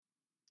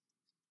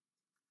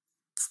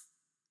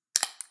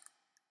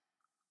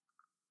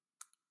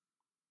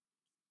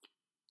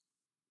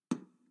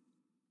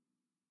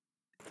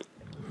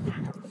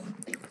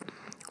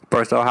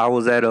First off, how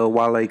was that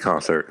Wale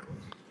concert?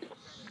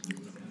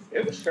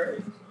 It was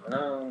straight.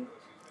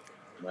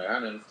 Like I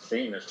done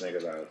seen this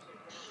nigga about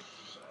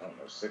I don't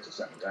know 6 or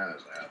 7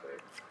 times now, but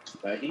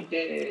like he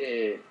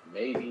did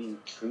maybe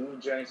 2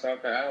 joints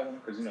off the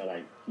album because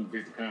like he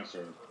did the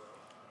concert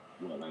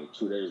like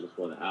 2 days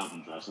before the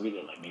album dropped, so we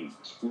did like maybe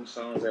 2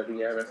 songs that we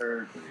haven't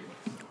heard.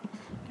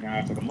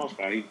 But, for the most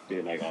part, he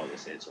did like all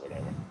his hits or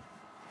whatever.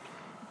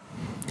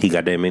 He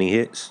got that many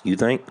hits, you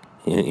think?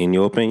 In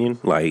your opinion?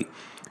 Like,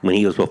 when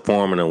he was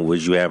performing them,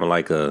 was you having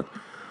like a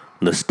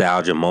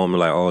nostalgia moment?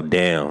 Like, oh,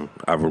 damn,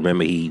 I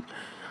remember he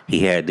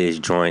had this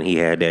joint, he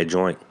had that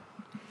joint?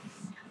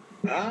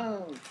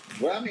 Well,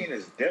 I mean,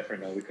 it's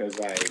different though because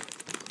I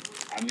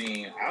don't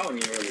even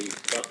really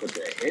fuck with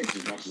the hits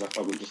as much as I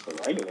fuck with just the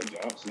regular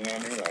jumps. You know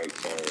what I mean? Like,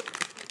 so.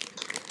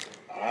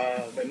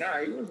 But nah,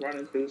 he was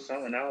running through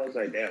some, and I was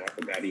like, damn, I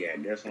forgot he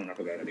had this one. I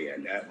forgot that he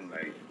had that one.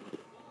 Like,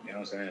 you know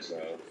what I'm saying?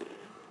 So,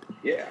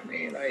 yeah, I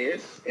mean, like,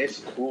 it's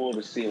cool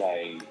to see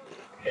like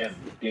him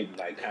getting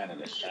like kind of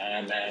the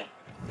shine now.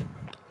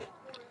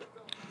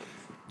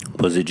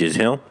 Was it just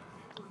him?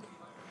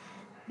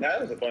 No,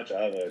 there was a bunch of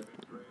other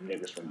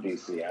niggas from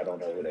DC. I don't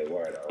know who they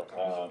were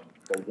though.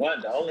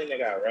 The only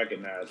nigga I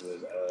recognized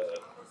was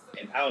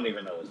and I don't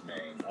even know his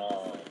name.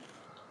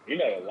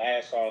 The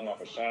last song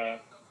off of Shine.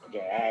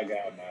 I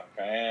got my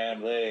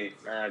family,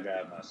 I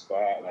got my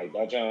squad, like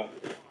that John.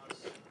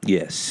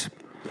 Yes.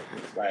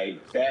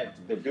 Like that,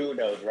 the dude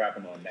that was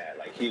rapping on that,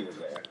 like he was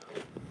there.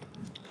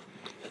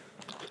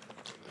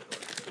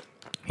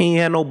 He ain't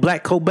had no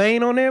Black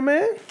Cobain on there,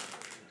 man.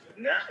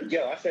 Nah,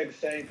 yo, I said the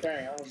same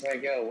thing. I was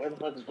like, yo, where the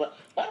fuck is Black?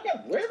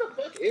 Where the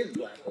fuck is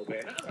Black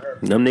Cobain? I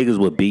heard. Them niggas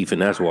were beefing,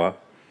 that's why.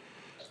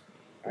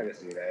 I can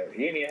see that.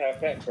 He didn't even have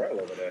Fat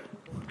Trell over there.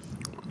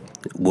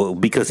 Well,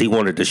 because he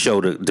wanted the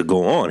show to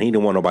go on. He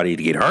didn't want nobody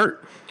to get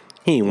hurt.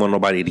 He didn't want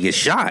nobody to get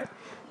shot.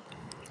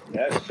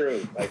 That's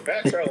true. Like,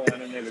 Fat Trell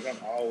and them niggas, I'm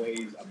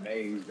always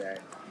amazed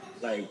that,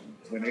 like,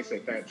 when they say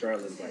Fat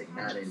Trell is, like,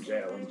 not in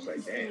jail, I'm just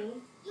like,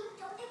 damn.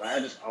 But I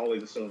just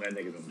always assume that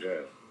nigga's in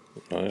jail.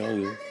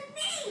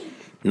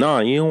 Nah,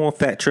 you don't want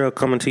Fat Trell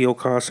coming to your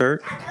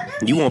concert.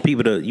 You want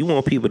people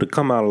to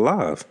come out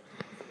alive.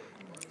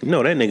 You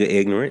know that nigga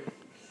ignorant.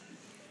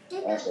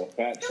 Also,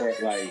 Fat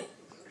Trell, like,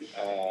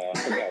 I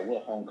forgot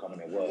what homecoming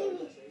it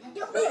was.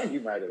 I feel like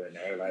you might have been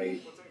there.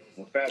 Like,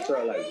 when Fat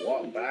Trell, like,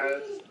 walked by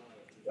us,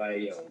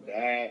 like, yo,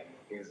 that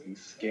is the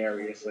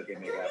scariest looking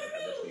nigga I've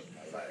ever seen in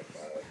my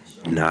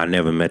life, bro. Nah, I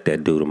never met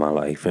that dude in my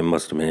life. It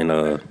must have been,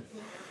 it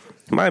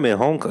might have been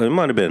homecoming. It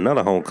might have been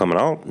another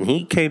homecoming.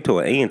 He came to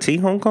an A&T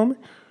homecoming?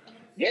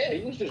 Yeah,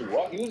 he was just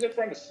walking. He was in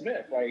front of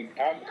Smith. Like,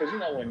 because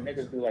when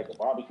niggas do, like, the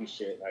barbecue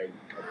shit, like,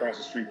 across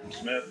the street from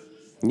Smith.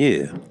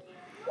 Yeah.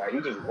 Like,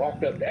 he just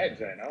walked up that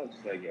joint. I was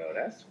just like, yo,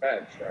 that's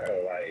Fat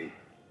Trell. Like,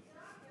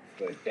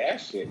 but that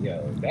shit,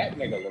 yo, that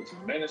nigga looks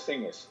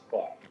menacing as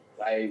fuck.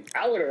 Like,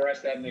 I would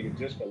arrest that nigga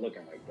just for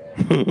looking like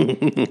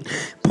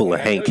that. Pull a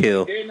Hank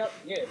Hill. Yeah,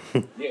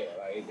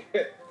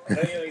 like, I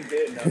know you ain't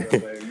did nothing,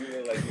 but you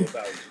look like you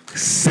about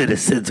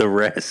citizen's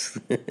arrest.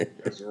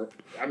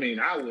 I mean,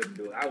 I wouldn't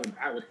do it.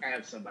 I would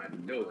have somebody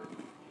do it.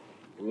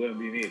 It wouldn't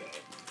be me,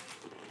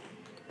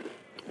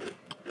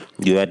 though.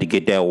 You had to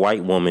get that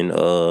white woman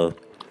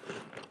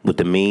with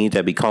the means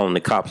that be calling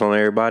the cops on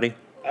everybody.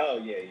 Oh,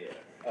 yeah.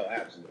 Oh,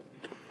 absolutely.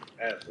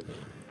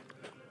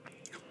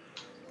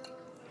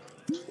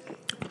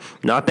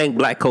 No, I think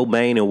Black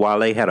Cobain and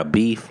Wale had a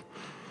beef.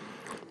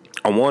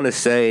 I want to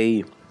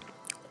say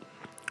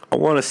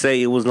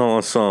it was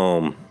on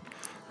some.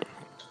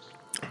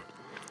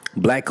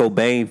 Black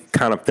Cobain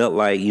kind of felt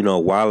like,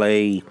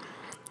 Wale,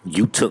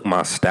 you took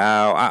my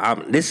style.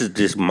 This is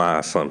just my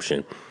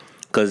assumption,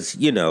 because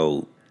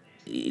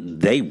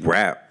they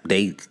rap,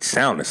 they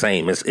sound the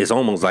same. It's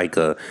almost like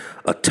a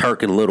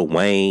Turk and Lil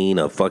Wayne,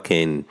 a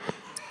fucking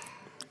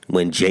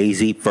when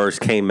Jay-Z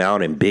first came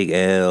out and Big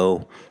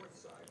L,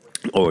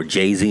 or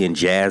Jay-Z and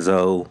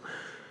Jazzo.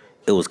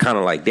 It was kind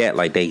of like that.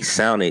 Like, they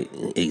sounded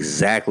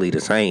exactly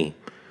the same.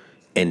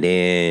 And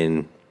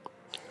then,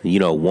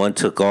 one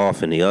took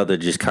off and the other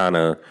just kind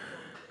of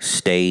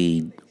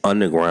stayed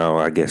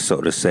underground, I guess,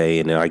 so to say.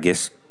 And then I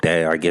guess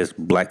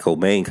Black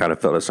Cobain kind of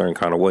felt a certain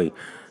kind of way.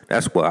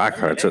 That's what I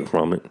kind of took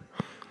from it.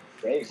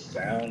 They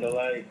sound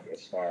alike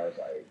as far as,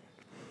 like,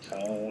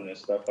 tone and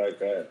stuff like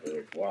that.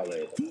 But Wale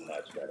is a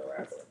much better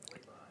rapper.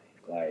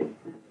 Like,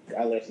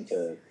 I listened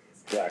to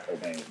Black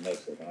Cobain's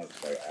mixes and I was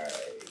just like, all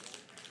right.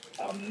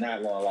 I'm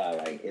not gonna lie,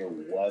 like,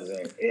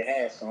 it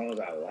had songs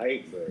I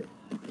liked, but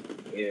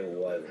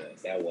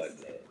that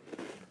wasn't it.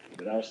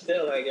 But I was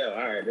still like, yo, all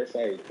right, this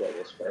ain't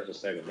this first or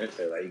second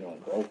mixtape, like, you gonna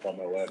go from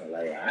it, whatever.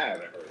 Like, I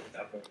haven't heard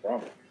nothing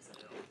from him.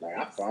 Like,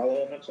 I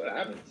follow him, so I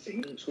haven't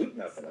seen him tweet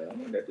nothing. Like, I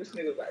mean, that this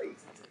nigga's like,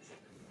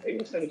 maybe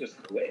this nigga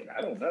just quit.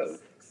 I don't know.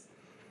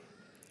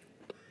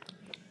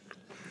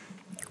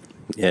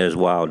 Yeah, it's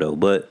wild though,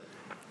 but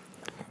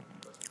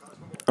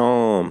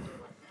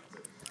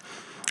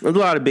there's a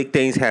lot of big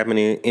things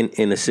happening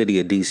in the city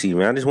of DC,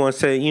 man. I just want to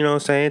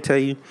say, tell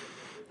you,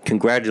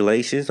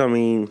 congratulations. I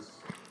mean,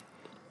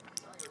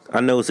 I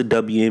know it's a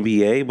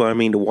WNBA, but I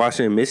mean the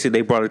Washington Mystics,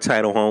 they brought a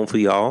title home for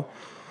y'all.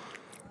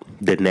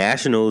 The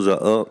Nationals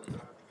are up.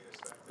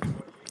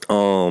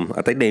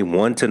 I think they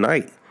won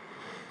tonight.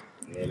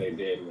 Yeah, they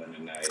did win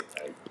tonight.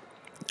 Like,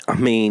 I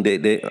mean,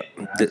 and I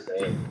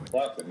said,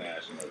 fuck the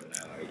Nationals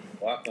now. Like,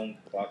 fuck them,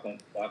 fuck them,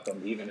 fuck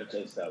them. Even if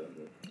they're selling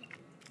it.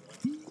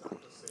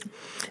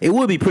 it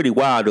would be pretty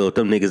wild though if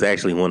them niggas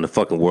actually won the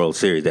fucking World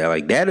Series. That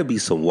like that'd be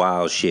some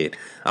wild shit.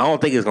 I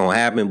don't think it's gonna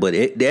happen, but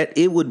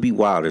it would be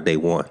wild if they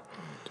won.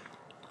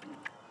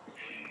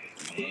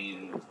 I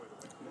mean,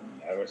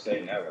 never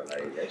say never.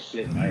 Like that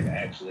shit might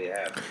actually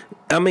happen.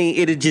 I mean,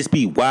 it'd just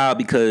be wild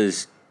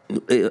because,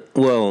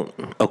 well,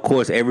 of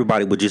course,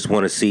 everybody would just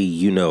want to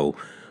see,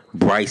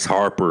 Bryce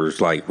Harper's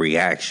like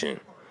reaction,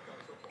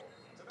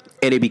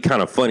 and it'd be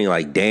kind of funny.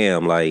 Like,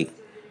 damn, like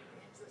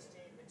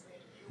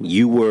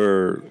you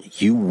were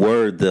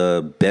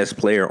the best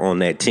player on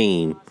that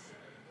team.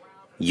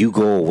 You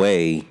go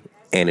away,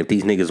 and if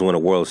these niggas win a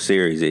World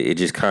Series, it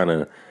just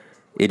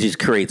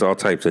creates all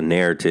types of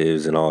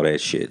narratives and all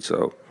that shit.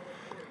 So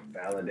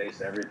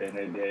Validates everything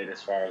they did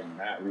as far as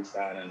not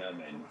re-signing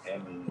them and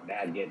him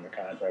not getting the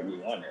contract he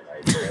wanted.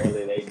 Like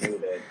clearly they knew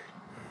that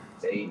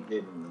they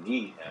didn't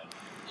need him.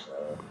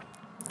 So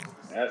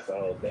that's the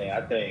whole thing.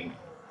 I think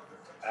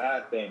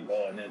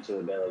going into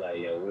it they were like,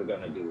 yo, we're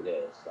gonna do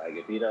this. Like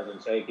if he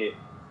doesn't take it,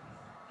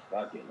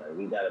 fuck it. Like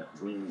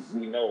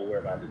we know what we're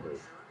about to do.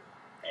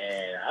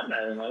 And I'm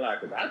not even gonna lie,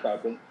 because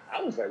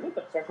I was like, what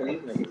the fuck are these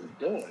niggas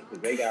doing? Because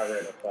they got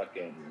rid of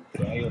fucking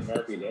Daniel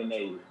Murphy, then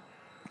they, you know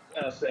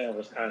what I'm saying,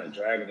 was kind of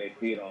dragging their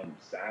feet on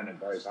signing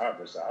Bryce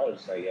Harper. So I was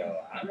just like, yo,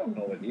 I don't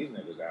know what these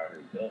niggas out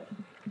here doing.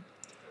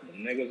 The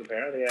niggas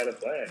apparently had a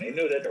plan. They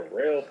knew that the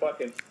real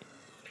fucking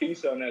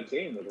piece on that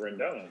team was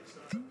Rendon.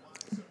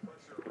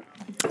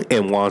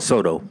 and Juan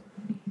Soto.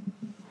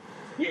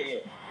 Yeah.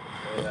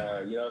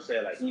 And, you know what I'm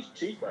saying? Like, he's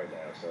cheap right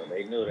now. So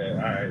they knew that,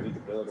 all right, we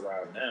can build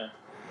around him now.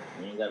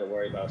 We ain't got to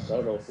worry about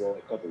Soto for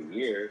a couple of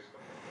years.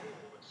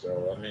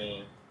 So, I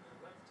mean,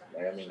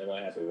 they're going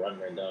to have to run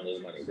Rendon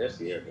his money this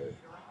year. But,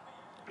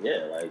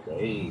 yeah, like,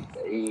 they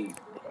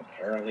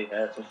apparently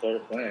had some sort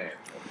of plan.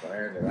 A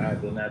plan that I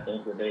did not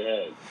think that they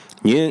had.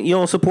 You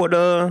don't support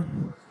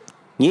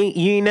you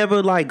ain't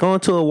never like gone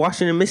to a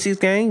Washington Mystics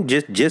game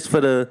just for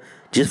the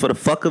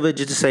fuck of it,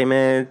 just to say,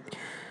 man,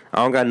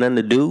 I don't got nothing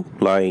to do.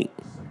 Like,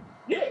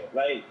 Yeah,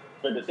 like,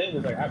 but the thing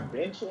is, like, I've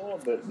been to them,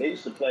 but they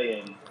used to play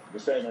in the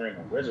same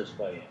arena Wizards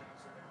play in.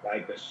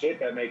 Like, the shit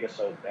that make it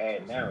so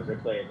bad now is they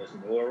play in this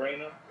new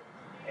arena,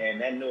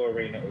 and that new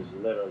arena is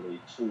literally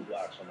 2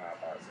 blocks from my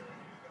apartment.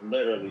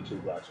 Literally 2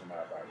 blocks from my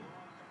apartment.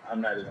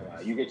 I'm not even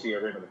lying. You get to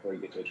your arena before you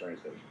get to a train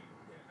station.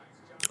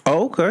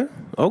 oh,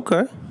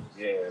 okay.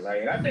 Yeah,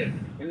 like,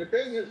 and the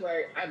thing is,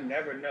 like, I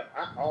never know.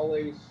 I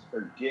always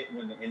forget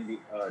when the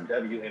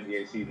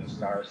WNBA season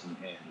starts and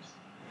ends.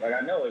 Like,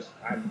 I know it's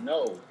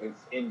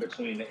in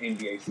between the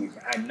NBA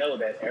season. I know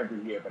that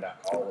every year, but I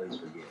always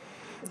forget.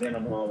 But then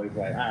I'm always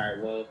like, all right,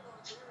 well,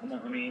 I'm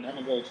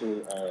gonna go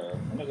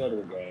to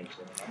a game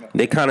soon.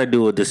 They kind of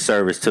do a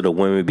disservice to the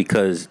women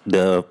because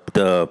the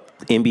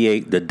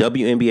NBA, the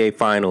WNBA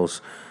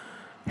finals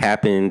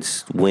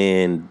happens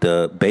when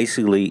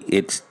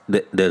it's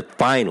the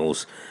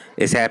finals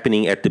is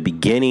happening at the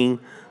beginning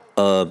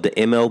of the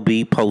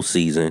MLB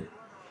postseason.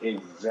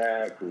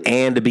 Exactly.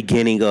 And the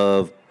beginning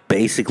of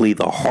basically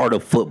the heart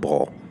of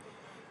football.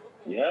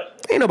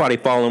 Yep. Ain't nobody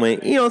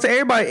following. You know what I'm saying?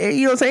 Everybody,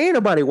 you know what I'm saying? Ain't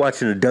nobody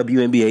watching the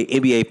WNBA,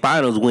 NBA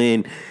finals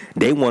when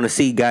they want to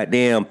see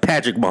goddamn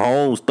Patrick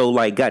Mahomes throw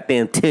like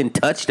goddamn 10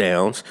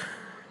 touchdowns.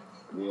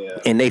 Yeah.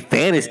 And they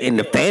in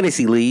the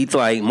fantasy leagues,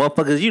 like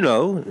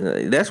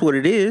motherfuckers, that's what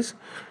it is.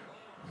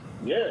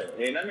 Yeah.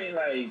 And I mean,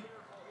 like,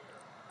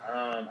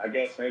 I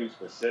guess maybe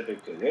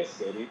specific to this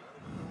city,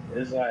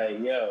 it's like,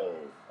 yo,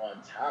 on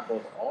top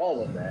of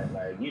all of that,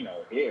 like,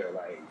 here,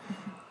 like,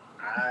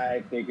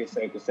 I think it's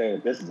safe to say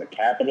that this is a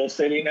capital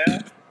city now.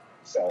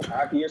 So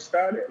hockey has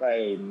started.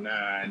 Like,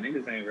 nah,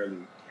 niggas ain't really.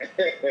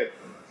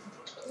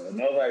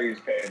 Nobody's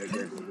paying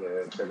attention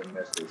to the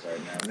Mystics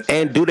right now.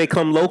 And do they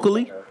come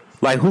locally?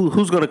 Like,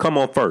 who's gonna come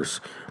on first?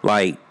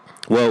 Like,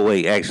 well,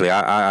 wait, actually,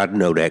 I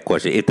know that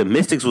question. If the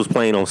Mystics was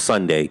playing on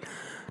Sunday,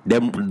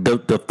 then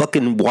the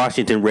fucking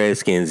Washington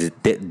Redskins,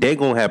 they're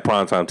gonna have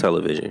primetime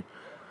television.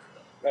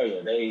 Oh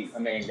yeah,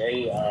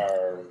 they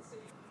are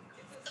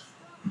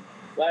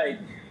like,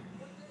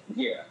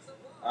 yeah.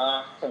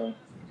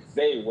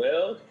 They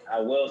will. I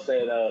will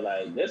say though,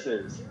 like this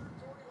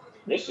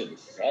should be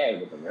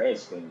sad with the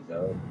Redskins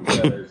though,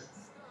 because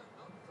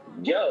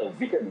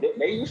because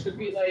they used to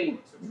be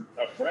like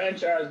a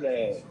franchise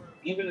that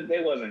even if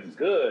they wasn't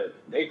good,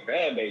 their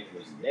fan base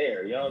was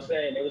there. You know what I'm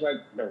saying? It was like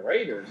the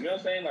Raiders. You know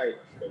what I'm saying? Like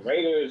the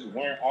Raiders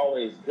weren't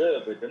always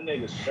good, but them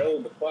niggas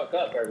showed the fuck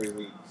up every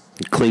week.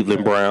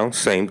 Cleveland Browns,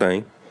 same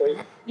thing.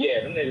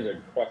 Yeah, them niggas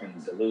are fucking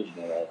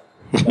delusional though.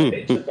 Like,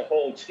 they took the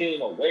whole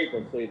team away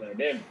from Cleveland and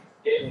then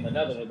gave them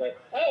another one. Like,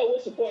 oh, we'll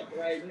support.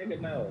 Like, nigga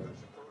knows.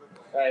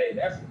 Like,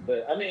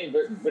 but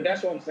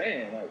that's what I'm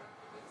saying. Like,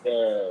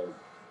 the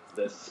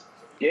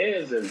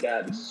Skins has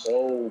gotten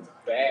so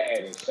bad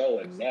and so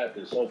inept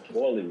and so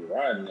poorly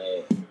run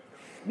that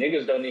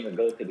niggas don't even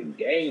go to the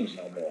games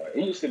no more.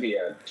 It used to be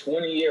a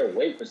 20-year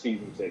wait for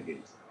season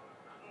tickets.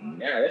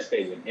 Now that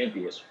stadium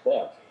empty as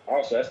fuck.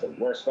 Also, that's the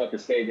worst fucking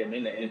stadium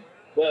in the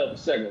the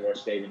second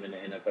worst stadium in the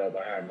NFL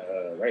behind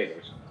the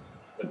Raiders.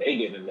 But they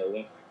get a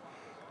new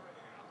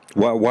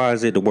one. Why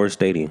is it the worst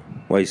stadium?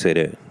 Why you say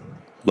that?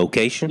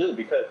 Location? Dude,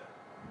 because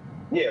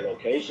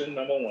location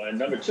number one.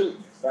 Number two,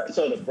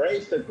 so the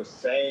Braves took the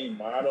same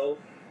model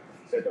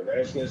that the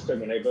Redskins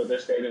took when they built their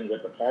stadium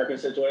with the parking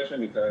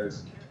situation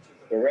because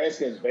the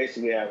Redskins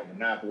basically have a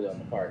monopoly on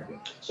the parking.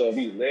 So if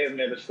you live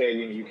near the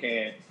stadium, you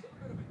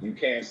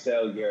can't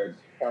sell your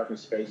parking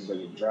spaces or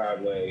your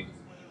driveway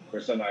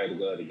for somebody to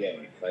go to the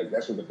game. Like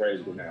that's what the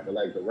Braves do now. But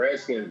like the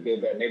Redskins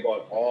did that, and they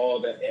bought all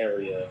that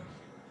area.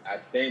 I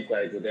think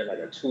like within like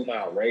a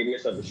 2-mile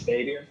radius of the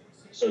stadium.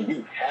 So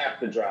you have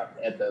to drop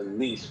at the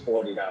least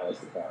 $40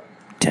 to park.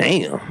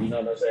 Damn. You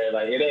know what I'm saying?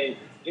 Like it ain't.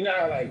 You know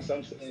how like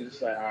some things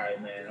it's like, all right,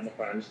 man, I'm gonna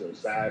find this little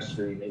side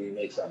street, maybe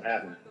make something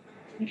happen.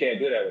 You can't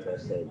do that with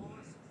that stadium.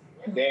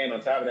 And then on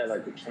top of that,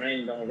 like the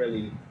train don't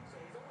really.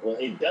 Well,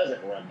 it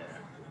doesn't run there.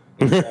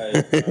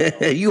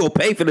 Like, you gonna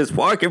pay for this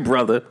parking,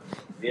 brother?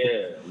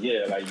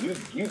 Yeah. Like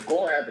you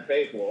gonna have to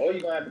pay for it, or you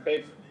gonna have to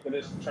pay for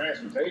this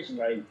transportation,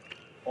 like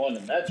on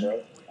the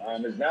metro.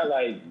 It's not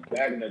like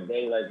back in the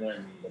day, like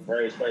when the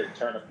Braves played at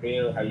Turner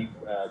Field, how you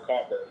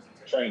caught the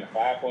train to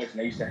 5 Points, and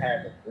they used to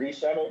have the free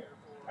shuttle.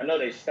 I know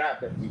they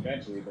stopped it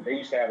eventually, but they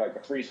used to have like the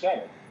free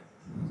shuttle.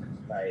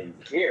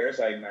 Like here, it's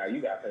like, nah,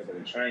 you got to pay for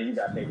the train, you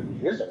got to pay for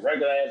this is a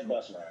regular ass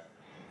bus ride.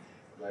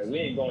 Like we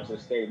ain't going to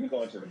the stadium, we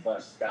going to the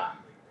bus stop.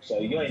 So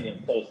you ain't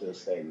even close to the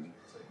stadium.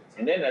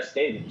 And then that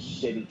stadium is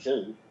shitty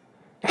too.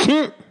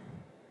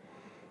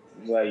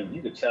 Like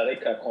you could tell they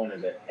cut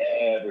corners at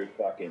every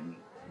fucking.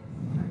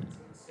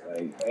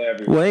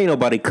 Well, ain't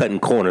nobody cutting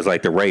corners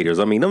like the Raiders.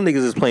 I mean, them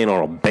niggas is playing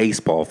on a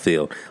baseball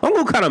field. I'm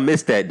gonna kind of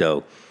miss that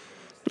though.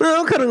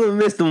 I'm kind of gonna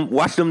miss them.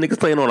 Watch them niggas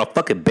playing on a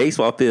fucking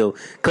baseball field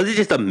because it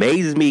just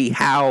amazes me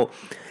how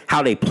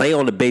they play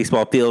on the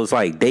baseball field. It's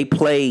like they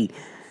play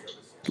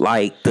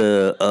like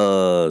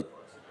the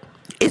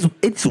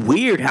It's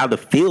weird how the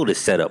field is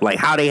set up. Like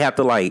how they have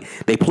to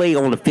they play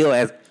on the field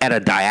at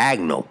a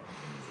diagonal.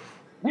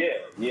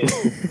 Yeah.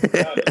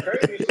 The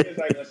crazy shit is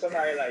like when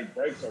somebody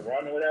breaks a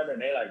run or whatever,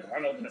 and they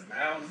run over the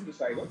mound. I'm just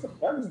like, what the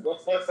fuck is going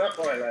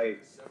on? Like,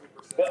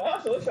 but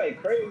also it's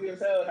crazy as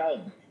hell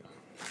how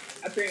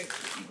I think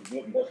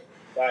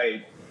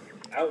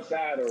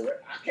outside of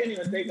I can't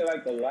even think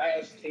of the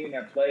last team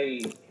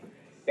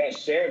that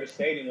shared the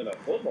stadium with a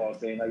football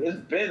team. Like it's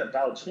been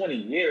about 20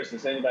 years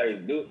since anybody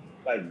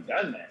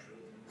done that.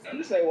 I'm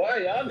just like, why are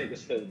y'all niggas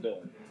still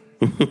doing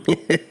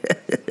it?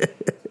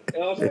 You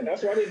know what I'm saying?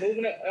 That's why they're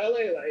moving to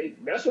LA.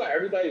 That's why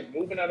everybody's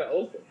moving out of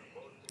Oakland.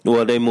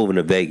 Well, they moving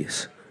to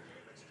Vegas.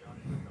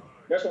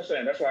 That's what I'm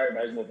saying. That's why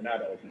everybody's moving out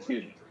of Oakland.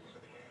 Excuse me.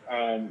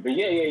 But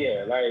yeah.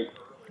 You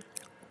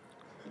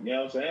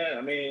know what I'm saying?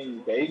 I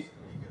mean, they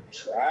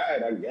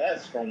tried, I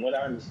guess, from what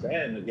I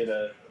understand, to get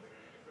a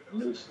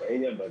new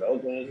stadium, but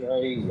Oakland's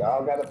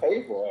y'all got to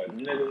pay for it.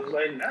 And niggas was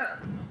like, nah.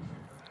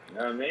 You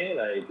know what I mean?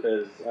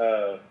 Because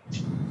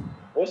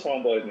what's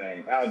homeboy's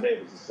name? Al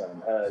Davis'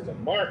 son. Is it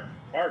Mark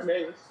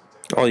Davis?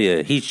 Oh,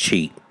 yeah. He's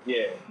cheap.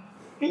 Yeah.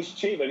 He's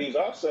cheap, but he's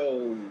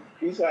also,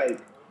 he's all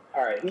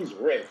right, he's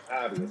rich,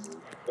 obviously.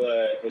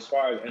 But as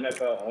far as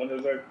NFL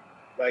owners are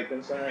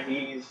concerned,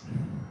 he's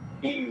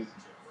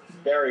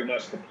very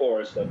much the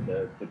poorest of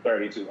the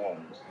 32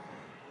 owners.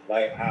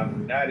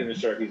 I'm not even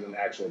sure if he's an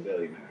actual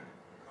billionaire.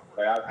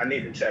 I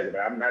need to check it,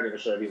 but I'm not even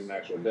sure if he's an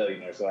actual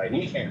billionaire. So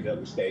he can't build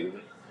a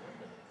stadium.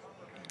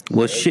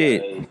 Well,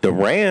 shit, the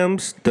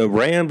Rams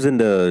and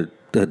the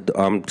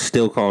I'm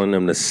still calling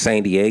them the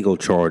San Diego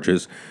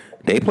Chargers.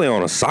 They play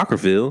on a soccer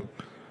field,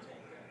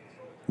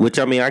 which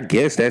I mean, I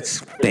guess that's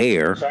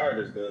fair. The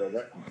Chargers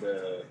do.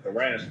 The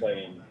Rams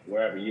playing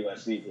wherever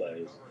USC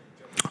plays.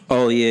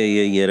 Oh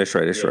yeah. That's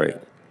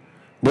right.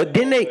 But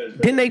didn't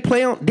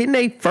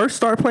they first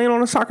start playing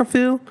on a soccer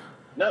field?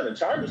 No, the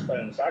Chargers play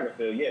on the soccer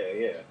field.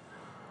 Yeah.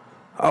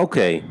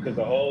 Okay. Because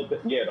the whole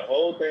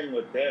thing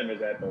with them is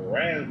that the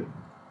Rams.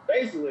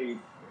 Basically,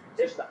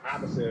 it's the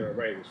opposite of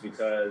the Raiders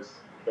because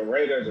the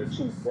Raiders are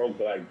too broke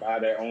to buy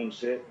their own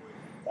shit.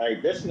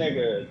 This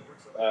nigga,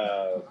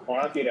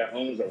 Kroenke that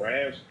owns the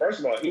Rams. First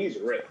of all, he's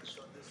rich,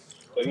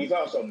 but he's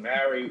also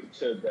married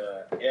to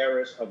the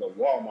heiress of the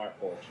Walmart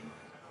fortune.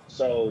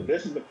 So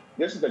this is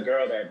the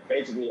girl that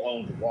basically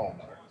owns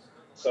Walmart.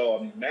 So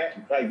them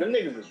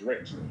niggas is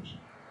rich.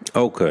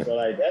 Okay. So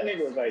that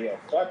nigga was yo,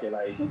 fuck it.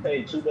 He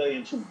paid $2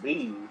 billion to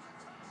leave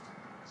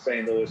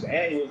St. Louis,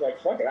 and he was like,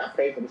 fuck it, I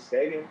pay for the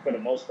stadium for the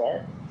most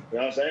part. You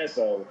know what I'm saying?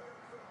 So,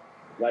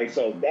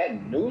 so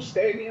that new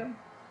stadium,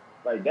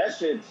 that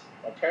shit's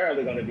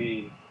apparently going to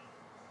be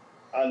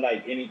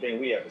unlike anything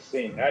we ever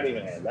seen. Not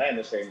even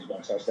Atlanta Stadium's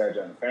going to touch that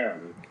joint,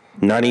 apparently.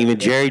 Not even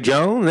Jerry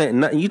Jones?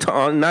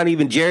 Not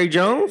even Jerry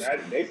Jones?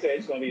 They say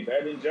it's going to be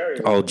better than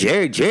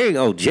Jerry.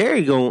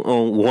 Jerry going to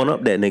one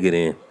up that nigga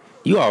then.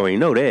 You already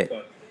know that.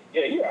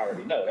 Yeah, you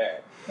already know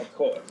that.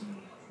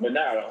 But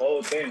now the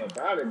whole thing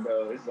about it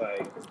though is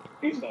like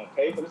he's gonna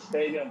pay for the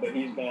stadium, but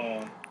he's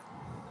gonna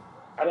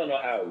I don't know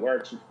how it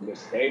works with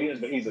stadiums,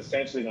 but he's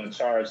essentially gonna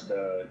charge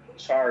the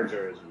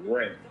Chargers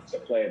rent to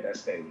play at that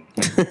stadium.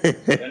 So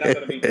they're not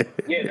gonna be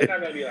they're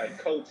not gonna be like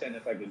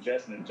co-tenants like the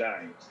Jets and the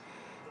Giants.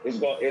 It's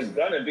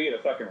gonna be the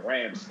fucking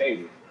Rams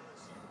stadium.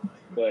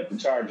 But the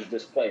Chargers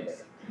just play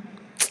there.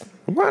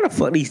 Why the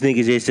fuck these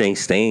niggas just ain't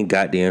staying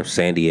goddamn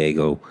San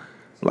Diego?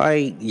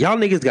 Like, y'all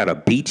niggas got a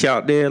beach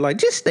out there. Like,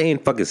 just stay in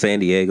fucking San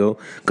Diego.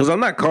 Because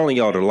I'm not calling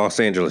y'all the Los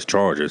Angeles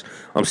Chargers.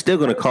 I'm still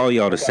going to call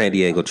y'all the San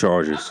Diego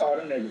Chargers. I call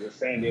them niggas the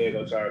San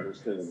Diego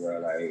Chargers too, bro.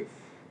 Like,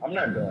 I'm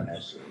not doing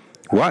that shit.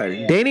 Why?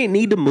 They didn't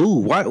need to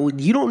move. Why?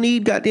 You don't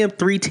need goddamn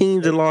 3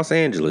 teams in Los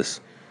Angeles.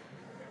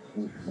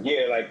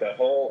 Yeah, like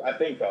I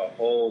think the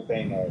whole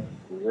thing that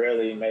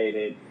really made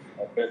it,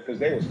 because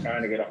they was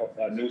trying to get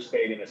a new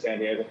stadium in San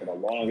Diego for the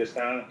longest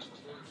time.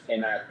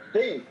 And I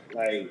think,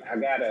 like, I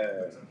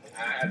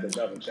have to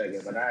double check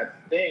it, but I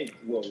think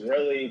what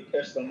really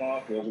pissed them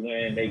off was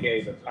when they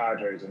gave the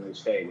Padres a new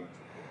stadium.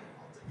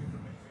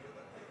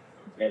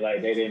 And,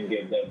 like, they didn't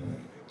give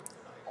them.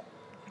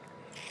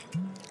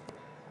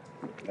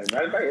 Like,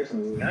 matter of fact, it's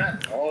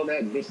not all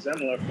that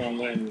dissimilar from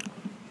when,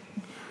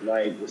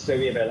 like, the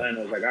city of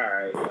Atlanta was like, all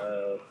right,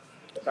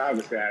 the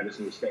Falcons can have this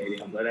new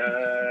stadium, but,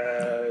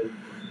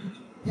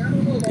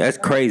 That's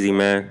crazy,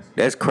 man.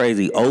 That's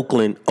crazy.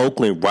 Oakland,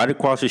 right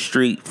across the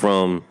street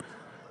from,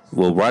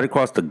 right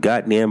across the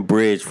goddamn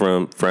bridge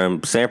from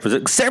San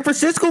Francisco. San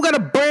Francisco got a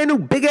brand new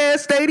big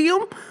ass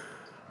stadium.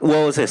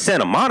 Well, it's at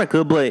Santa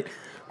Monica, but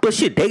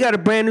shit, they got a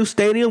brand new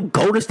stadium.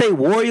 Golden State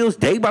Warriors,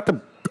 they about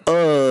to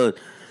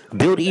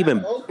build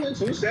even. Oakland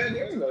to San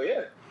Diego,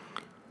 yeah.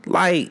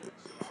 Like,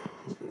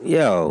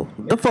 yo,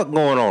 the fuck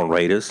going on,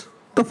 Raiders?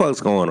 The fuck's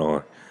going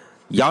on?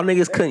 Y'all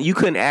niggas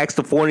couldn't ask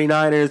the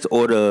 49ers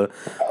or the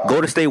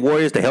Golden State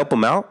Warriors to help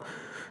them out?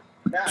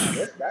 Nah,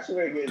 that's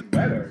where it gets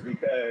better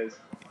because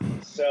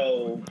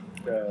so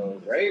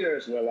the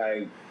Raiders were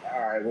like, all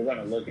right, we're going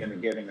to look into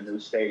getting a new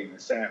stadium in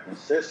San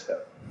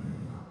Francisco.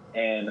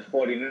 And the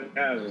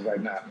 49ers was like,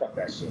 nah, fuck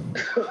that shit.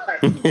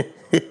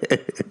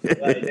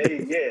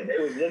 They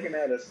was looking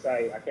at a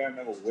site. I can't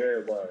remember where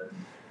it was.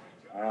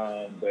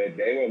 But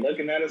they were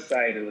looking at a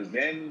site. It was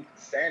in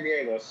San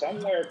Diego,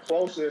 somewhere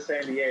closer to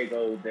San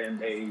Diego than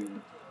they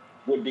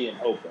would be in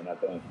Oakland, I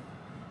think.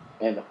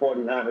 And the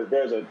 49ers,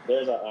 there's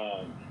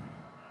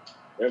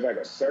like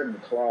a certain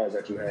clause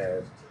that you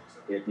have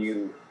if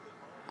you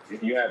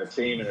have a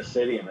team in a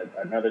city and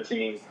another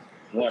team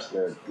wants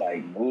to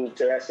like move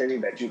to that city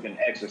that you can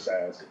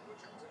exercise.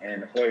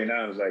 And the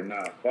 49ers was like,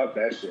 nah, fuck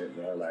that shit,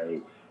 bro.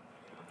 Like,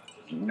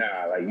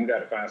 nah, like you got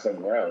to find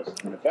somewhere else.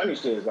 And the funny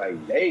shit is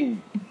like they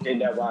did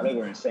that while they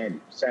were in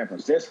San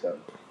Francisco,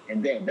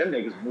 and then them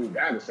niggas moved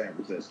out of San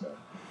Francisco.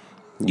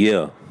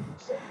 Yeah.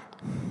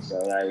 So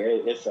like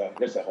it's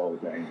a whole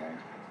thing, man.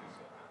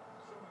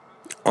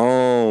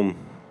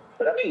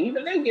 But I mean,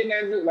 even they getting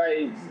that new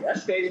like that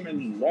stadium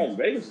in Las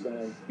Vegas is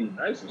gonna be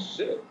nice as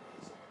shit.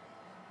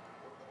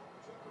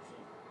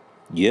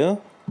 Yeah.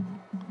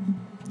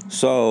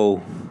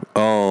 So,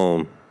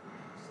 I'm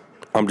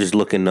just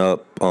looking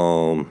up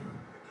yeah,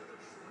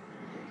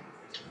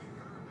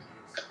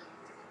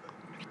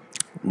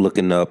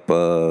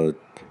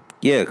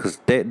 because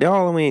they're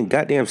all the way in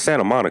goddamn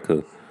Santa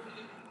Monica.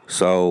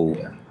 So,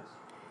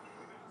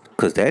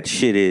 because that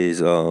shit is,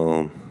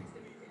 how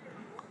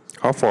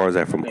far is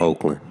that from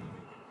Oakland?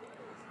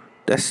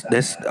 That's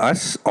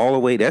all the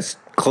way, that's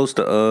close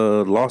to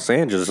Los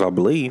Angeles, I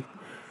believe.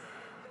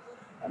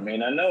 I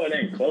mean, I know it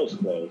ain't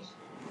close. Like,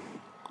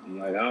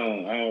 I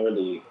don't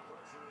really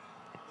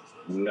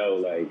know,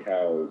 like,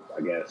 how,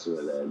 I guess,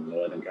 with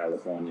Northern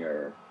California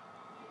or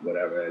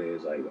whatever it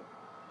is, like,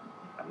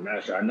 I'm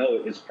not sure. I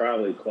know it's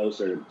probably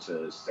closer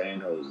to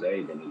San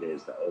Jose than it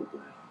is to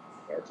Oakland,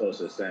 or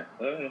closer to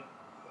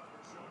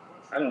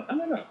I don't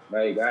know.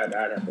 Like I'd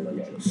have to look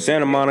at it.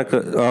 Santa Monica.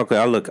 Okay,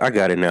 I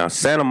got it now.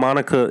 Santa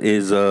Monica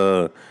is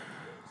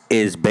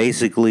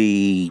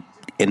basically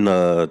in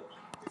the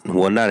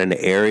not in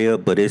the area,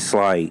 but it's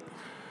like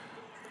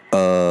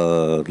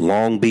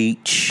Long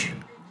Beach,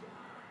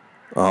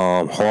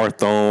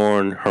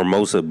 Hawthorne,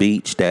 Hermosa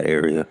Beach, that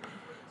area.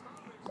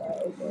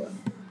 Okay.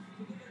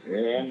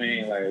 Yeah, I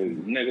mean,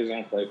 like, niggas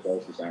don't play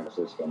close to San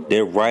Francisco.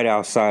 They're right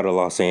outside of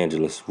Los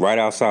Angeles, right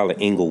outside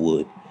of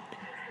Inglewood.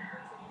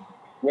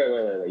 Wait.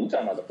 You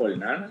talking about the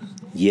 49ers?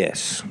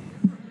 Yes.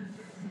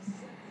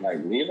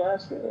 Like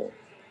Levi's still?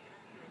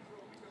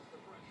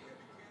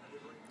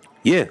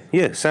 Yeah,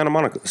 Santa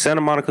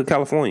Monica,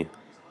 California.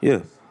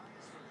 Yeah.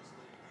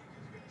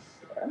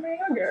 I mean,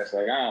 I guess,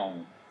 like, I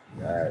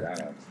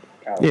don't.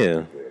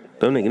 Yeah.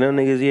 Them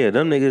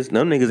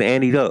niggas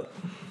anteed up.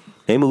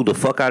 They moved the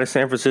fuck out of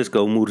San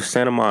Francisco, moved to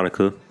Santa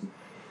Monica.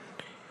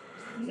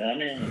 Yeah, I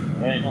mean,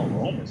 there ain't no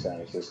room in San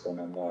Francisco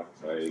no more.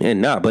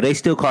 Like, but they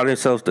still call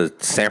themselves the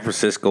San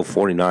Francisco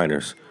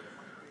 49ers.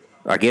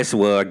 I guess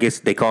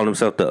they call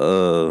themselves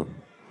the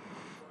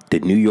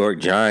New York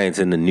Giants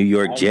and the New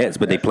York Jets,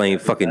 but they play in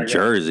fucking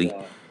Jersey.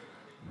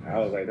 I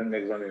was like, them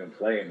niggas don't even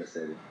play in the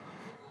city.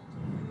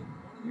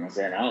 You know what I'm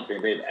saying? I don't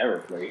think they've ever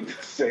played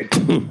the same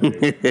team.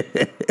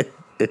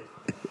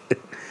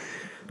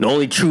 The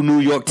only true New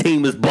York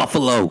team is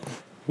Buffalo.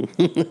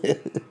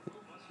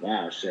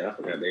 Wow, shit, I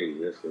forgot they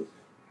existed.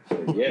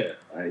 But yeah,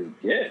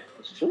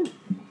 it's true.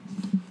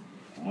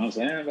 You know what I'm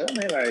saying? But I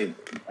mean,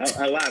 like,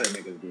 a lot of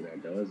niggas do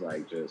that, though. It's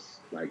like just,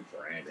 like,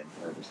 branding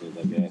purposes,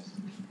 I guess.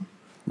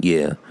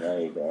 Yeah.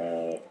 Like,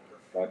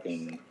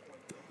 fucking,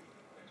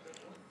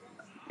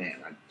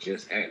 damn, I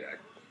just had that.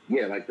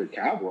 Yeah, like the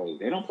Cowboys,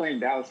 they don't play in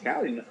Dallas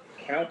County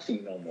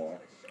no more.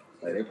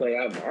 Like, they play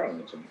out in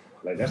Arlington.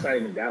 Like, that's not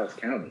even Dallas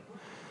County.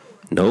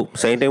 Nope.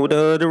 Same thing with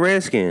the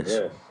Redskins.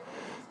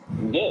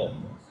 Yeah.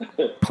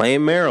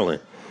 Playing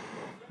Maryland.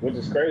 Which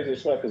is crazy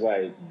as fuck because,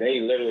 like,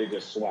 they literally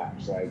just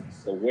swapped. Like,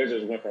 the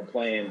Wizards went from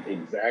playing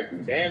exactly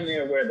damn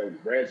near where the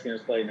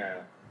Redskins play now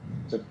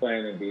to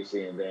playing in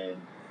D.C., and then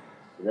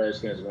the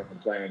Redskins went from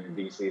playing in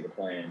D.C. to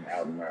playing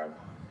out in Maryland.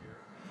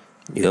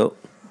 Yep.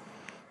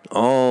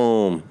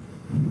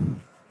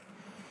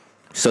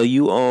 So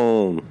you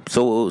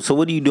so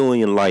what do you do in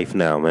your life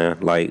now, man?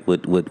 Like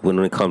with when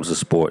it comes to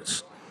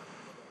sports.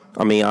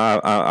 I mean,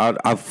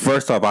 I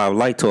first off, I would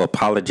like to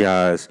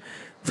apologize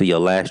for your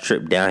last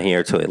trip down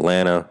here to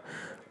Atlanta.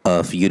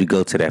 For you to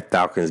go to that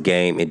Falcons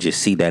game and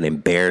just see that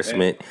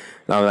embarrassment.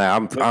 I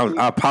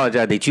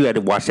apologize that you had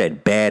to watch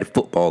that bad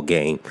football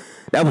game.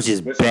 That was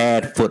just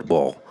bad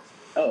football.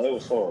 Oh, it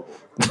was horrible.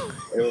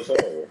 It was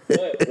horrible.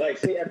 But, like,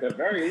 see, at the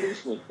very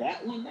least with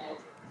that one, though,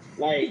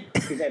 like,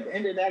 because at the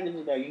end of that, it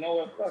was like, you know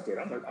what, fuck it.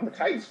 I'm a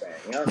Titans fan.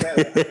 You know what I'm saying?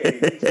 Like, I can't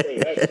even say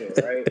that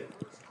shit, right?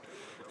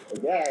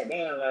 But God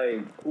damn,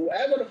 like,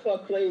 whoever the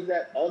fuck plays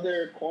that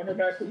other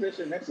cornerback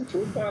position next to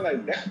Trufant,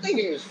 like, that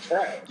nigga is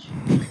trash.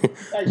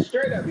 Like,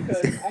 straight up,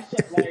 because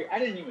I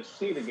didn't even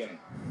see the game.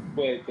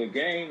 But the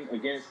game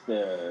against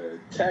the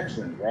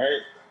Texans,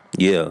 right?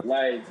 Yeah.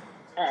 Like,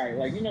 all right,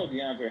 like, you know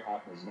DeAndre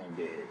Hopkins is gonna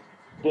get it.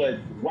 But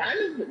why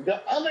does the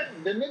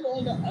nigga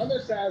on the other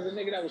side is the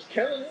nigga that was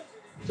killing it?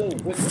 So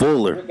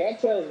Fuller. What that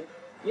tells me,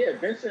 yeah,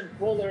 Vincent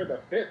Fuller the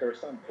fifth or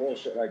some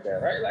bullshit like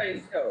that, right?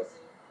 Like, yo,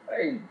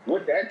 like,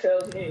 what that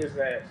tells me is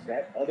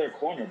that other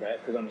cornerback,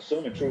 because I'm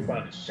assuming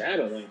Trufant is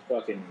shadowing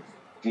fucking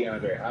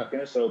DeAndre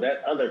Hopkins, so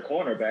that other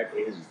cornerback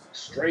is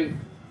straight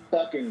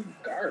fucking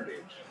garbage.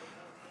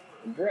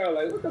 Bro,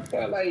 like, what the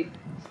fuck? Like,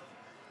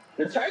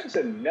 the Titans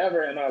have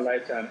never in my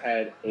lifetime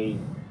had a, you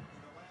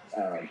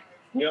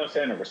know what I'm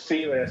saying, a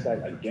receiver that's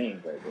like a game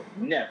breaker.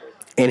 Never.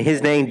 And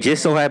his name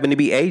just so happened to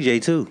be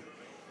AJ, too.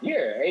 Yeah,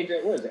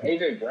 AJ, what is it,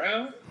 AJ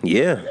Brown?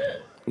 Yeah.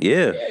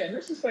 Yeah. Yeah, and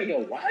this is like,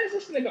 yo, why is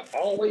this nigga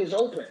always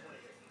open?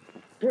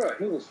 Bro,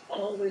 he was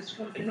always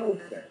fucking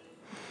open.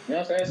 You know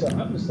what I'm saying? So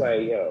I'm just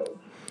like, yo.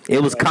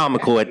 It was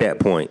comical at that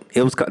point.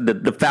 It was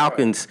the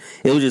Falcons.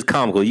 It was just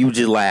comical. You were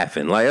just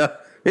laughing, like,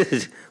 this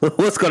is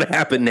what's gonna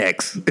happen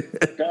next.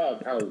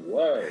 Dog, I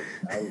was.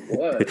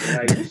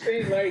 Like, you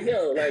see, like,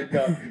 yo, like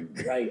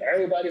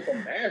everybody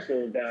from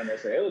Nashville was down there.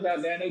 So it was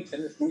out there in they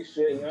Tennessee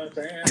shit. You know what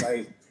I'm saying?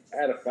 Like, I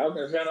had a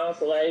Falcons fan on.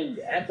 So like,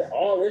 after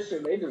all this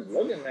shit, they just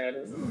looking at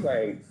it. It was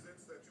like,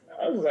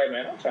 I was like,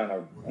 man, I'm trying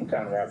to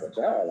rap with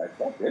y'all. Like,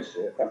 fuck this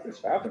shit. Fuck this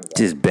Falcons.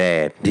 Just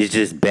bad. It's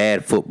just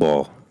bad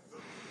football.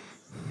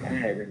 God,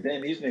 and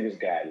then these niggas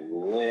got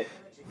lit.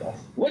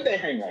 What they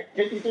hang like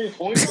 53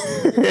 points?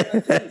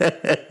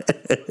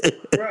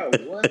 Bro,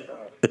 what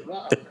the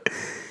fuck?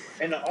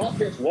 And the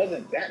offense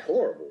wasn't that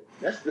horrible.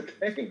 That's the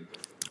thing.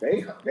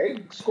 They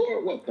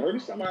scored what 30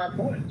 some odd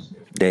points.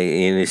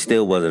 And it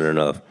still wasn't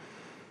enough.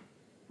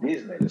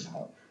 These niggas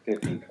hung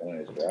 50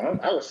 points, bro.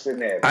 I was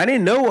sitting there. I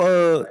didn't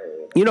know.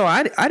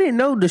 I didn't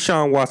know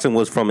Deshaun Watson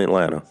was from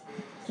Atlanta.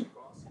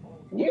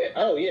 Yeah.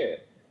 Oh yeah.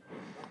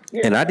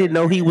 Yeah, and I didn't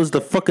know he was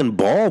the fucking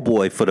ball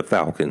boy for the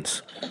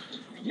Falcons.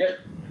 Yeah.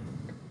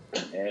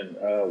 And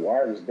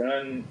Warwick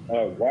Dunn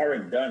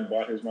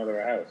bought his mother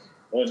a house.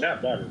 Well,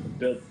 not bought it,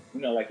 built,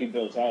 like he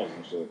builds houses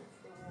and shit.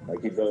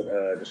 Like he built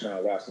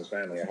Deshaun Watson's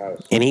family a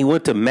house. And he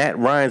went to Matt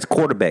Ryan's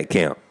quarterback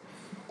camp.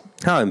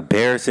 How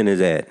embarrassing is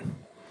that?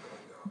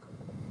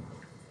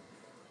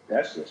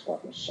 That's just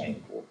fucking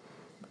shameful.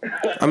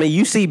 I mean,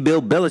 you see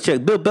Bill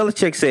Belichick. Bill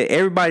Belichick said,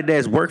 everybody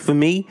that's worked for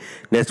me,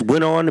 that's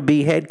went on to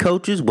be head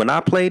coaches, when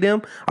I play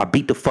them, I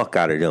beat the fuck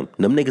out of them.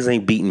 Them niggas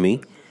ain't beating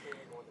me.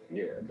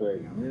 Yeah,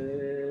 but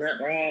Matt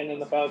Ryan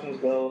and the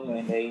Falcons go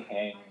and they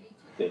hang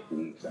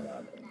 50 some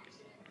odd things.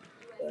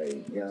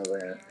 Like, you know what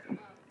I'm saying?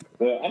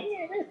 But, I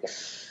mean,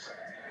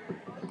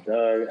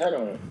 I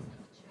don't know.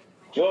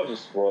 Georgia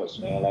sports,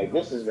 man, like,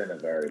 this has been a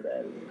very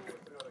bad week.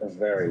 A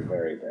very,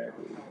 very bad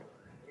week.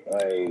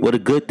 Like, well, the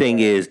good thing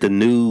is the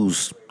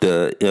news,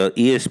 the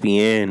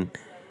ESPN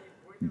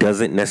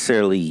doesn't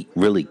necessarily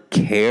really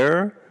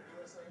care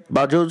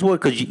about Georgia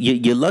sports because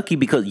you're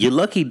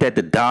lucky that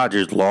the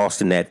Dodgers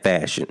lost in that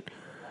fashion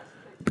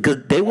because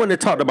they wouldn't have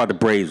talked about the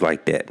Braves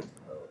like that.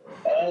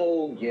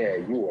 Oh yeah,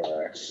 you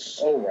are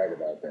so right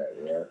about that,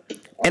 yeah.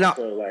 And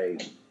also,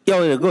 like,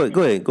 yo, go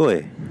ahead.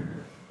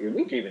 If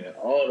we keeping it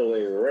all the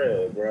way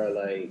real, bro,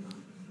 like,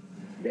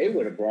 they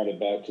would have brought it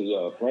back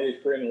to Freddie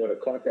Freeman would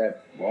have caught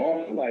that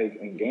ball like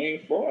in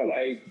Game 4,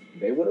 like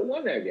they would have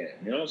won that game.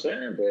 You know what I'm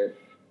saying? But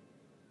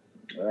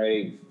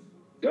Like,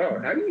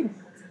 dog, how do you?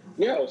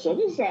 Yo, so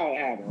this is how it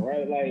happened,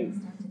 right? Like,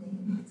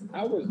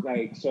 I was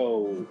like,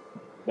 so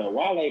the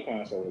Wale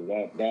concert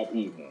was that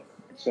evening.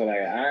 So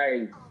like,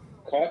 I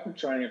caught the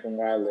train from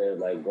where I live,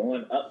 like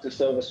going up to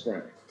Silver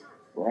Spring,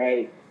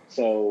 right?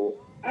 So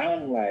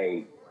I'm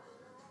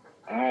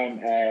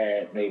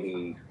at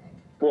maybe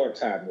Fort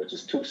Time, which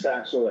is 2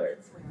 stops away.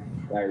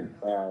 Like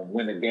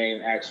when the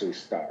game actually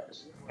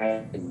starts.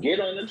 I get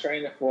on the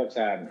train at Fort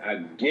Time.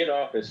 I get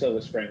off at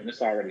Silver Spring, and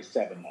it's already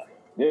 7 nothing.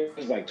 This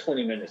is like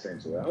 20 minutes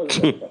into it. I was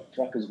like, what the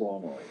fuck is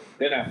going on?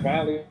 Then I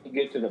finally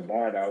get to the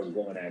bar that I was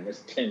going at, and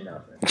it's 10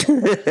 nothing.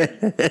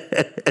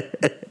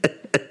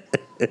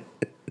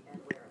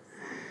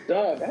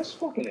 Dog, that's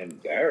fucking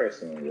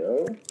embarrassing,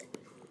 yo.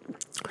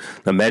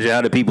 Imagine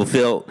how the people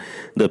felt,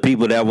 the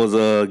people that was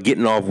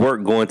getting off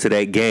work going to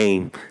that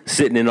game,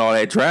 sitting in all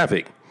that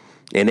traffic,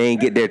 and they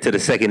ain't get there to the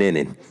second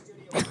inning.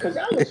 Because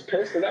I was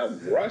pissed that I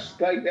rushed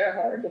like that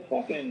hard to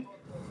fucking.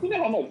 You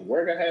know how much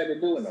work I had to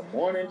do in the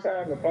morning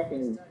time to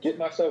fucking get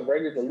myself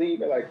ready to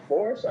leave at like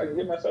 4 so I can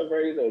get myself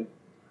ready to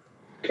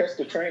catch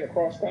the train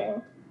across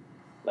town?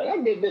 Like,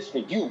 I did this for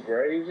you,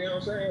 Graves, you know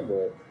what I'm saying?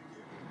 But,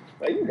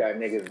 like, you got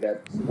niggas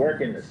that work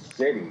in the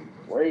city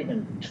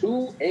braving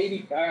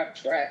 285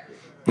 traffic.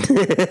 At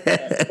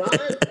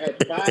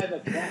 5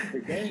 o'clock, the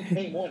game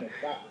came on at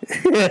 5.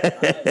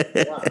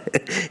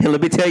 And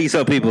let me tell you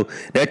something, people.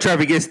 That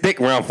traffic gets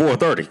thick around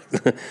 4:30.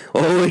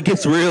 Oh, it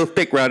gets real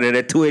thick around in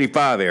that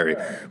 285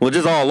 area. Well,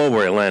 just all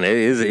over Atlanta,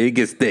 it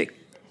gets thick.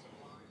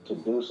 To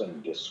do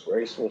some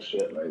disgraceful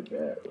shit like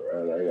that,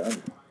 bro. Like,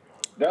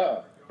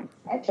 dog,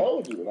 I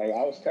told you. Like,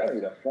 I was telling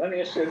you, the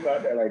funniest shit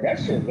about that, like, that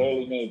shit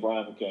literally made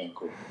Brian McCain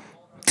cool.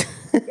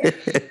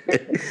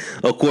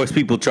 Of course,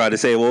 people try to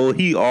say, well,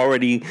 he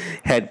already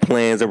had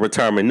plans of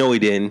retirement. No, he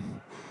didn't.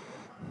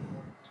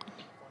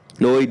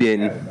 No, he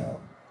didn't.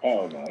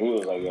 Hell no. He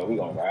was like, yo, we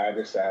gonna ride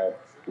this out.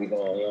 We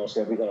gonna, you know what I'm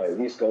saying? We gonna at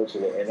least go to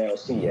the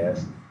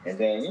NLCS. And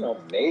then, you know,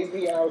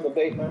 maybe I'll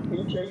debate my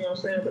future, you know what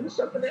I'm saying? But it's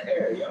up in the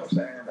air, you know what I'm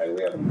saying? Like,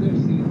 we have a good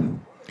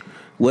season.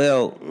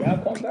 Well,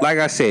 like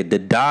I said, the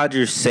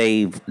Dodgers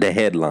saved the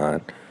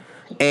headline.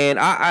 And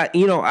I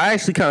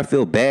actually kind of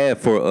feel bad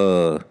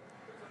for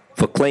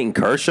Clayton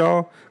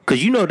Kershaw, because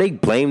they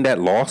blamed that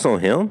loss on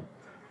him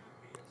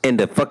and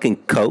the fucking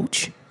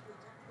coach.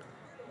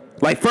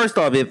 Like, first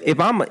off,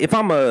 if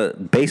I'm a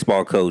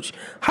baseball coach,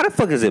 how the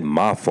fuck is it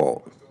my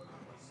fault?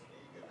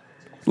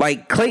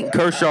 Like, Clayton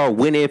Kershaw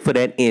went in for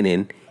that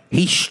inning.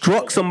 He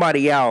struck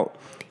somebody out.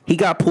 He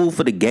got pulled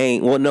for the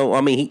game. Well, no,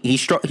 I mean he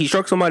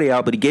struck somebody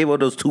out, but he gave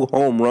up those 2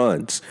 home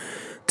runs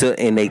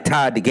and they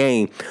tied the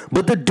game.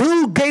 But the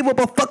dude gave up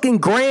a fucking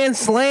grand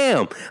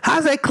slam.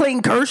 How's that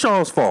Clayton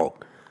Kershaw's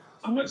fault?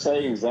 I'm gonna tell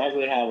you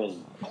exactly how it was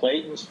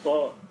Clayton's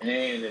fault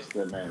and it's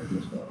the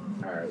manager's fault.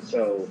 All right,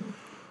 so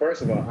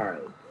first of all,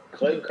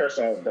 Clayton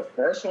Kershaw, the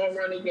first home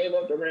run he gave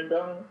up to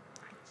Rendon,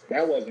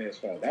 that wasn't his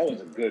fault. That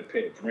was a good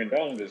pitch.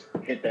 Rendon just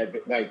hit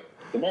that like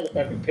the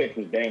motherfucking pitch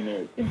was damn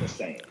near in the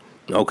sand.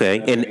 Okay,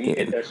 and he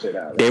hit that shit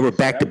out. They were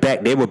back to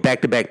back. They were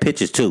back to back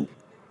pitches too.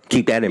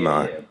 Keep that in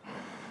mind. Yeah.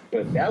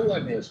 But that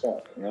wasn't his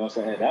fault. You know what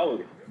I'm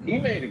saying? He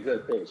made a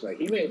good pitch. Like,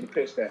 he made the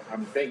pitch that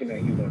I'm thinking that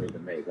he wanted to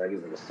make. Like,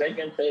 it was a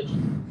sinking pitch.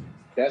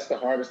 That's the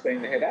hardest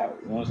thing to hit out.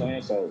 You know what I'm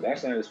saying? So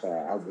that's not his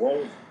fault. I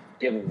won't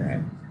give him that.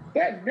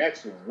 That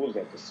next one, what was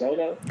that, the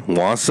Soto?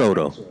 Juan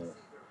Soto.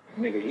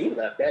 Nigga, he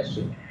left that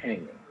shit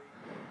hanging.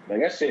 Like,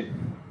 that shit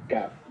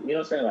got, you know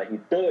what I'm saying? Like, he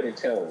threw it and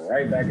tailed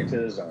right back into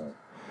the zone.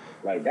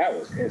 Like, that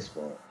was his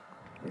fault.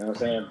 You know what I'm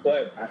saying?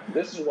 But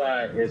this is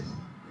why it's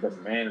the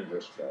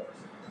manager's fault.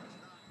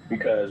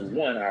 Because,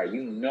 one,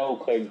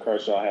 Clayton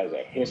Kershaw has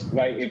a history.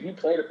 Like, if you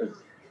play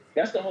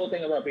that's the whole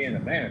thing about being a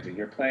manager.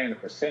 You're playing the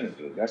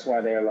percentages. That's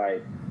why they're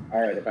like,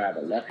 all right, if I have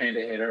a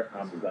left-handed hitter,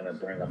 I'm going to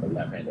bring up a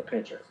left-handed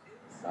pitcher.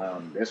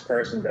 This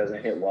person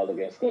doesn't hit well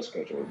against this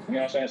pitcher. You know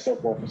what I'm saying? So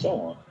forth and so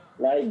on.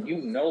 Like,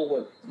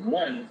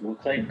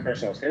 what Clayton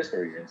Kershaw's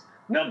history is.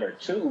 Number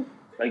 2,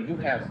 like, you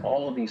have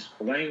all of these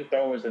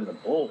flamethrowers in the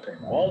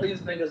bullpen. All these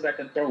niggas that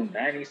can throw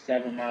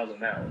 97 miles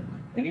an hour.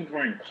 And you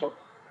bring,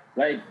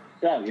 like,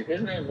 dog, if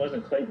his name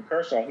wasn't Clayton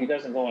Kershaw, he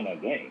doesn't go in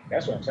that game.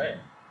 That's what I'm saying.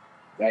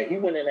 Like, he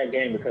went in that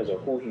game because of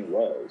who he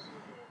was,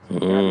 not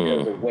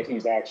because of what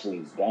he's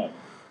actually done.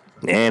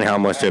 And how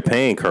much they're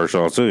paying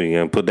Kershaw, too. You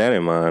gotta put that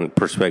in mind,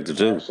 perspective,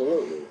 too.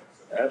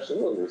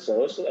 Absolutely.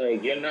 So it's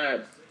like,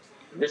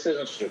 this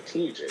isn't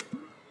strategic.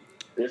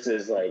 This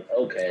is like,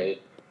 okay,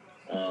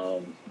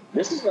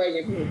 this is like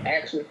if you're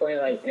actually playing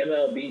like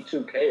MLB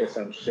 2K or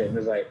some shit, and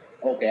it's like,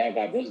 okay, I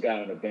got this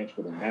guy on the bench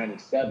with a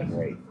 97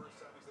 rate.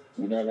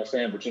 You know what I'm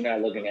saying? But you're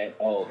not looking at,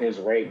 his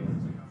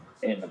rating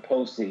in the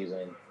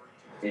postseason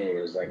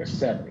is like a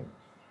 70.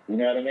 You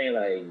know what I mean?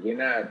 Like, you're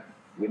not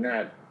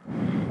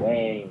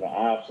weighing the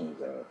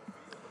options up.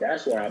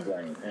 That's where I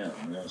blame him.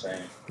 You know what I'm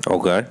saying?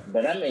 Okay.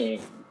 But I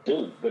mean,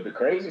 dude, but the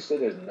crazy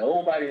shit is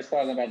nobody is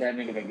talking about that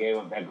nigga that gave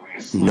up that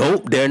grand slam.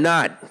 Nope, they're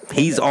not.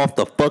 He's off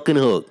the fucking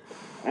hook.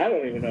 I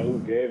don't even know who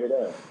gave it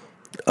up.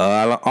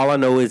 All I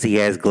know is he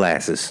has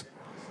glasses.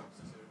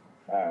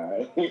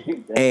 All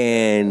right.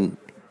 And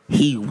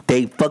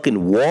They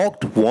fucking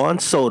walked Juan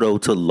Soto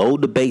to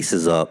load the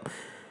bases up,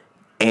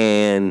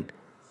 and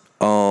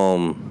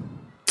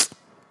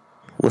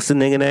what's the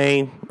nigga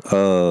name?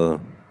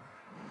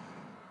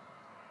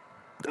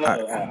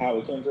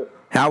 Howie Kendrick.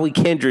 Howie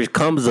Kendrick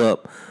comes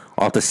up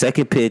off the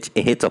second pitch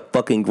and hits a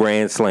fucking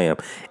grand slam,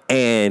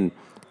 and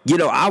you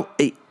know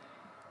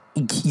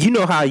you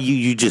know how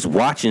you just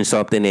watching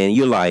something and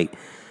you're like,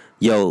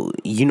 yo,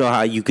 you know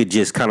how you could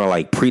just kind of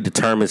like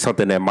predetermine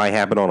something that might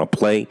happen on a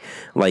play?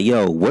 Like,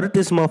 yo, what if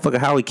this motherfucker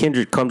Howie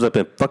Kendrick comes up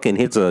and fucking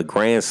hits a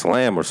grand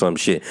slam or some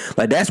shit?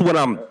 Like, that's what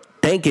I'm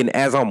thinking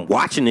as I'm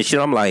watching this shit.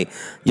 I'm like,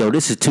 yo,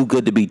 this is too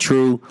good to be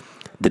true.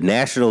 The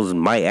Nationals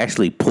might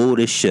actually pull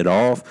this shit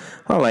off.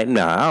 I'm like,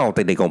 nah, I don't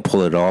think they're going to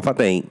pull it off. I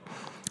think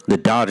the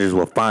Dodgers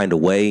will find a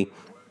way.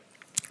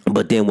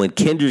 But then when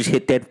Kendrick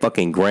hit that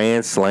fucking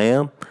grand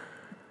slam,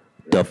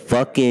 the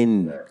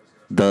fucking...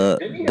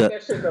 Didn't he hit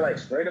that shit to like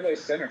straightaway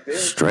center field?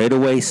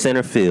 Straightaway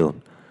center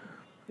field.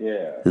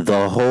 Yeah.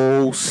 The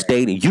whole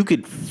stadium. You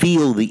could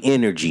feel the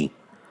energy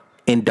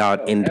in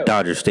the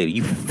Dodger Stadium.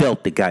 You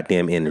felt the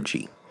goddamn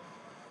energy.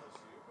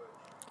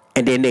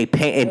 And then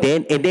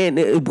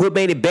what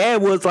made it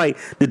bad was like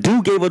the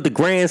dude gave up the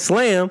grand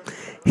slam.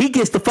 He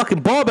gets the fucking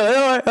ball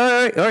back.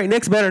 All right,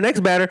 next batter.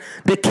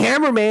 The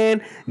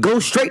cameraman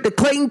goes straight to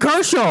Clayton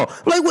Kershaw.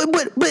 Like,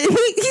 but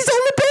he's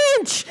on the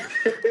bench.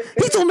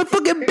 He's on the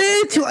fucking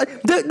bench.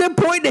 They're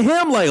pointing to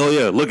him like, oh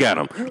yeah, look at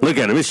him.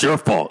 It's your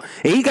fault.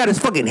 And he got his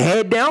fucking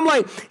head down. I'm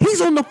like,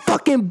 he's on the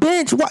fucking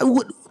bench. Why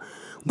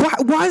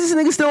is this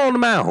nigga still on the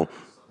mound?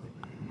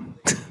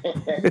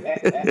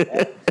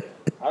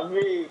 I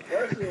mean,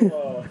 first of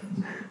all,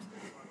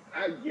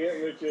 I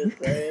get what you're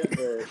saying,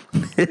 but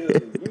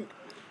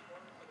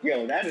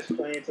dude, that is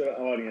playing to the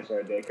audience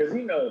right there. Because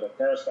you know the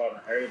first thought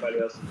on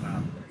everybody else's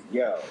mouth,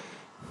 yo,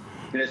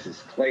 this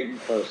is Clayton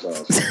Kershaw. I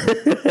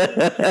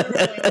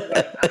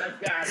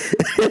got it.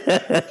 You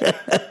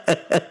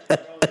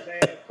know what I'm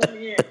saying? Put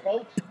me in,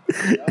 coach.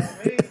 You know what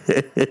I mean?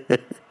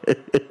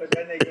 Put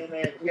that nigga in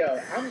there. Yo,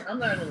 I'm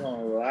not even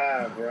gonna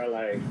lie, bro.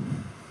 Like,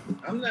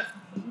 I'm not.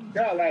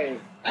 Yo, like,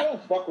 I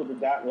don't fuck with the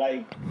Dodgers.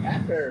 Like,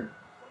 after,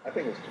 I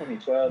think it was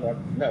 2012.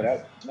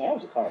 That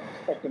was a Cardinals.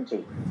 Fuck them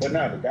too. But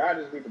no, the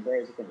Dodgers beat the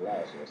Braves, I think,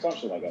 last year. Some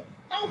shit like that.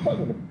 I don't fuck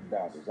with the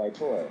Dodgers, like,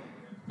 for real.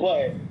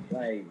 But,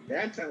 like,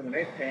 that time when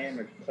they paying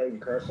the Clayton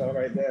Kershaw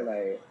right there,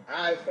 like,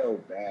 I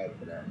felt bad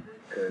for them.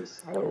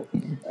 Because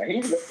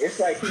it's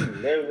like he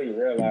literally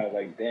realized,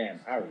 like, damn,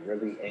 I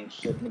really ain't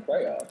shit in the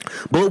playoffs.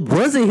 But it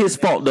wasn't his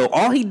fault, though.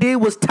 All he did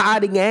was tie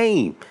the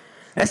game.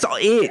 That's all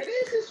it.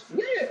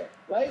 Yeah.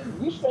 Like,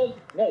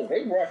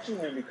 they brought you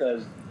in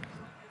because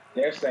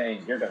they're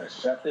saying you're going to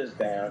shut this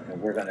down and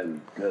we're going to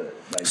be good.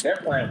 Like, their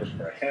plan was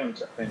for him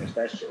to finish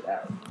that shit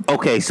out.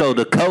 Okay, so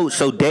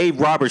Dave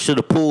Roberts should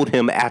have pulled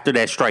him after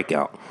that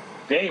strikeout.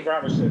 Dave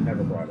Roberts should have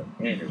never brought him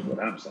in, is what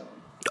I'm saying.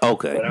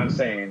 Okay. But I'm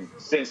saying,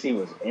 since he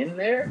was in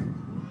there,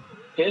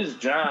 his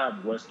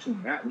job was to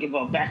not give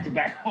up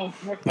back-to-back home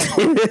runs. Like,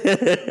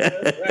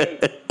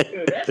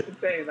 dude, that's the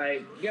thing.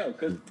 Like,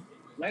 because,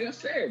 like I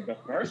said, the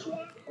first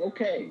one,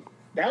 okay.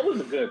 That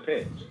was a good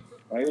pitch.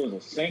 Like, it looked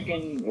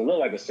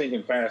like a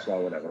sinking fastball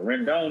or whatever. If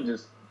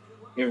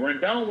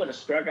Rendon would have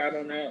struck out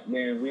on that,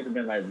 then we'd have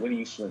been like, what are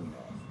you swinging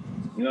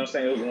on? You know what I'm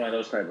saying? It was one of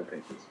those type of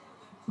pitches.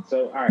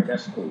 So, all right,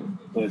 that's cool.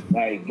 But,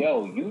 like,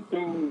 you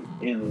threw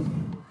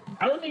in...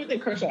 I don't even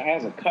think Kershaw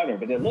has a cutter,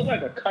 but it looked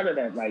like a cutter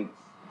that, like,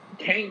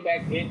 came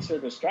back into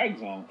the strike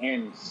zone,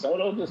 and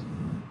Soto just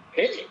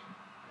hit it.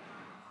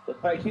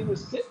 Looked like he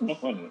was sitting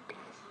on it.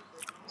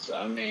 So,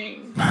 I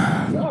mean,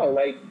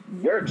 like,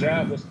 your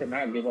job was to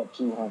not give up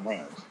 2 home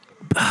runs.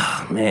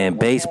 Man,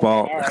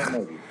 baseball.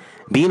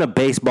 Being a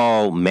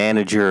baseball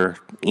manager,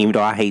 even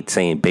though I hate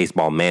saying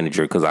baseball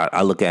manager because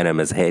I look at him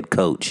as head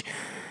coach,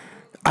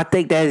 I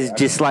think that is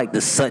just like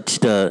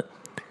to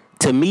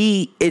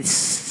me, it's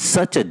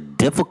such a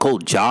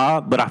difficult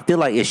job, but I feel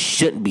like it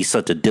shouldn't be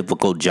such a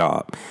difficult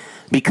job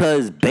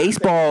because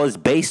baseball is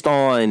not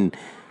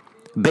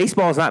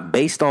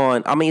based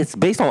on, I mean, it's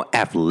based on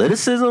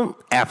athleticism,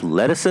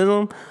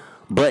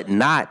 but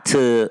not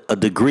to a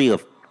degree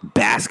of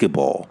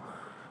basketball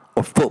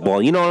or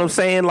football. You know what I'm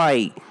saying?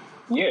 Like,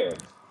 yeah,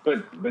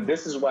 but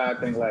this is why I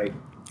think, like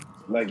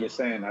you're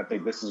saying, I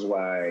think this is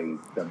why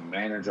the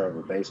manager of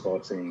a baseball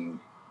team,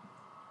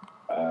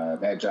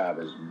 that job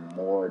is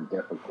more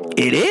difficult.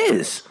 It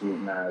is.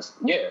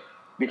 Yeah,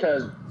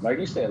 because like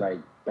you said, like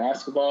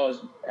basketball is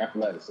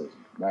athleticism.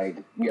 Like,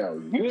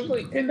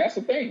 usually, and that's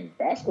the thing,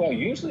 basketball,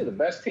 usually the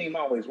best team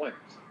always wins.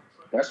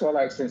 That's why,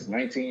 like, since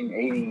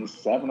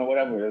 1987 or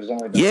whatever, there's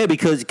only... Yeah,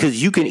 because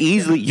you can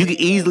easily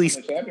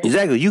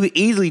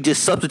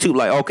just substitute,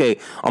 like, okay,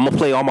 I'm going to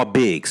play all my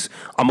bigs.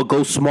 I'm going to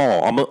go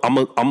small. I'm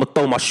gonna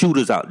throw my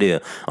shooters out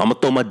there. I'm going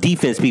to throw my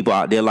defense people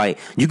out there. Like,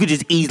 you could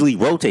just easily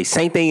rotate.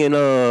 Same thing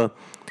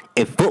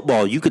in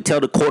football. You could tell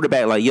the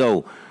quarterback, like,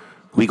 yo,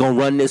 we going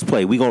to run this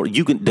play.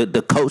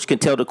 The coach can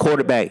tell the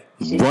quarterback,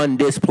 run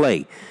this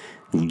play.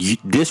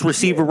 This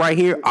receiver right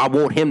here, I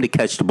want him to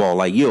catch the ball.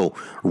 Like, yo,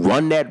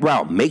 run that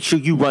route. Make sure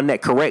you run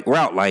that correct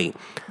route. Like,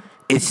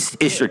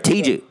 It's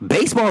strategic.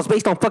 Baseball is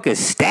based on fucking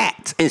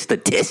stats and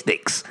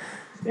statistics.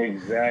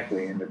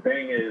 Exactly. And the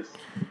thing is,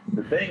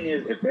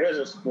 if there's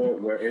a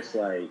sport where it's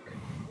like,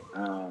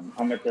 I'm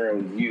gonna throw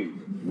you,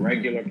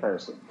 regular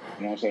person.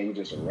 You know what I'm saying? You're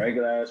just a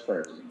regular ass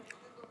person.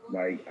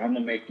 Like, I'm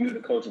gonna make you the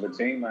coach of a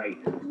team.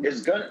 Like,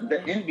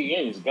 the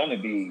NBA is gonna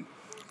be,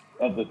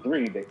 of the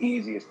three, the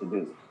easiest to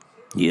do.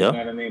 Yeah. You know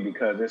what I mean?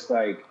 Because it's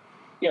like,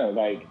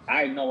 like,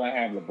 I know I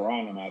have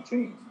LeBron on my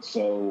team.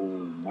 So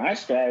my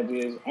strategy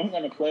is I'm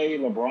going to play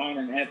LeBron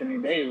and Anthony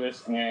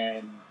Davis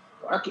and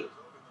fuck it.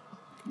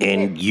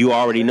 And you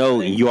already know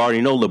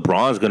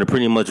LeBron's going to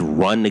pretty much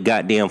run the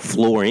goddamn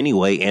floor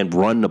anyway and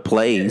run the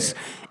plays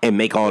and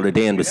make all the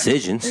damn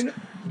decisions. And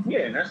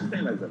that's the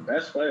thing. Like, the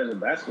best players in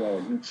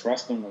basketball, you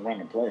trust them to run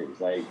the plays.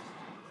 Like,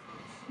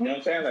 you know what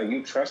I'm saying? Like,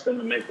 you trust them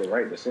to make the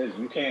right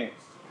decision. You can't.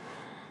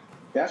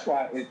 That's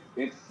why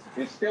it's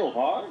still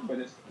hard, but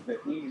it's the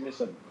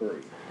easiest of the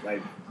three.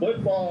 Like,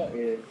 football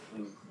is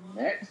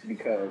next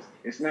because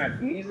it's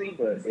not easy,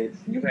 but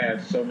you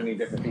have so many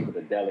different people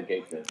to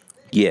delegate the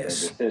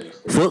decisions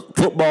to.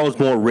 Football is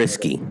more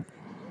risky.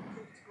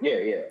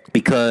 Yeah.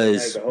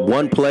 Because like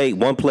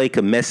one play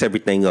can mess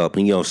everything up,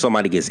 and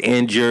somebody gets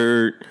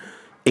injured,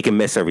 it can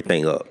mess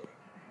everything up.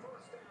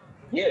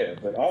 Yeah,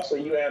 but also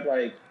you have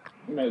the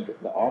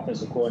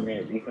offensive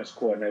coordinator, defensive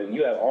coordinator.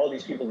 You have all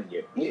these people in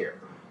your ear.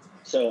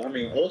 So, I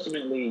mean,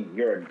 ultimately,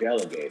 you're a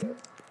delegator.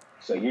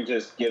 So you're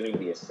just giving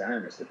the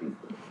assignments to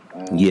people.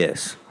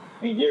 Yes.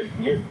 And you're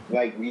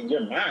like, in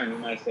your mind, you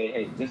might say,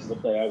 hey, this is the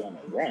play I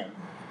want to run.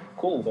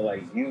 Cool, but,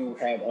 like, you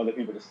have other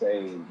people to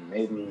say,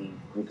 maybe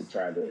we could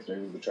try this,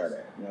 maybe we could try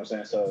that. You know what I'm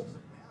saying? So,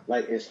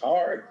 like, it's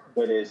hard,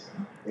 but it's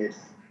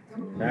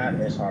not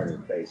as hard as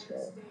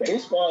baseball.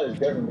 Baseball is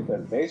different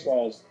because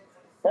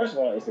first of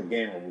all, it's a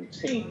game of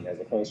routine as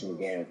opposed to a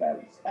game of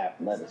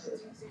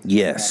athleticism.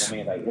 Yes. You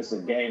know what I mean? Like, it's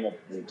a game of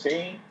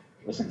routine.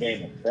 It's a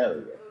game of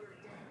failure.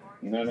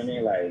 You know what I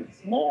mean?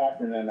 Like, more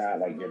often than not,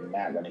 like, you're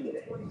not going to get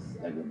a hit.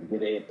 Like, if you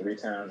get a hit 3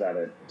 times out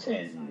of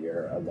 10,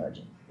 you're a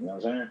legend. You know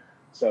what I'm saying?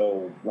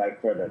 So, like,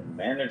 for the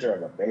manager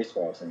of a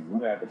baseball team,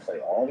 you have to play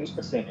all these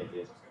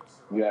percentages.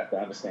 You have to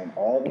understand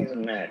all these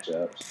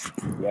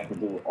matchups. You have to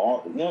do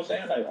all, you know what I'm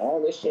saying? Like, all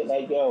this shit,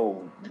 like,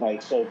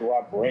 so do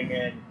I bring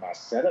in my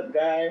setup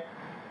guy?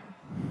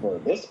 For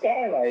this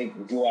guy,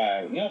 like, do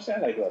I, you know what I'm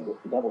saying? Like, a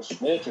double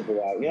switch, or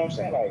do I, you know what I'm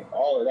saying? Like,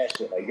 all of that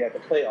shit. Like, you have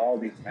to play all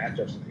these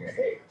matchups in your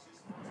head.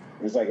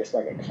 It's like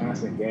a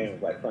constant game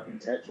of, like, fucking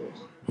Tetris.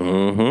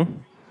 Mm-hmm.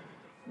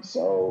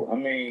 So, I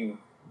mean,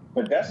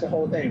 but that's the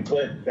whole thing.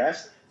 But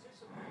that's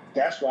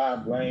why I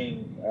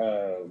blame,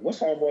 what's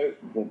homeboy,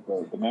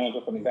 the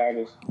manager for the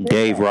Dodgers?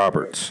 Dave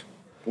Roberts.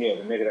 Yeah,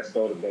 the nigga that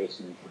stole the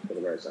base for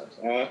the Red Sox.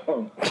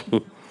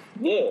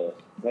 Yeah,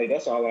 like,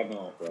 that's all I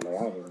know for. Like,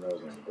 I don't even know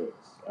his name.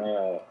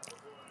 But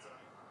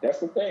that's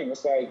the thing.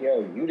 It's like,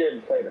 you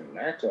didn't play the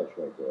matchups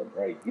right there,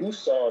 right? You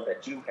saw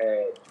that you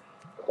had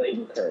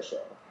Clayton Kershaw,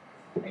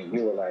 and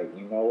you were like,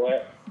 you know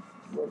what?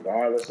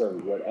 Regardless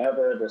of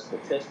whatever the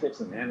statistics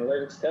and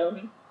analytics tell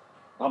me,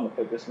 I'm going to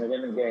put this nigga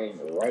in the game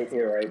right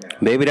here, right now.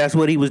 Maybe that's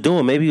what he was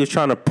doing. Maybe he was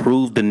trying to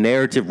prove the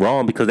narrative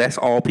wrong because that's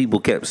all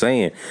people kept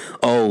saying.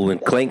 Oh, and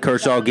Clayton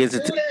Kershaw gets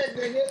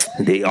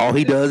it. All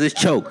he does is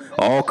choke.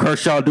 All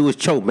Kershaw do is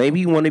choke. Maybe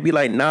you want to be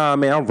like, nah,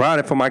 man, I'm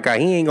riding for my guy.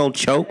 He ain't going to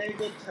choke. That ain't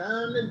the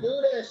time to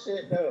do that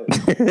shit, though.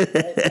 Like,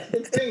 that's the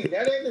thing.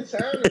 That ain't the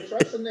time to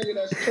trust a nigga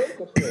that's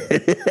choking for.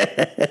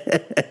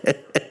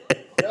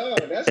 Yo,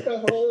 that's the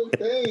whole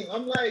thing.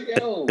 I'm like,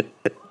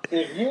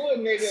 if you a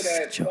nigga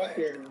that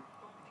fucking...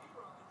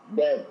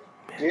 that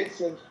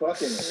gets in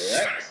fucking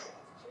wrecks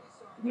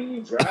when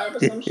you drive or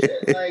some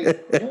shit. Like,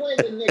 you ain't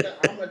the nigga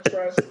I'ma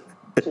trust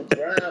to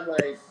drive,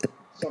 like,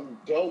 some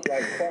dope,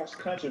 like, cross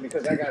country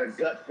because I got a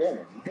gut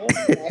feeling. You know what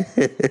I'm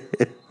saying?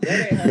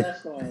 That ain't how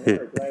that's gonna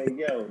work.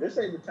 Like, this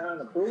ain't the time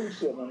to prove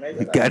shit, my nigga.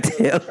 Like,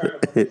 goddamn. Trying to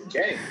win this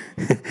game.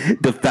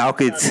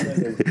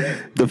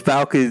 The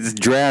Falcons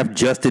draft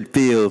Justin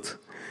Fields.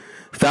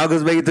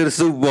 Falcons make it to the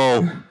Super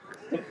Bowl.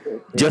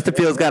 Justin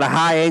Fields got a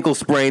high ankle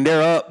sprain.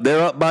 They're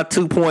up by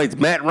 2 points.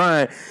 Matt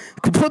Ryan,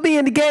 put me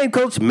in the game,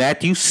 Coach.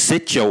 Matthew,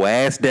 sit your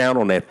ass down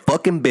on that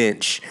fucking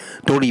bench.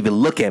 Don't even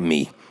look at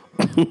me.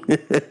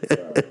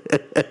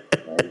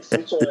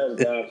 Sit your ass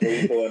down before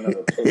you throw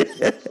another pitch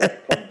from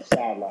the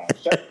sideline.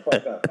 Shut the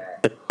fuck up, man.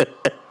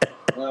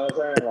 You know what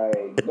I'm saying?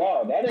 Like,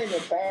 no, that ain't the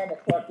time to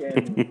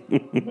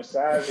fucking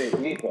massage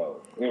your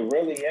ego. It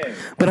really ain't.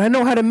 But I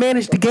know how to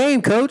manage the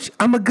game, Coach.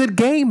 I'm a good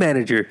game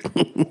manager.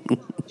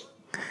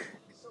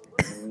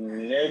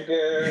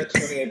 Nigga,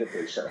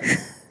 28-3, shut up.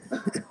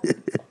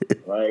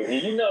 Like,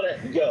 and you know that,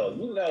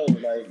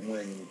 like,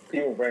 when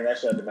people bring that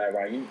shit up to Matt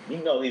Ryan, you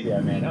know he be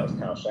like, man, that was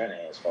Kyle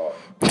Shanahan's fault.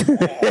 I had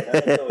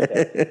nothing to do with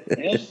that.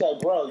 And it's just like,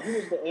 bro, you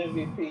was the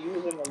MVP, you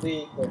was in the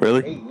league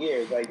for 8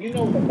 years. Like, you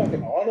know what the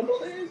fucking audible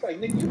is? Like,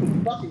 nigga, you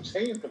can fucking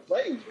change the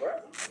plays, bro.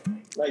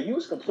 Like, you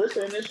was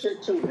complicit in this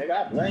shit too, nigga.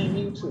 I blame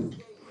you too.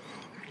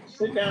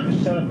 Sit down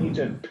and shut up and eat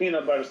your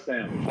peanut butter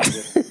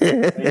sandwich. Like,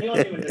 you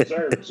don't even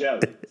deserve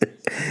jelly.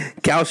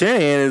 Kyle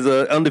Shanahan is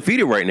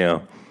undefeated right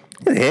now.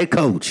 Head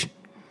coach.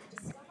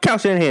 Kyle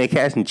Shanahan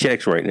cashing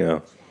checks right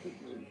now.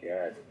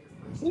 God.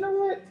 You know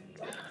what?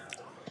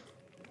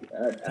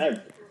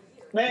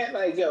 Man,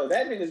 like, yo,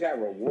 that nigga got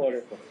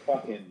rewarded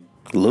for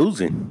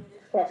Losing.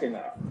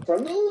 For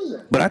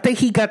losing. But I think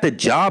he got the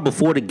job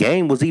before the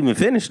game was even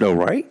finished, though,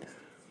 right?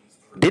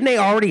 Didn't they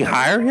already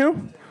hire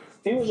him?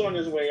 He was on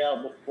his way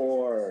out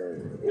before.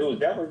 It was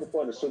definitely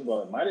before the Super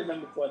Bowl. It might have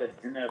been before the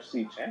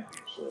NFC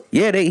Championship.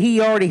 Yeah,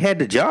 he already had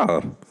the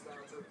job.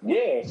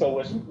 Yeah, so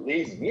which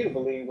leads me to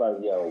believe, like,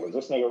 yo, was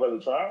this nigga really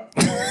trying?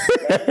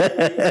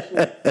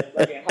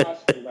 like in high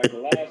school, like the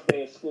last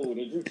day of school,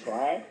 did you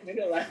try?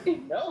 Nigga, like,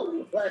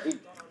 no. Like,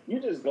 you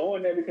just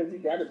going there because you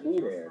got to be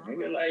there.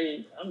 Nigga,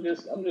 like, I'm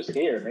just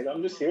here, nigga.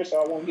 I'm just here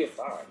so I won't get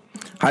fired.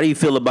 How do you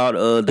feel about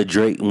the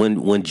Drake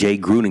when Jay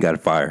Gruden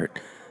got fired?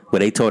 Where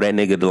they told that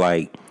nigga to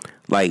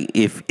like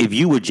if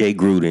you were Jay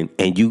Gruden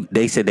and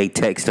they said they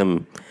text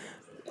him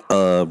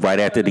right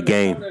after the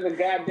game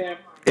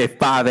at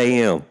 5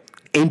 a.m.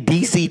 in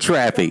DC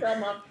traffic.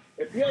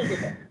 If you don't get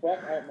the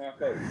fuck out my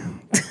face,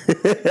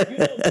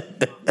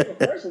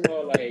 first of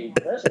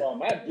all,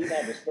 my do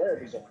not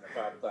disturb is on at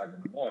 5 o'clock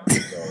in the morning.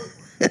 So,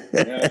 you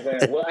know what I'm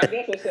saying? Well, I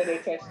guess they said they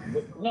text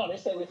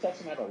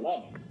him at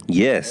 11.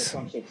 Yes. Or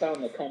some shit, tell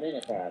him to come in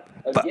at 5.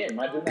 Again,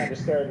 my do not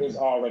disturb is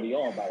already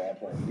on by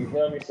that point. You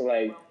feel me? So,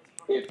 like,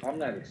 if I'm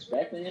not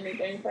expecting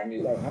anything from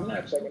you, like, I'm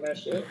not checking that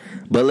shit.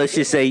 But let's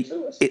just say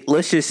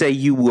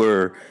you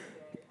were,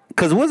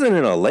 because wasn't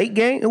it a late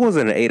game? It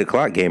wasn't an 8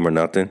 o'clock game or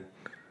nothing.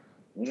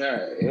 Nah,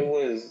 it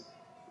was.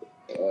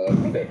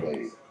 Who they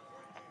played?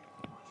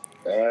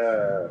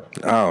 I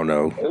don't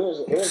know. It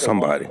was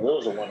somebody. It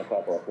was a 1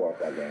 o'clock or 4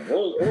 o'clock game. It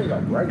was a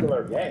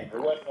regular game.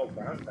 It wasn't no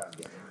primetime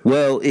game.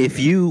 Well,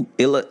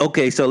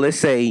 so let's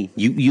say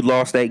you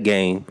lost that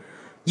game,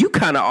 you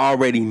kind of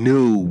already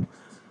knew.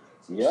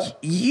 Yeah.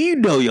 You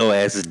know your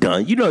ass is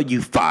done. You know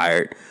you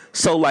fired.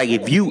 So like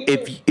if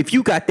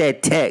you got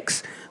that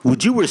text,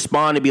 would you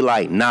respond and be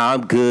like, "Nah,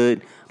 I'm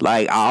good.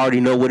 Like I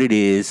already know what it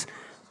is.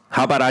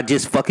 How about I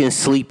just fucking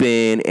sleep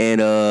in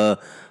and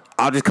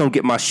I'll just come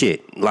get my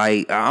shit.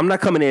 Like I'm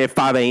not coming in at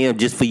 5 a.m.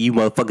 just for you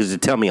motherfuckers to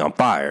tell me I'm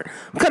fired.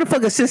 What kind of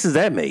fucking sense does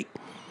that make?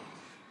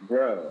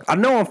 Bro. I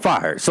know I'm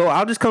fired, so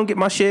I'll just come get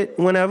my shit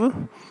whenever.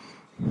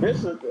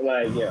 This is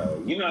like,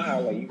 yo, you know how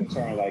like you can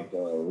turn like the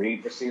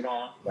read receipt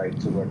on, like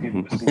to where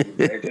people can see you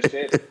read your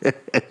shit.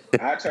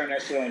 I turn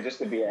that shit on just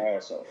to be an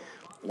asshole.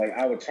 Like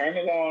I would turn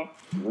it on,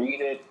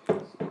 read it,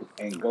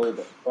 and go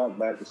the fuck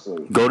back to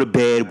sleep. Go to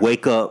bed,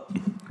 wake up.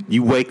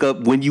 You wake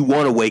up when you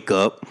want to wake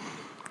up.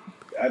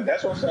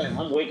 That's what I'm saying.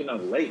 I'm waking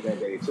up late that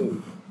day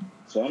too,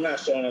 so I'm not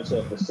showing up to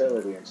a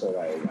facility until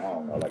like I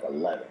don't know, like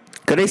 11.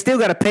 Cause they still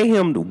gotta pay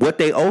him what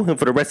they owe him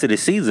for the rest of the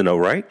season, though,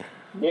 right?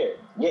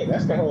 Yeah,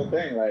 that's the whole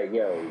thing. Like,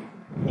 yo,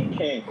 he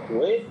can't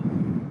quit,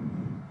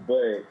 but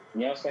you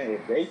know what I'm saying?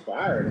 If they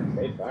fired him,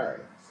 they fired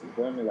him. You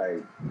feel me?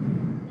 Like,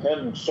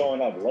 him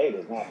showing up late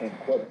is not him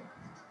quitting.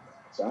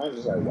 So I'm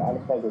just like, why the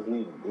fuck would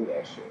he even do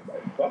that shit?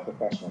 Like, fuck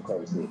professional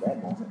courtesy at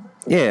that moment.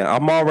 Yeah,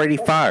 I'm already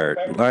fired.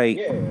 Like,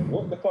 yeah,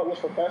 what the fuck was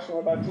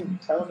professional about you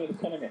telling me to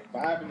come in at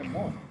 5 in the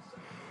morning?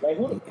 Like,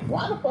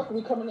 why the fuck are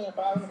we coming in at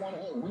 5 in the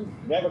morning? We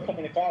never come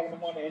in at 5 in the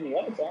morning any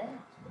other time.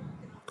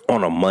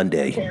 On a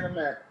Monday.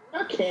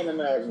 I can't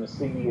imagine a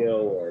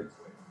CEO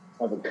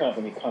of a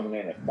company coming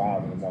in at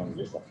 5 in the morning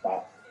just to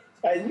fight.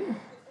 Like, you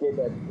get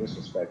that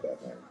disrespect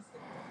that man.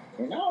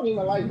 And I don't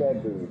even like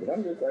that dude, but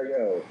I'm just like,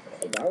 yo.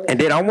 And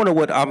then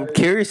I'm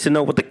curious to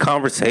know what the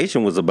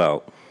conversation was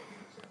about.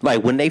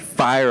 Like when they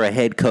fire a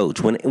head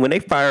coach, when they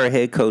fire a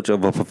head coach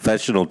of a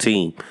professional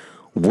team,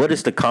 what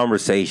is the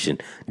conversation?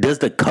 Do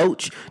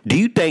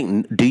you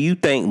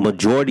think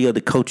majority of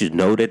the coaches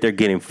know that they're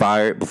getting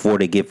fired before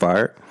they get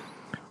fired?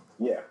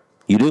 Yeah.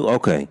 You do?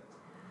 Okay.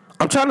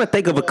 I'm trying to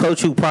think of a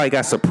coach who probably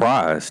got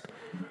surprised.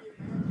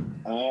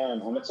 I'm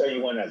gonna tell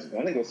you one that's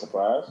gonna get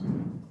surprised.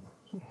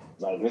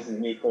 Like, this is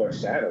me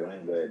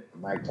foreshadowing, but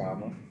Mike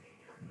Tomlin.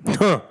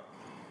 Huh.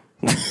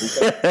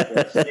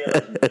 Because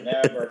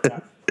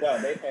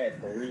they've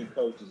had 3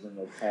 coaches in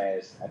the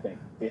past, I think,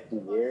 50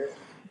 years.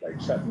 Like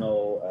Chuck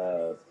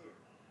Noll,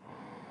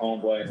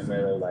 homeboy in the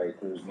middle, like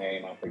whose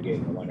name I'm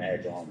forgetting, the one that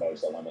had your homeboy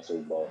that won the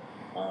Super Bowl.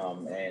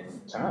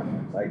 And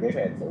Tomlin. Like, they've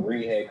had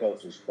 3 head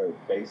coaches for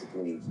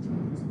basically, you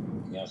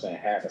know what I'm saying,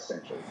 half a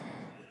century.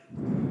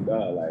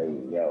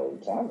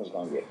 Tomlin's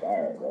gonna get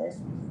fired, bro.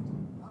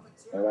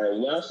 And like, you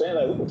know what I'm saying?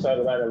 Like, we can talk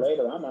about it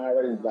later. I'm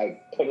already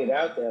like put it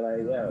out there,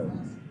 like, yo,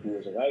 he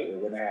was right, it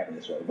wouldn't happen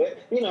this way. But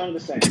you know, I'm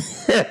just saying.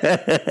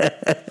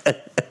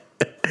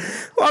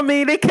 Well, I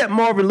mean, they kept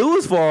Marvin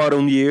Lewis for all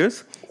them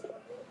years.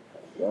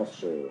 That's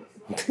true.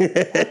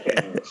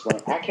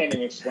 I can't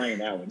even explain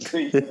that one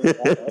to you.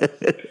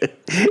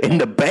 And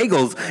the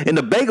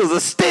Bengals are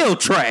still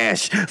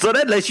trash. So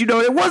that lets you know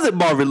it wasn't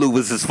Marvin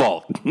Lewis's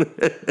fault. I was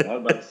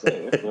about to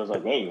say, it feels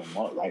like, hey,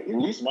 like at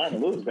least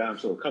Marvin Lewis got him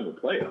to a couple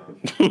playoffs.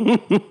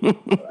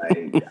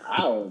 Like, I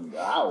don't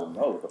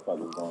know what the fuck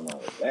is going on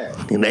with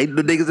that. And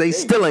the niggas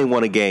still ain't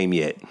won a game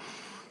yet.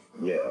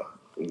 Yeah,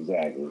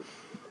 exactly.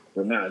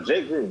 But nah,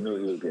 Jay Gruden knew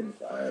he was getting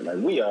fired. Like,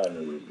 we all knew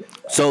he was getting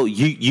fired. So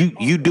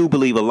you do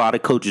believe a lot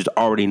of coaches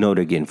already know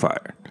they're getting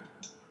fired?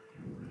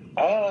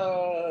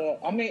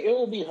 I mean, it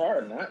will be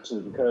hard not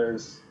to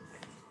because,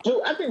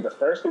 dude, I think the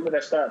first people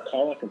that start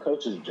calling for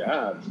coaches'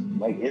 jobs,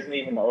 like, isn't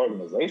even the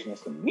organization,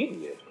 it's the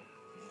media.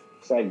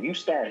 It's like you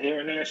start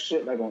hearing that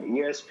shit, like, on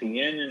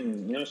ESPN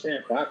and, you know what I'm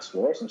saying, Fox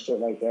Sports and shit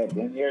like that.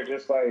 Then you're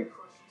just like,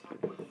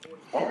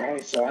 all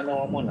right, so I know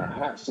I'm on the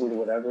hot seat or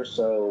whatever,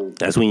 so.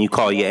 That's when you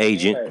call your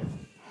agent. Like,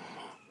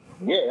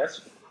 yeah,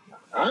 that's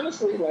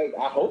honestly, like,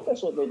 I hope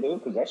that's what they do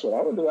because that's what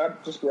I would do.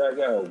 I'd just be like,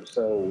 yo,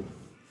 so,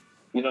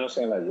 you know what I'm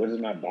saying? Like, what is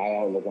my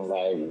buyout looking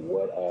like?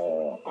 What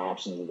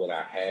options would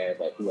I have?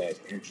 Like, who has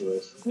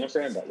interest? You know what I'm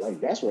saying? But, like,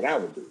 that's what I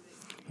would do.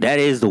 That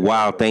is the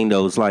wild thing,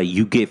 though. It's like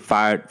you get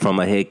fired from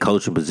a head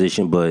coaching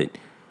position, but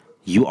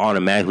you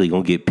automatically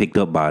going to get picked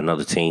up by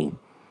another team.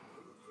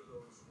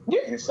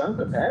 Yeah, in some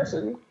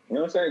capacity. You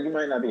know what I'm saying? You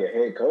might not be a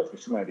head coach,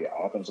 but you might be an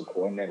offensive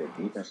coordinator,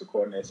 defensive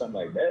coordinator,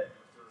 something like that.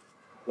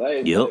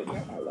 Like, yep.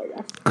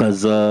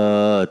 Because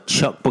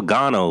Chuck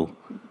Pagano,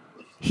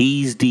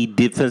 he's the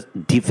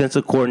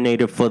defensive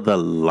coordinator for the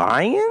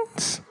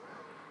Lions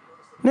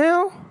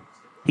now.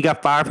 He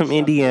got fired from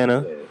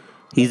Indiana.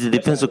 He's the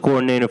defensive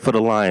coordinator for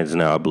the Lions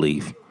now, I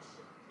believe.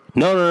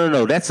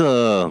 No. That's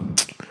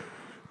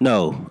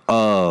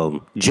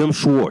Jim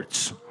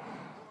Schwartz.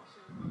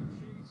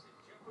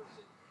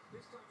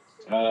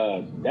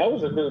 That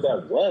was a dude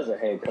that was a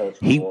head coach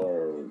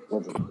for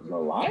was it the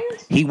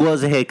Lions? He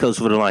was a head coach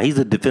for the Lions. He's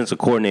a defensive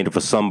coordinator for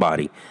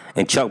somebody.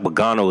 And Chuck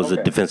Pagano is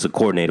a defensive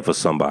coordinator for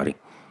somebody.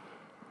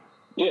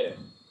 Yeah.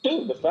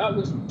 Dude, the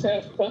Falcons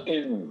have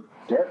fucking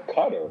Dirk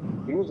Cutter.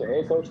 He was a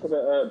head coach for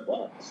the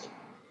Bucs.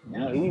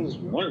 Now he's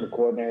one of the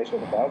coordinators for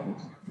the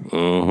Falcons.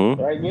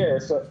 Mm-hmm. Right, yeah.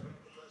 So,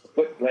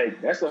 but,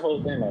 like, that's the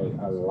whole thing. Like,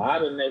 a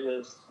lot of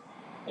niggas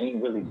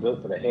ain't really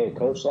built for the head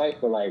coach life,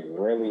 but, like,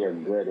 really are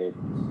good at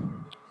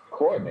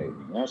coordinating. You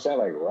know what I'm saying?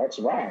 Like Rex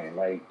Ryan,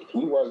 like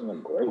he wasn't a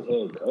great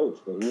head coach,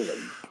 but he was a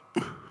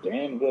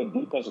damn good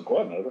defensive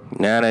coordinator.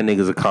 Now that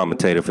nigga's a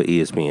commentator for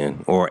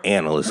ESPN or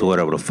analyst or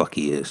whatever the fuck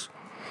he is.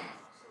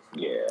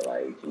 Yeah,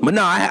 like. But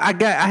no, I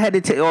had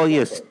to tell. Oh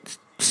yes,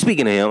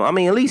 speaking of him, I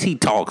mean at least he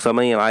talks. I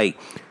mean like,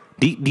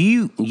 do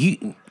you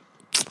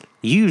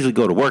usually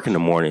go to work in the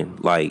morning?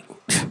 Like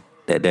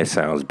that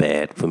sounds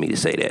bad for me to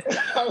say that.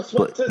 I was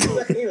supposed to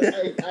say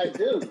like, I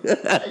do go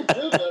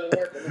to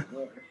work in the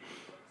morning.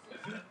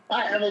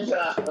 I have a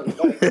job.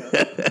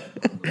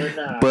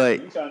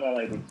 But you talking about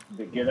like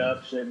the get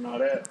up shit and all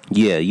that?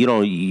 Yeah, you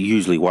don't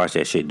usually watch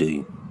that shit, do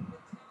you?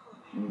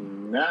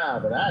 Nah,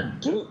 but I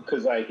do,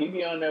 cause like he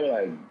be on there with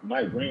like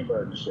Mike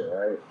Greenberg and shit,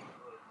 right?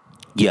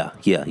 Yeah.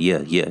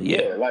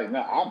 Yeah, like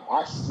no,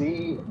 I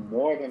see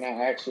more than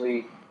I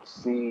actually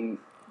see.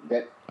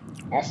 That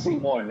I see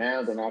more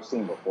now than I've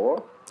seen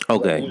before.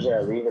 Okay. Like, usually I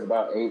leave at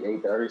about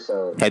 8:30.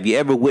 So have you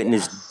ever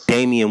witnessed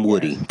Damian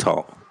Woody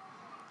talk?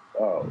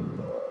 Oh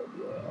Lord,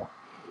 yeah.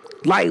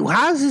 Like,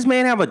 how does this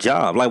man have a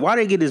job? Like, why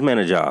they get this man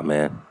a job,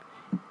 man?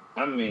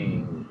 I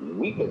mean,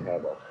 we could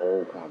have a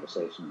whole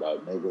conversation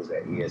about niggas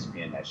at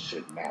ESPN that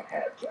should not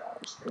have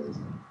jobs. Because,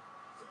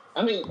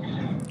 I mean,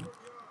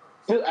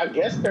 dude, I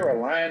guess they're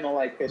relying on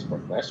like his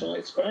professional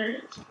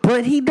experience.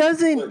 But he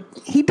doesn't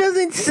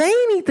say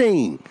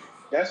anything.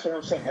 That's what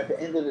I'm saying. At the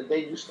end of the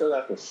day, you still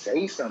have to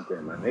say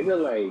something, man. Nigga,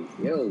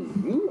 like, yo,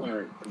 you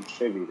aren't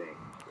contributing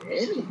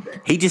anything.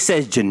 He just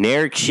says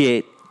generic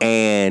shit,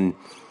 and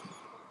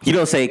you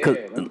don't say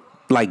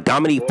like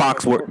Dominique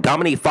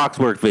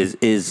Foxworth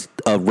is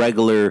a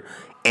regular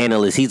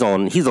analyst. He's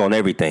on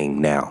everything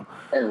now.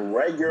 And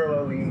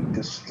regularly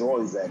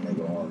destroys that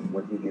nigga on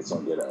when he gets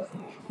on Get Up.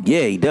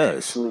 Yeah, he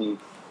does. Actually,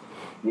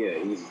 yeah,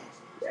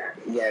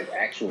 he has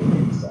actual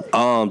insight.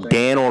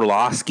 Dan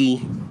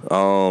Orlovsky.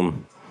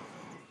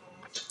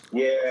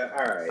 Yeah,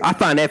 all right. I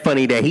find that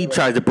funny that he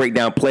tries to break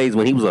down plays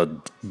when he was a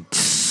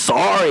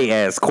sorry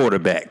ass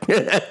quarterback.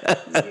 Yeah,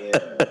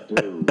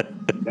 dude.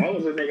 That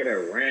was a nigga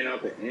that ran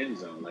out the end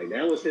zone. Like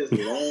that was his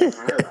long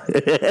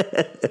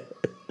highlight.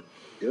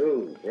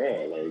 Dude,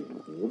 bro,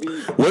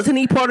 like wasn't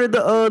he part of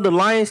the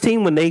Lions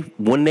team when they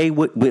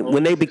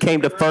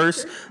became the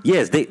first?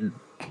 Yes,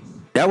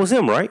 that was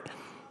him, right?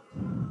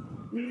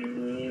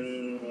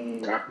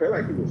 I feel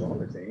like he was on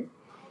the team.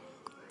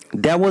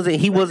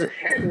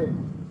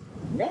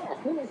 No,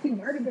 I feel like he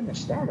might have been the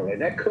starter. Like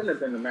that couldn't have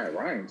been the Matt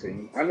Ryan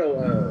team. I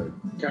know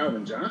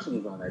Calvin Johnson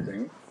was on that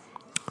team.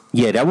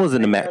 Yeah, that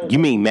wasn't the Matt. You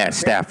mean Matt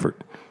Stafford?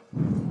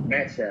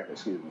 Matt Stafford,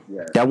 excuse me.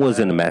 Yeah, that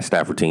wasn't the Matt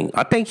Stafford team.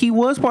 I think he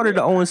was part of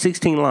the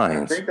 0-16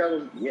 Lions. I think that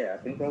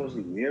was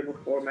the year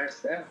before Matt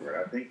Stafford.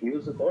 I think he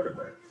was the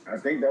quarterback. I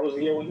think that was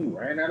the year when he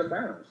ran out of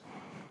bounds.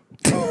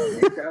 I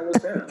think that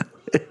was him.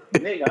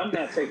 Nigga, I'm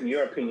not taking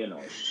your opinion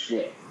on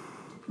shit.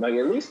 Like,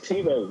 at least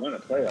Tebow won a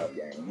playoff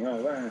game. You know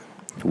what I'm saying?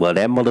 Well,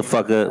 that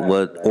motherfucker,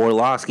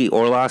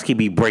 Orlovsky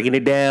be breaking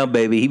it down,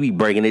 baby. He be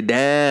breaking it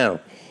down.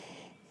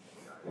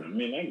 I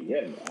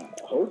mean,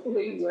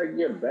 hopefully, like,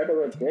 you're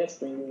better at this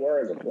than you were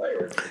as a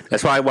player.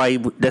 That's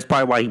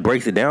probably why he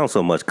breaks it down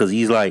so much, because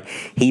he's like,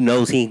 he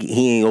knows he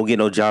ain't gonna get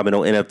no job in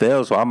no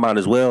NFL, so I might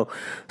as well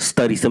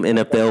study some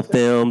NFL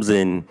films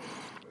and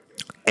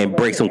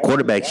break some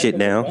quarterback shit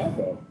down.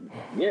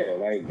 Yeah,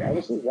 like, that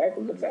was his life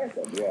as a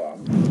backup. Yeah,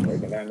 I'm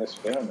breaking down this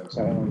film and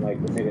telling him,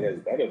 like, the nigga that's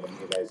better than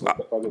me, like, what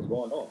the fuck is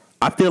going on?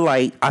 I feel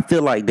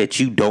like that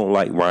you don't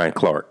like Ryan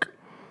Clark.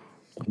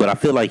 But I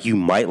feel like you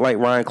might like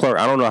Ryan Clark.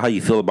 I don't know how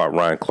you feel about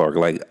Ryan Clark.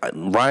 Like,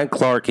 Ryan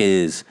Clark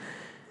is...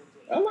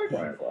 I like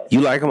Ryan Clark.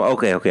 You like him?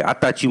 Okay. I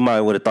thought you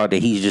might would have thought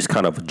that he's just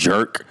kind of a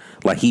jerk.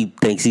 Like, he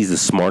thinks he's the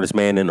smartest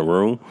man in the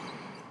room.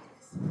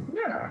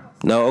 Nah.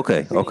 No?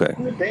 Okay.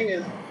 The thing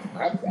is,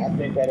 I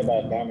think that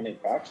about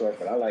Dominic Kovac,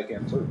 but I like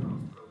him too.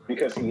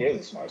 Because he is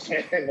the smartest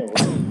man in the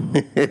room.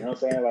 You know what I'm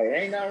saying? Like,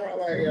 ain't nothing wrong.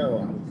 Like,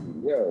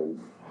 yo,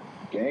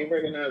 game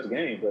recognize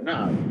game. But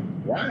nah,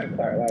 Ryan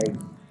Clark, like...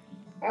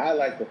 I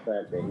like the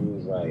fact that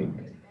he's like,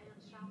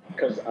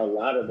 because a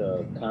lot of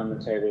the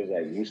commentators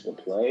that used to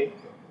play,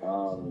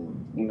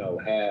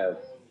 have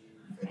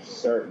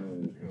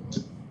certain,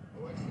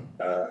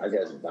 I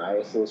guess,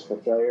 biases for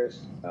players,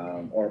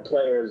 or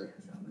players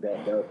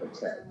that they'll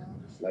protect.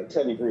 Like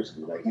Teddy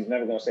Bruschi, like, he's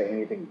never gonna say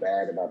anything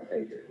bad about the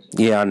Patriots.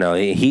 Yeah, I know.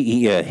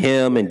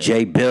 Him and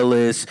Jay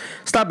Billis.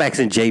 Stop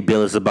asking Jay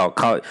Billis about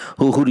college.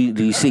 Who do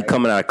you see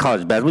coming out of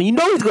college basketball? You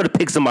know he's gonna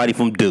pick somebody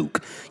from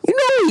Duke. You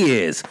know he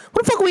is.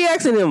 What the fuck are we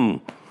asking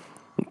him?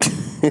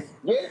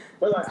 Yeah,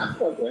 but like, I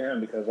fuck with him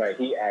because like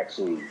he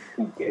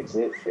gets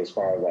it as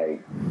far as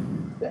like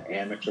the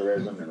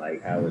amateurism and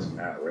like how it's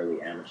not really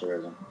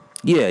amateurism.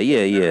 Yeah.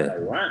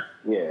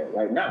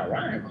 Like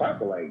Ryan Clark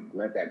would like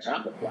let that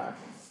chopper fly.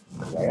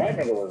 Like, that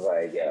nigga was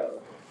like,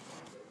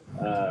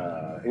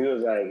 he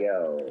was like,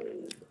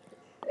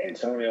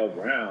 Antonio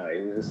Brown, like,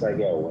 he was just like,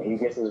 when he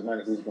gets his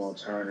money, he's going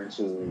to turn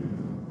into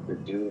the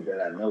dude that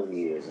I know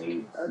he is. And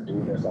he's a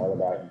dude that's all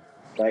about him.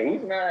 Like,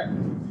 he's not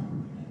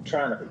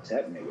trying to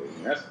protect niggas.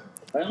 And that's,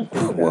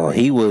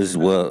 he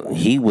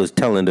was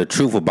telling the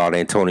truth about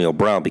Antonio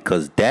Brown,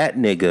 because that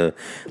nigga,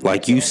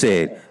 like you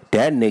said,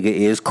 that nigga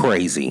is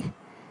crazy.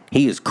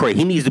 He is crazy.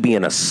 He needs to be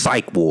in a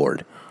psych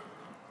ward.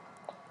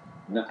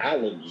 No, I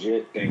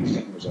legit think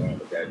something's wrong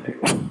with that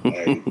nigga.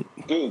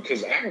 Like, dude,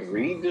 because I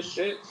read the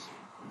shit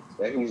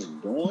that he's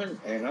doing,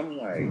 and I'm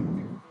like,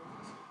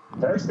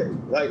 first,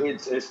 like,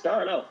 it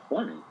started off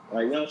funny.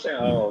 Like, you know what I'm saying?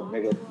 Oh,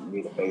 nigga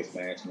need a face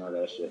mask and all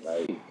that shit.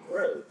 Like,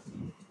 bro.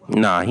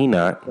 Nah, he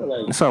not.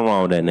 Like, there's something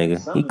wrong with that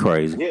nigga. He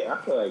crazy. Yeah, I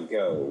feel like,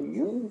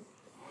 you...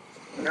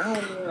 And I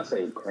don't even want to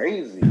say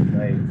crazy.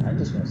 Like, I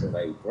just want to say,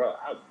 like, bro,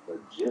 I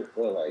legit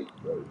feel like,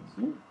 bro,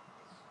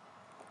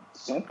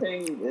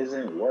 something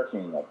isn't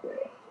working up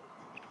there.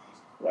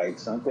 Like,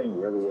 something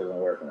really isn't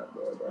working up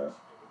there, bro.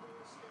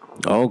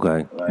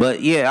 Okay, like,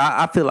 but yeah,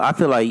 I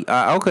feel like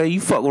okay,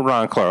 you fuck with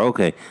Ron Clark.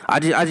 Okay, I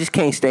just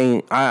can't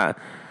stay. I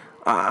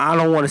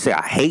don't want to say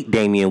I hate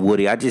Damian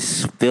Woody. I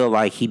just feel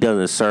like he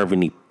doesn't serve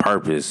any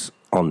purpose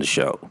on the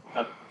show.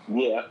 I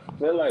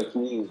feel like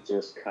he's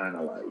just kind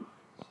of like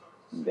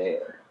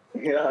there.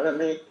 You know what I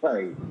mean?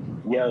 Like,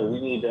 we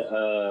need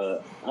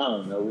to, I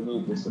don't know, we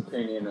need this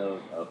opinion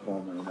of a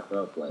former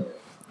NFL player.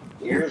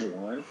 Here's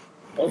one.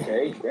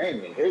 Okay,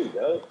 Damian, here you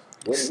go.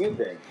 What do you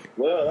think?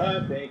 Well,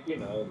 I think,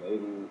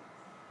 maybe,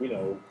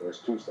 there's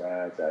two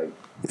sides. Like,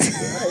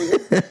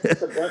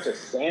 it's a bunch of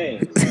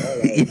sayings.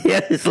 Like,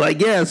 yeah, it's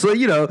like, so,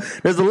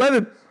 there's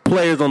 11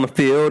 players on the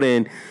field,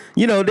 and,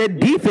 their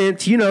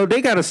defense,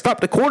 they got to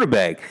stop the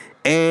quarterback.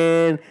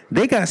 And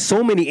they got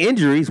so many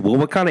injuries. Well,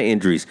 what kind of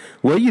injuries?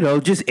 Well,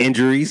 just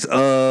injuries.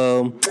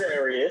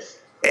 Various.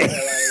 Like,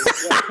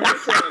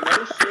 he's saying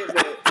no shit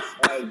that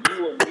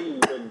you or me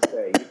wouldn't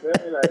say. You feel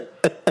me? Like,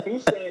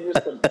 he's saying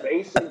just the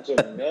basic,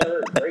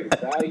 generic, great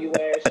value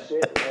ass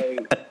shit. Like,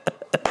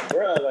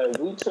 bro, like,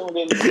 we tuned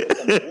in to get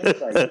some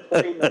insight. You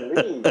played in the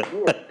league. You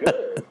were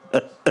good.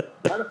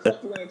 How the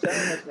fuck you ain't telling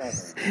us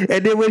nothing?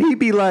 And then when he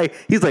be like,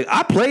 he's like,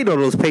 I played on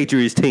those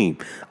Patriots team.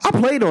 I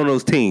played on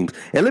those teams.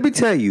 And let me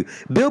tell you,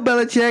 Bill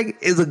Belichick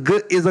is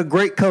a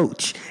great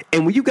coach.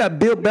 And when you got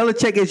Bill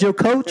Belichick as your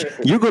coach,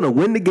 you're gonna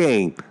win the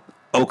game.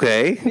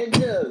 Okay. Yeah, you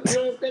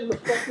don't think the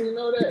fuck we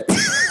know that?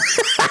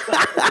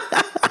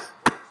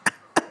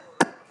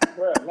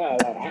 Bro, I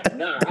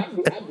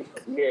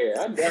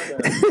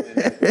definitely understand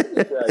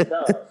that. Like,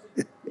 dog,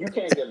 you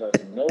can't give us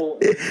no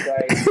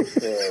insight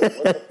to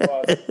what the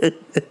fuck.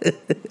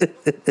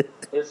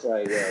 It's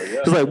like,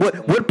 it's like,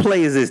 what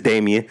play is this,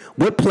 Damien?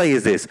 What play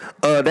is this?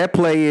 That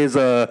play is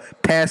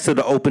pass to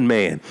the open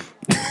man.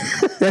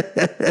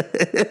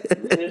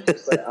 It's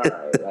just like, all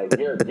right, like,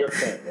 you're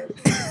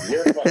pointless.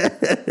 You're fucking.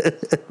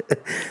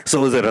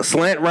 So is it a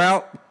slant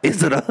route?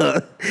 Is it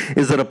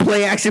a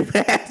play action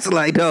pass?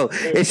 Like, no,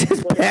 it's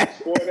just pass.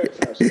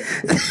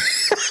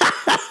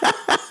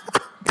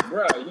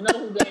 Bro, you know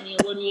who Damian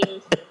Woody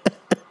is?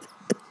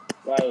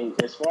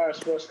 Like, as far as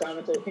sports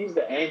commentator, he's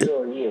the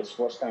Angela Yee of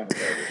sports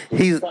commentator.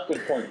 He's fucking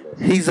pointless.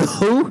 He's a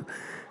who?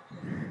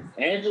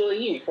 Angela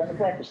Yee from the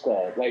Breakfast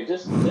Club. Like,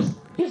 just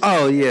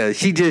oh yeah,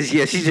 she's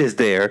just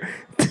there.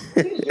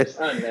 She's just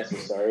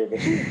unnecessary, but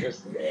she's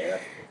just there.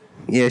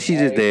 Yeah, she's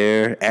just Like,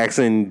 there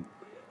asking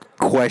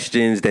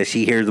questions that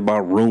she hears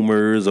about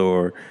rumors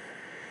or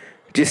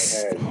that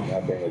just has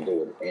nothing to do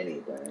with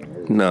anything. It's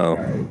just, no. all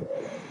right,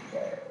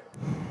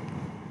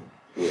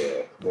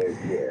 bro,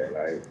 yeah,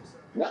 like,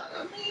 no,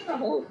 I mean, the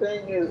whole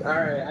thing is, all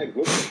right, I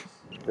get it.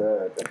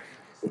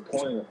 The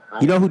point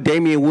of You know hype. who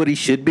Damian Woody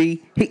should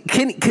be?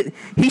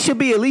 He should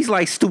be at least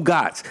like Stu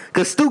Gatz,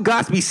 cause Stu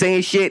Gatz be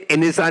saying shit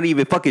and it's not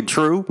even fucking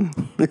true.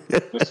 But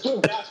still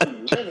got to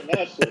be living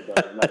that shit, though.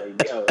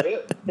 Like, yo,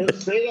 he'll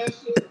say that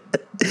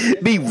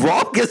shit. Be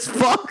wrong as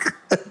fuck.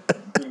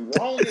 Be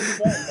wrong as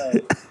fuck,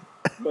 like,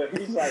 but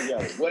he's like, yo,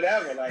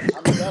 whatever. Like,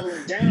 I'm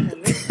doubling down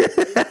on this shit.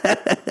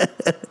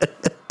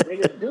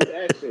 Nigga, do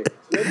that shit.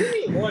 Yo, we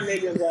need more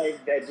niggas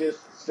like that just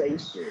say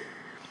shit.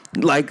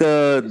 Like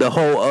the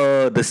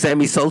whole the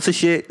Sammy Sosa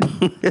shit.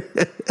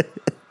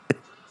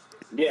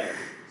 Yeah.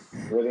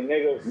 Where the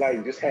nigga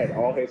like just had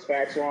all his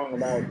facts wrong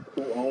about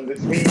who owned this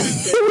team.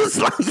 It was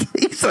like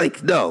he's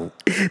like, no,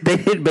 they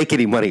didn't make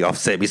any money off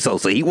Sammy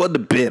Sosa. He wasn't a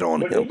bid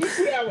on But him. did you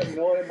see how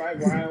annoyed Mike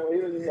Ryan was?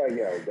 He was just like,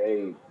 yo,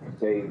 they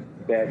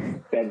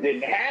that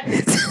didn't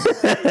happen.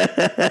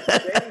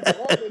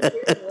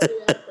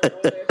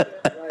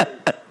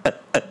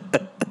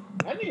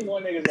 I need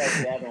more niggas like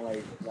having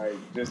like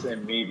just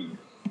in media.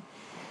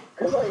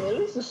 Cause like at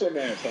least the shit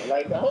there,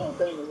 like the whole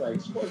thing is like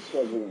sports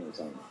supposed to be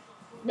entertainment.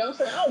 You know what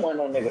I'm saying? I don't want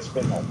no nigga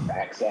spit no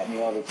facts at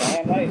me all the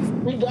time. Like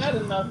we got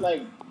enough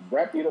like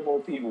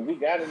reputable people. We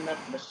got enough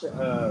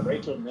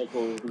Rachel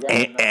Nichols. We got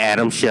enough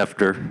Adam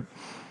Schefter.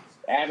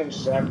 Adam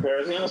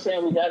Schefter. You know what I'm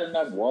saying? We got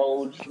enough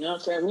Woj. You know what I'm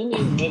saying? We need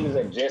niggas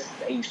that just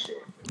say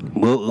shit.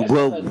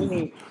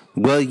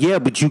 Well, yeah,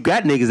 but you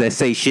got niggas that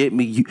say shit.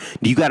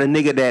 You got a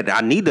nigga that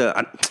I need to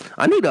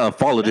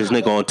unfollow this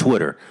nigga on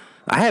Twitter.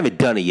 I haven't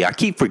done it yet. I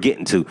keep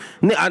forgetting to.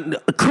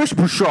 Chris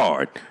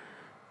Bouchard.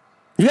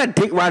 You got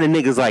dick riding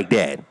niggas like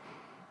that.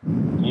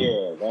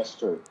 Yeah, that's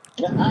true.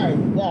 All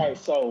right.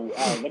 So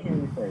let me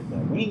rephrase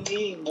that. We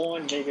need more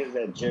niggas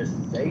that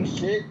just say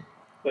shit,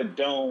 but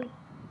don't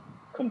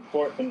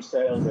comport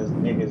themselves as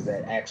niggas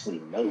that actually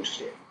know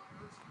shit.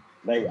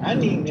 Like, I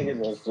need niggas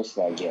that's just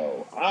like,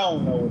 yo, I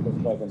don't know what the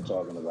fuck I'm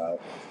talking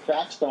about.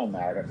 Facts don't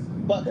matter.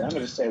 Fuck it, I'm gonna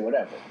just say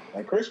whatever.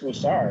 Like, Chris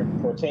Broussard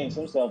portrays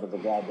himself as a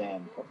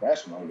goddamn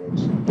professional, which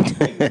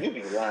nigga, you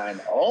be lying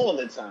all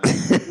the time.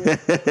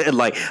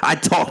 Like, I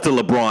talk to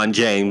LeBron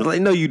James.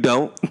 Like, no, you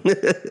don't.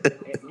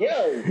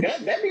 Yo,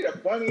 that'd be the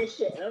funniest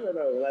shit ever,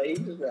 though. Like, he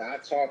just like, I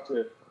talk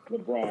to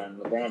LeBron.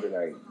 LeBron be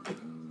like,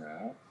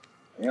 nah.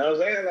 You know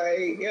what I'm saying?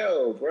 Like,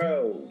 yo,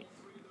 bro,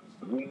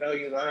 we know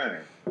you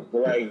lying.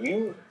 But, like,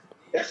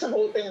 that's the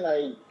whole thing.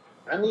 Like,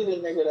 I need a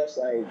nigga that's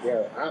like,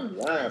 yo, I'm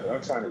lying, but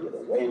I'm trying to get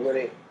away with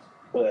it.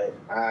 But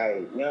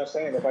you know what I'm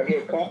saying? If I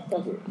get caught,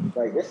 fuck it.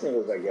 Like, this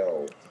nigga's like,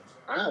 yo,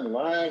 I'm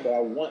lying, but I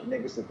want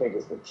niggas to think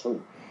it's the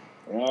truth.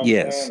 You know what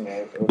I'm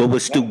saying? But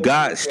with Stu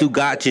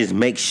Gatz just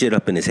makes shit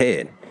up in his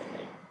head.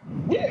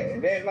 Yeah,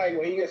 and then, like,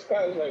 when he gets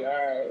caught, he's like, all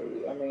right,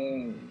 I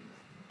mean,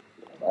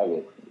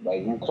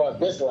 like, you caught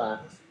this lie.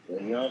 You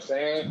know what I'm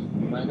saying?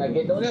 You might not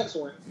get the next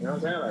one. You know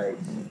what I'm saying? Like,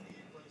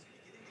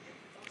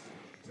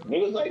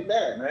 niggas like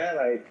that, man.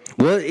 Like,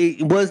 well,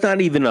 it was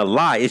not even a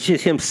lie. It's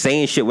just him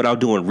saying shit without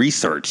doing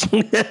research.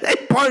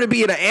 Part of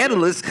being an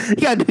analyst, you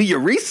gotta do your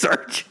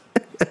research.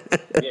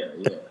 yeah.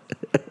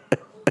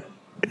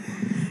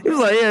 He was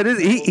like, yeah,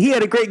 he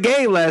had a great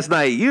game last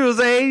night. You know what I'm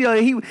saying? You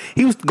know,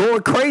 he was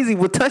going crazy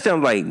with touchdowns.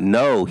 I'm like,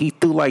 no, he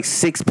threw like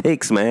 6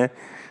 picks, man.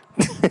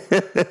 Yeah,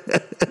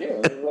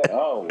 it's like,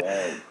 oh,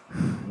 well.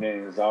 And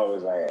then it's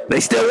always like, they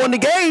still won the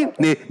game.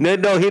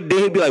 No, he'd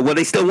be like, well,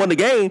 they still won the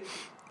game.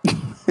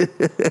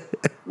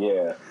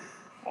 Yeah.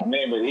 I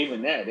mean, but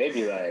even that, they'd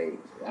be like,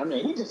 I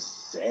mean, he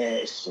just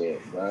said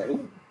shit, bro.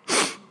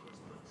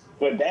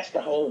 But that's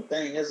the whole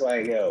thing. It's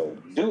like, yo,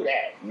 do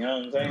that. You know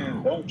what I'm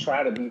saying? Don't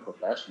try to be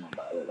professional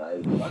about it.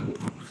 Like, fuck it.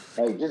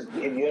 Like, just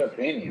give your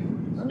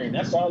opinion. I mean,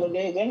 that's all it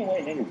is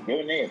anyway. Niggas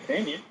giving their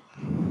opinion.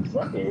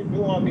 Fuck it. If you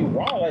want to be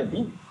wrong, like,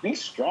 be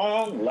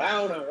strong,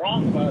 loud, and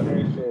wrong about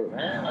that shit,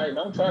 man. Like,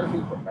 don't try to be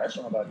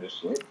professional about this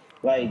shit.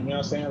 Like, you know what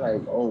I'm saying?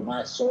 Like, oh,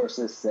 my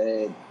sources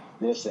said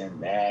this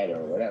and that or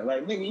whatever.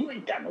 Like, nigga, you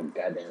ain't got no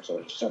goddamn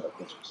sources. Shut up,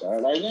 bitch.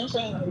 Sorry. Like, you know what I'm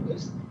saying? Like,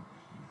 just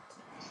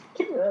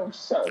keep it real with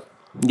yourself.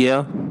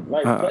 Yeah.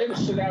 Like, play the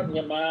shit out in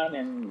your mind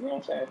and, you know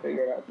what I'm saying,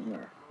 figure it out from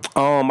there.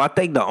 I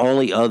think the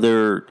only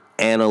other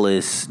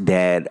analyst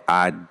that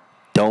I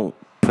don't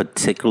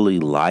particularly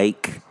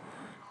like,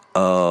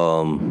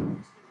 who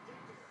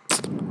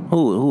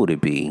would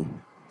it be?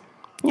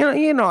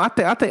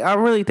 I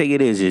really think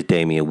it is just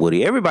Damian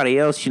Woody. Everybody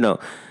else,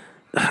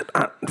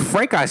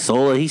 Frank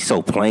Isola, he's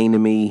so plain to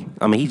me.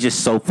 I mean, he's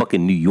just so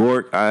fucking New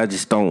York. I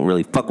just don't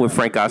really fuck with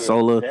Frank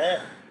Isola.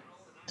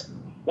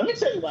 Let me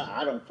tell you why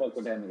I don't fuck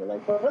with that nigga.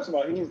 Like, first of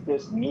all, he's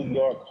this New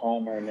York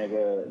homer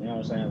nigga, you know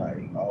what I'm saying?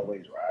 Like,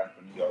 always riding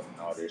for New York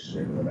and all this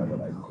shit or whatever.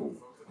 Like, cool.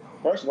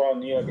 First of all,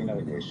 New York ain't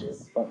never did shit.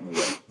 Fuck New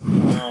York.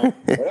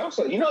 But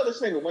also,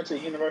 this nigga went to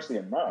the University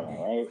of Maryland,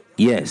 right?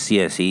 Yes.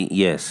 Yes.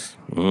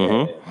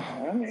 Mm-hmm.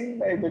 Yeah. I mean,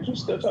 like, but you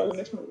still talking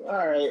this?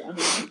 All right. I mean,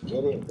 I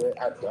get it,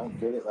 but I don't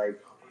get it. Like,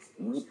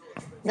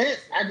 man,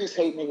 I just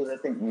hate niggas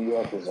that think New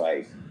York is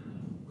like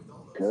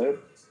good.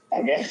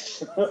 I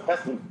guess.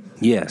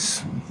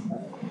 Yes.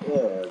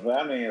 Yeah, but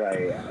I mean,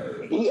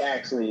 like, he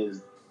actually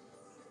is.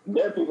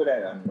 There are people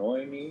that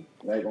annoy me,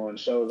 like on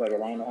shows like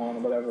Around the Horn or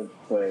whatever,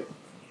 but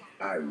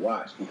I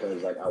watch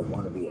because like I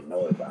want to be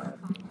annoyed by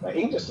him. Like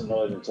he just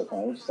annoys me to the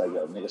point where he's just like,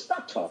 yo, nigga,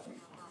 stop talking.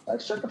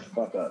 Like shut the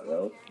fuck up,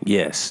 yo.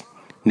 Yes.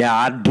 Now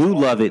I do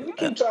love it. You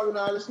keep talking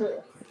all this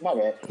shit. My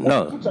bad.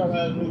 No. You keep talking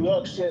about New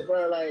York shit,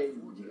 bro. Like,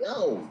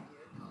 yo,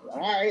 all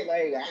right,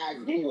 like I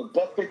give you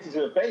 $1.50 to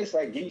the face,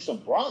 like give you some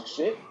Bronx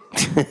shit.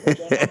 What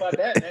you know about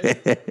that,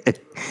 nigga?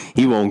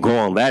 He won't go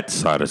on that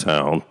side of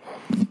town.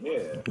 Yeah.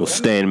 He'll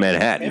stay in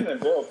Manhattan. Him and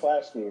Bill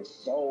Plaschke is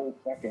so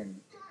fucking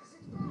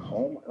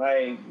home.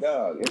 Like,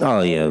 dog.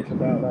 Oh yeah.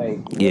 About, like,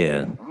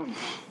 yeah.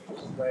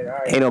 Like,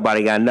 right. Ain't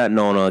nobody got nothing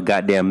on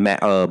goddamn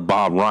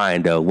Bob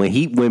Ryan though.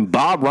 When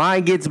Bob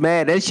Ryan gets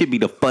mad, that should be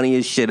the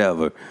funniest shit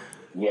ever.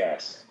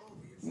 Yes.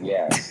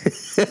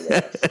 yes.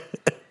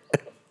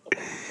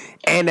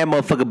 And that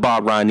motherfucker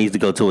Bob Ryan needs to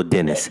go to a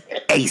dentist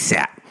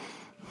ASAP.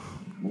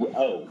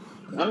 Oh,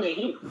 I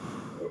mean,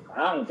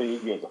 I don't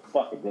think he gives a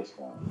fuck at this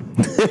point.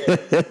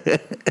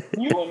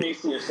 You and me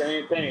see the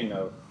same thing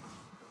though.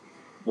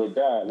 But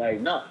dog,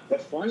 like, no, the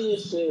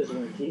funniest shit is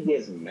when he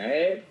gets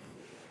mad.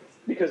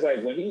 Because,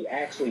 like, when he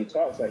actually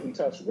talks, like, he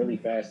talks really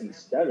fast and he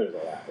stutters a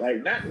lot.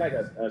 Like, not like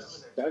a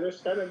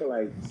stutter, but,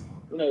 like,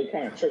 he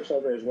kind of trips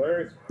over his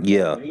words.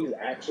 Yeah. When he's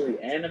actually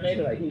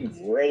animated, like, he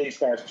really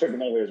starts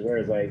tripping over his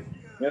words. Like,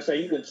 so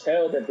you can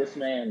tell that this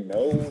man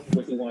knows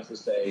what he wants to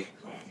say,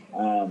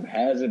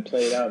 has it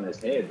played out in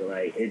his head, but,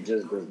 like, it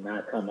just does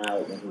not come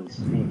out when he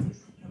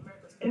speaks.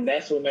 And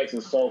that's what makes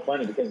it so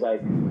funny because,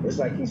 like, it's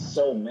like he's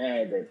so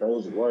mad that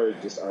those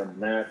words just are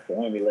not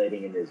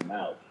formulating in his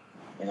mouth.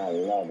 And I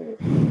love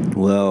it.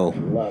 Well,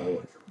 love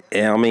it.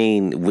 Yeah, I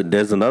mean,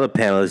 there's another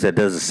panelist that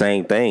does the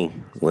same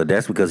thing. Well,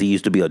 that's because he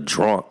used to be a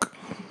drunk.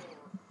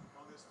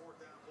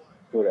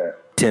 Who that?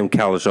 Tim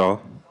Kalishaw.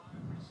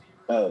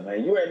 Oh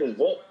man, you read his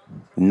book?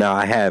 No,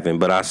 I haven't,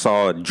 but I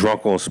saw it,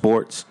 Drunk on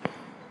Sports.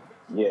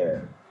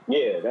 Yeah,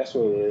 that's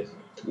what it is.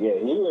 Yeah,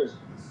 he was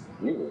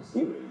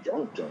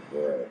drunk,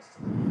 bro.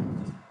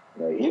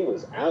 Like he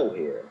was out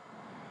here.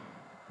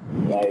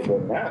 Like,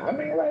 but now, I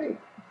mean, like,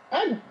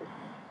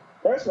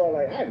 first of all,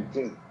 like, I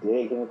just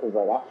dig him because,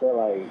 like, I feel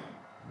like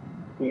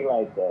he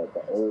like the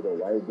older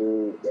white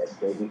dude that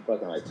still be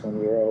fucking like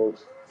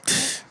 20-year-olds.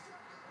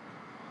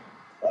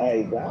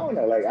 Like, I don't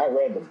know. Like, I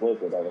read the book,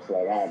 but I was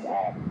like, I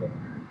haven't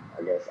been,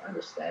 I guess,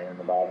 understanding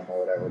about him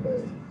or whatever.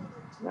 But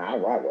I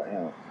rock with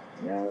him.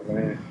 You know what I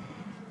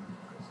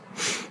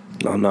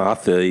mean? No, I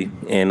feel you.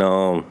 And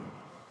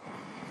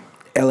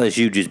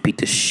LSU just beat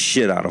the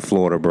shit out of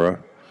Florida, bro.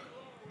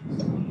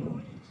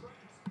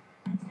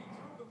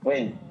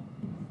 Wait.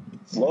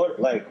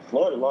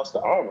 Florida lost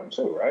to Auburn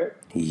too, right?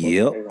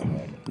 Yep.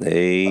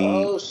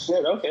 Oh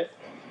shit. Okay.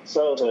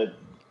 So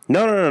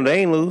No.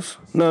 They ain't lose.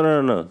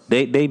 No.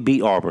 They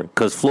beat Auburn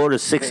because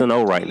Florida's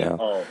 6-0 right now.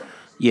 Auburn.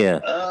 Yeah.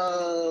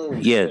 Oh.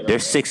 Yeah, they're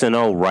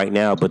 6-0 right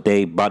now, but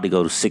they about to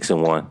go to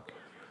 6-1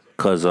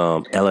 because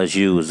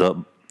LSU is up.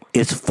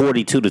 It's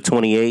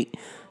 42-28,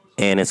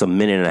 and it's a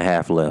minute and a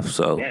half left.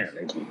 So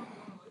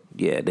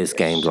yeah, this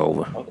game's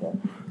over. Okay.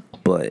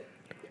 But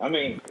I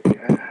mean.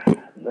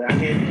 But I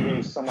need to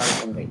lose somebody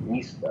from the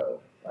East,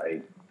 though.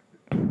 Like,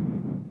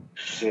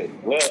 shit.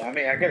 Well, I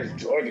mean, I guess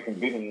Georgia can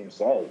beat them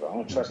themselves. I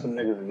don't trust them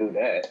niggas to do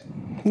that.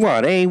 Why?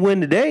 They ain't win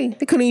today.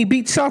 They couldn't even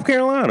beat South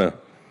Carolina.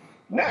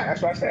 Nah,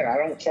 that's what I said. I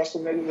don't trust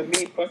them niggas to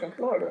beat fucking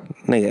Florida.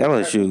 Nigga,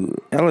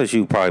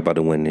 LSU probably about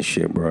to win this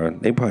shit, bro.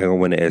 They probably gonna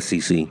win the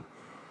SEC.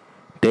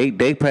 They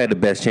probably had the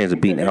best chance of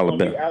beating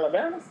Alabama.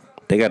 Alabama?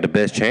 They got the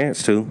best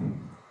chance, too.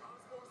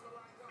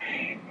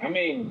 I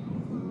mean,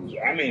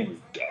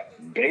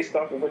 based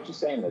off of what you're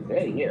saying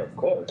today, yeah, of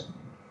course.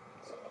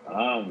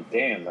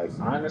 Damn, like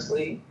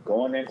honestly,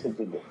 going into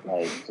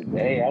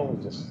today, I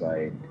was just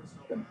like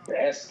the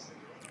best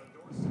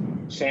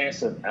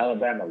chance of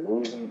Alabama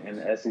losing in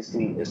the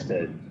SEC is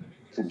to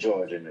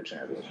Georgia in the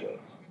championship.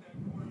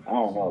 I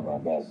don't know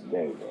about that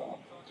today, bro.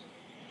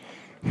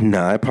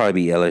 Nah, it'd probably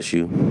be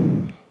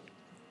LSU.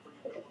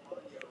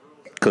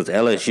 Because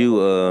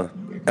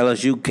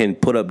LSU can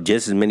put up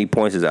just as many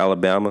points as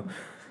Alabama,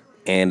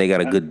 and they got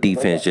a good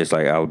defense just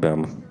like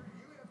Alabama.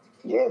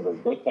 Yeah,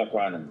 but they fuck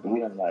around and beat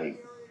them,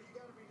 like,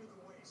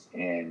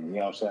 and you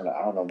know what I'm saying? Like,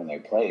 I don't know when they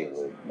play,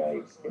 but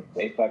like, if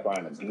they fuck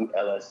around and beat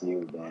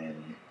LSU,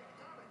 then,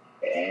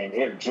 and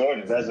if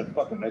Georgia doesn't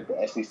fucking make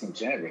the SEC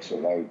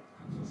championship, like,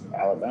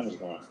 Alabama's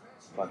going to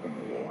fucking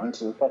run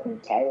to the fucking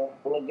title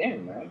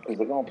again, man, because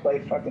they're going to play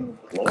fucking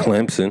Florida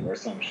Clemson or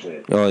some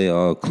shit. Oh,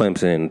 yeah,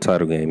 Clemson in the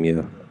title game,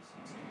 yeah.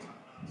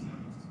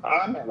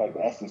 I meant like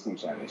the SEC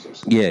championship.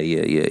 Yeah.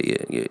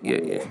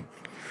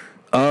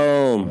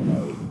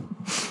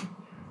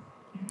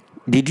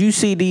 Did you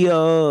see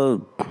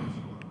the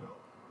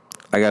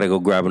I gotta go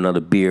grab another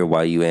beer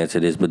while you answer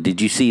this. But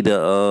did you see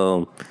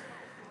the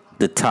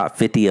top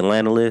 50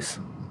 Atlanta list?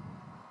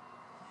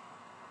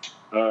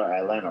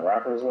 Atlanta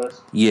rappers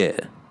list. Yeah,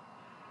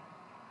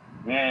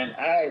 Man,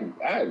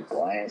 I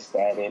glanced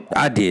at it.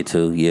 I did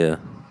too. Yeah.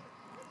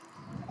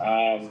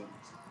 I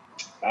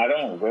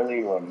don't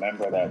really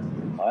remember that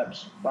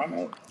much from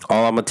it.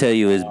 All I'm gonna tell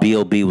you is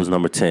B.O.B. was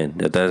number 10.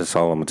 That's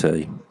all I'm gonna tell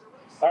you.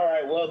 All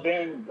right, well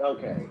then,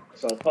 okay.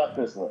 So fuck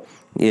this list.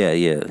 Yeah,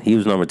 he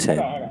was number 10.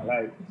 Hold on.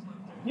 Like,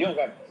 you don't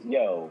got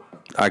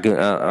I can.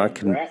 I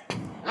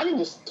can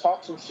just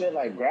talk some shit.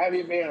 Like, grab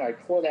your beer and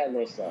like pull that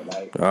list up.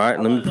 Like, All right,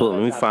 let me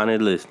find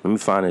that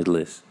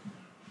list.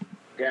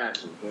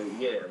 Gotcha, but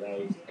yeah,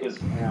 like, cause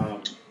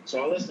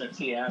so I listen to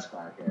T.I.'s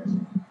podcast.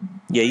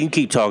 Yeah, you can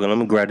keep talking. Let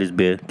me grab this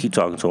beer. Keep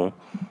talking to him.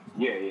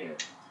 Yeah.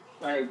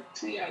 Like,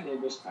 T.I.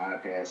 did this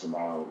podcast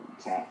about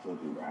top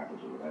 50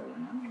 rappers or whatever.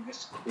 And I mean,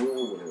 it's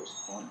cool, but it was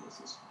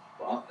pointless as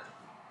fuck.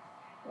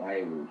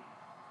 Like,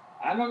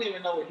 I don't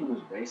even know what he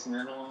was basing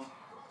it on.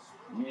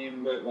 I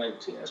mean, but like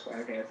T.I.'s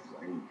podcast is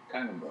like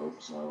kind of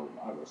dope, so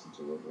I listened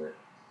to it, but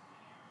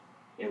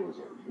it was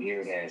a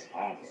weird ass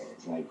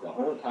podcast. Like, the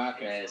whole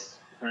podcast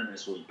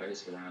premise was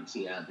based around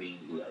T.I. being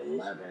the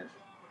 11th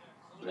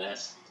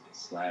best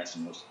 /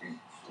 most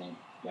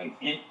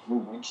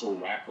influential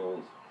rapper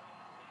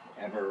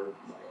ever.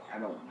 Like, I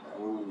don't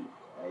know.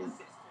 Like,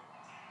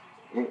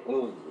 it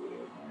was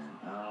weird,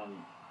 man.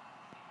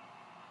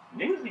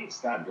 Niggas need to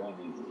stop doing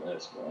these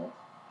lists, bro.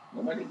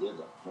 Nobody gives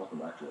a fuck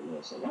about your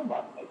list. So I'm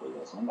about to make a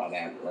list. I'm about to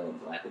have Atlanta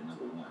Black at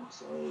number 1.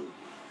 So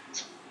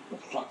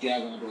what the fuck y'all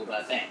gonna do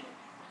about that?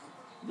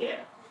 Yeah.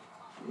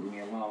 Leave me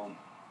alone.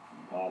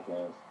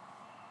 Podcast.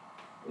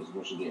 This is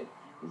what you get.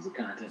 This is the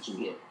content you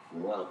get.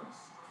 You're welcome.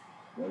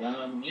 But you know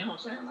what I'm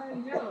saying?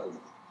 Like, yo,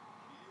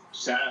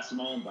 shout out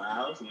Simone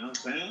Biles, you know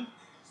what I'm saying?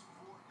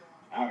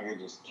 Out here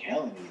just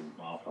killing these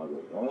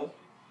motherfuckers, bro.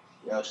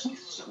 Yo,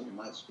 she's so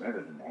much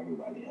better than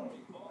everybody else,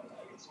 bro.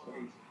 Like, it's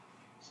crazy.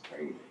 It's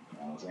crazy. You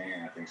know what I'm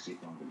saying? I think she's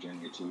from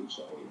Virginia too,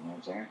 so you know what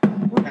I'm saying?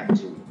 Well, not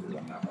too, because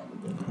I'm not from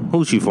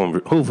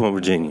Virginia. Who from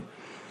Virginia?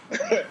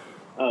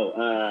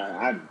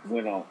 I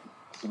went on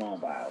Simone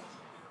Biles,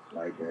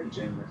 like the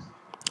gymnast.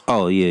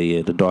 Oh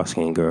yeah, the dark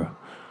skinned girl.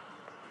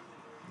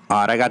 All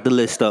right, I got the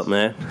list up,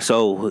 man.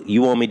 So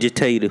you want me to just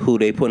tell you who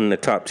they put in the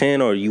top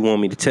 10, or you want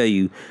me to tell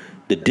you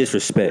the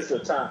disrespect? It's the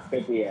top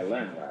 50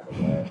 Atlanta rappers,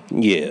 right?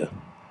 Yeah.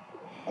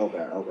 Okay.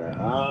 I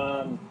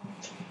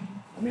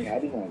mean, how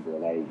do you want to do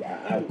it? Like,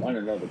 I want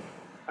to know the.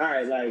 All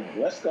right, like,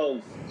 let's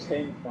go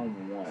 10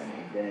 from 1,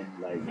 and then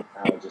like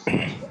I'll just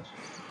ask questions.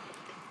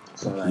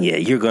 So, like, Yeah,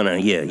 you're gonna.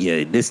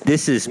 Yeah.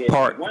 This is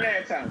part. One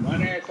at a time.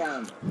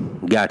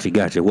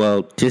 Gotcha.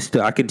 Well,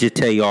 I could just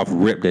tell you off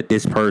rip that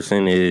this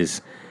person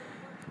is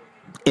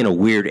in a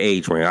weird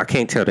age range. I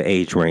can't tell the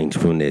age range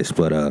from this,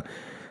 but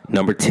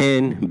number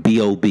 10,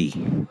 B.O.B.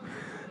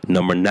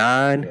 Number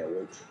 9,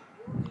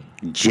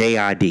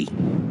 J.I.D.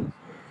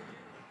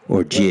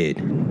 or Jid.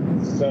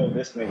 So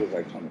this nigga's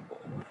like 24.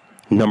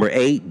 Number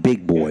 8,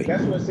 Big Boy.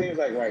 That's what it seems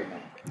like right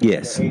now.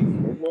 Yes. Number 8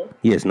 is Big Boy?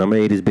 Yes, number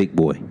 8 is Big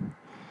Boy.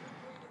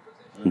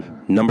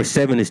 Number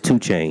 7 is 2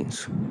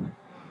 Chainz.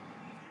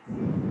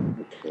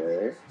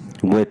 Okay.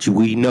 Which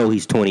we know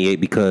he's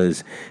 28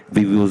 because if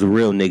he was a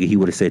real nigga, he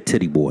would have said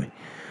Titty Boy.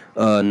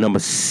 Number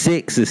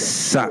 6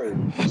 is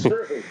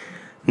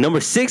Number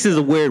 6 is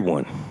a weird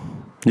one.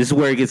 This is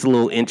where it gets a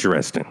little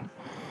interesting.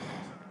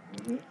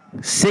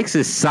 6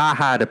 is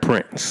Saha the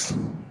Prince.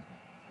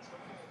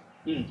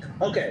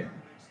 Okay.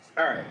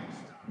 All right.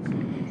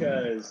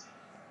 Because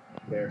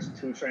there's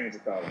 2 trains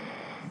of thought.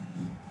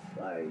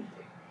 Like,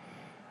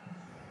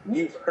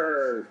 you've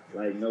heard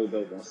like No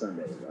Dope on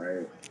Sundays,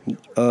 right?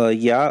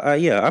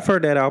 Yeah. I've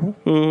heard that album.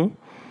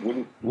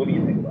 Mm-hmm. What do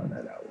you think about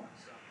that album?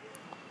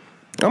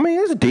 I mean,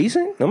 it's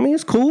decent. I mean,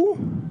 it's cool.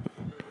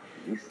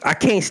 I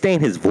can't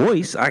stand his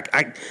voice. I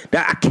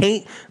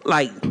can't,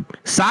 like,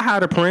 Saha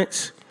the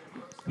Prince,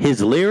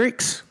 his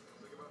lyrics,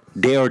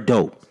 they are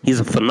dope. He's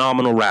a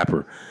phenomenal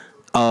rapper.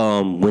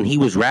 When he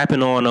was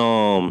rapping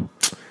on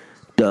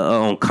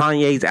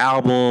Kanye's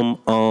album,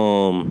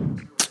 not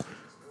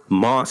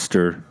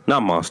Monster,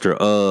 one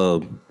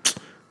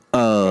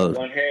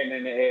hand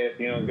in the air if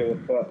you don't give a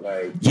fuck,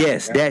 like.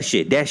 Yes, that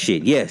shit.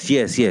 Yes.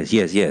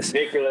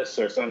 Ridiculous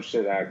or some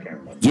shit I can't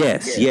remember.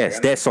 Yes,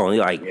 that song.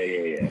 Like,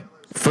 Yeah.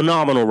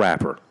 phenomenal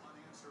rapper.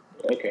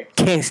 Okay.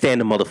 Can't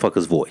stand the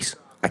motherfucker's voice.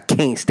 I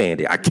can't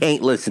stand it. I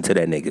can't listen to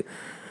that nigga.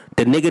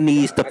 The nigga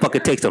needs to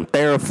fucking take some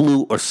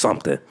Theraflu or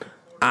something.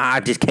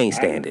 I just can't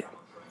stand it.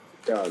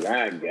 Dog,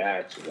 I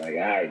got you. Like,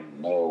 I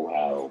know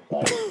how,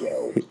 like,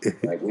 yo.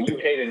 Like, when you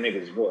hate a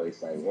nigga's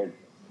voice, like,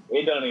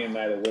 it don't even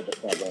matter what the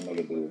fuck that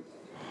nigga do.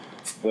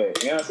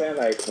 But, you know what I'm saying?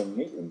 Like, for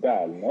me,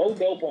 dog, No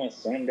Dope on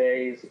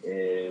Sundays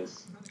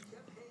is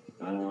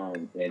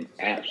an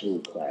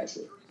absolute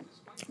classic.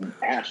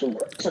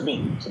 To me.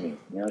 You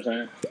know what I'm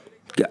saying?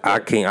 I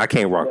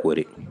can't rock with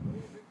it.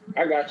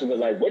 I got you, but,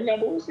 like, what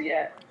number was he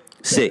at?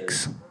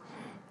 6.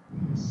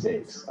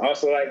 6.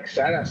 Also, like,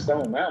 shout out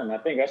Stone Mountain. I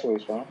think that's where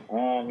he's from. You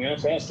know what I'm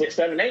saying? 6,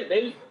 7, 8,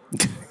 baby.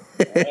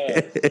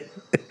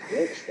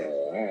 6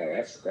 though. All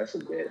right, that's a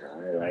bit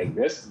high. Like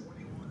this.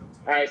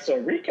 All right,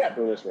 so recap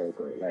the list real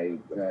quick.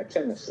 Like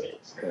 10 to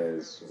 6,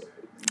 because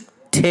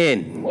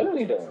 10. what are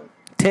we doing?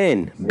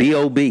 10.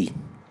 B.O.B.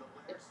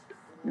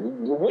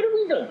 What are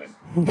we doing?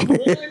 One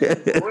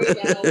great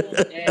album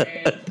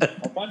and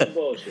a bunch of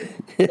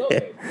bullshit. Go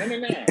ahead.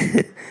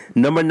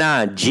 Number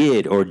 9,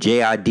 JID or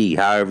JID.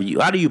 How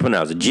do you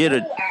pronounce it?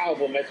 JID. No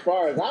album, as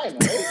far as I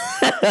know.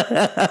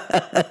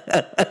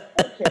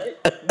 Okay.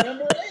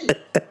 Number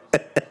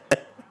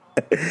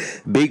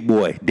 8. Big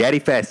Boy, Daddy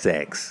Fat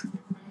Sacks.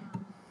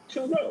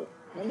 2 low.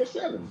 Number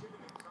 7.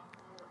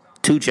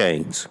 2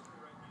 Chainz.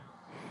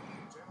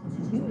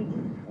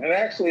 It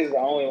actually is the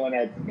only one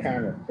that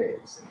kind of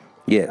fits.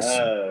 Yes.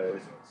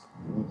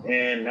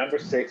 And number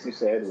 6 you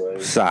said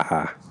was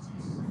Saha.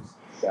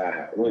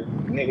 What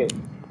nigga?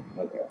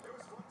 Okay.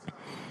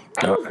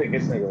 I don't think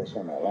this nigga was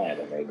from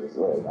Atlanta. Niggas.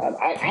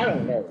 I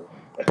don't know.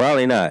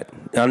 Probably not.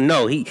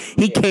 No, he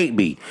can't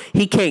be.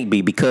 He can't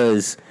be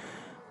because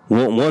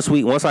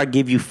once I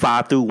give you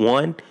 5 through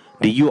 1,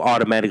 then you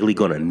automatically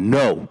gonna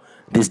know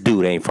this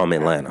dude ain't from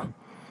Atlanta.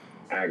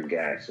 I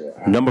gotcha.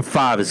 Number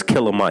 5 is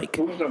Killer Mike.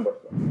 Who's number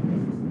 5?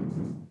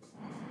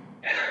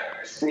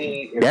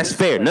 See, that's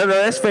fair. No,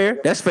 that's fair.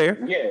 That's fair.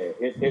 Yeah,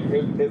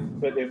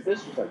 but if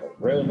this was like a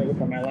real nigga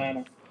from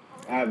Atlanta,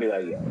 I'd be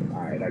like, yo,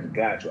 all right, I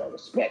got you. I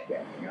respect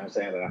that. You know what I'm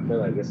saying? But I feel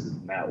like this is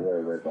not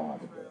where we're going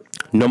with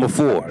this. Number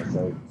 4, right,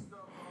 so,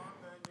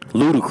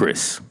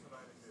 Ludacris.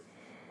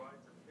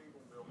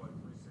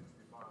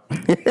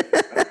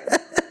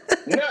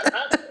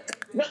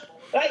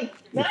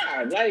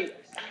 Like,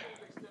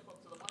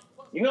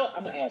 you know,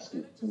 I'm gonna ask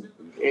you,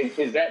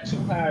 is that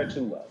too high or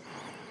too low?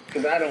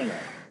 Because I don't know.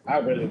 I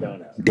really don't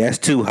know. That's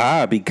too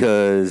high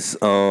because,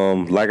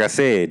 like I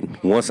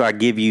said, once I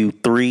give you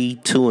 3,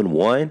 2, and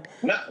 1.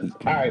 No, all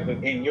right,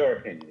 but in your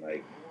opinion,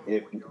 like,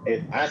 if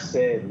I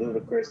said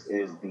Ludacris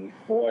is the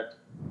 4th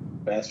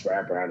best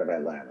rapper out of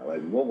Atlanta,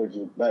 like, what would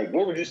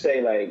you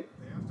say, like,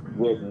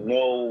 with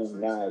no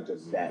knowledge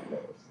of that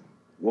list?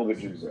 What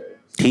would you say?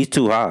 He's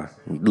too high.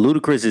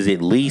 Ludacris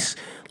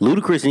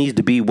needs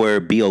to be where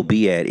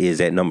B.O.B.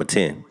 is at number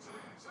 10.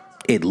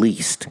 At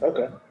least.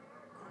 Okay.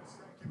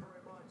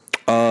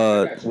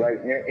 That's right.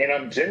 And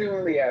I'm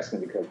genuinely asking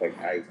because, like,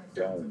 I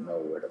don't know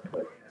where to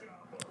put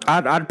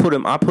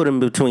him. I'd put him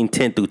between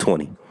 10 through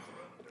 20.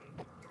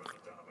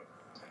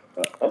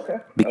 Okay.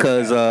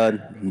 Because right.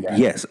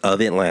 Yes,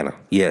 of Atlanta.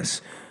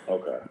 Yes.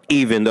 Okay.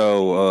 Even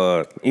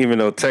though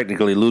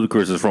technically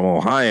Ludacris is from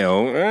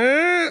Ohio,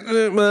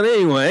 but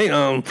anyway,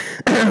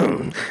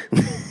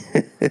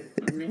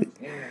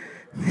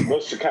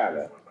 What's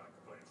Chicago?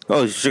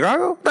 Oh,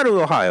 Chicago? I thought it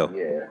was Ohio.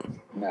 Yeah.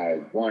 Nah,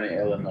 born in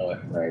Illinois,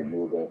 right?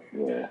 Moved up.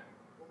 Yeah.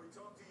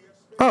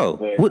 Oh,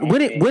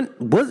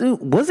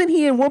 wasn't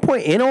he at one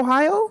point in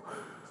Ohio?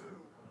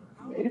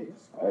 Maybe.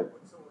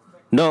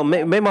 No,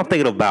 maybe I'm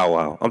thinking of Bow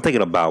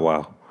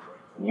Wow.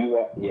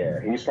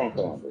 Yeah, he's from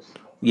Columbus.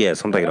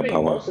 Yes, I'm thinking of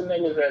Bow Wow. Most of the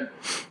niggas that.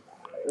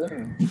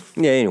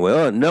 Yeah.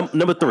 Anyway,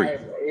 number 3.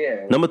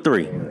 Yeah. Number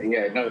 3.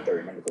 Yeah, number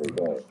 3.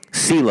 Go ahead.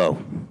 CeeLo.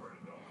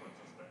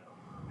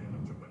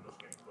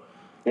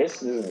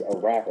 This is a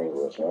rapper's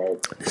list, right?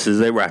 This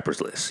is a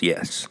rapper's list.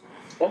 Yes.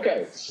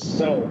 Okay,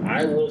 so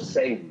I will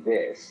say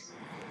this.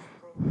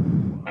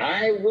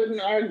 I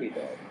wouldn't argue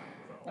that.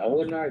 I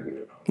wouldn't argue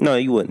it. No,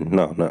 you wouldn't.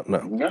 No.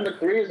 Number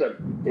 3 is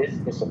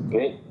it's a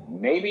bit,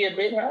 maybe a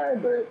bit high,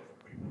 but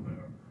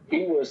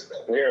he was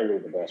clearly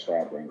the best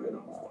rapper in Good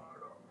Enough.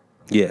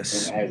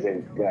 Yes. And as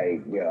in,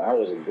 like, I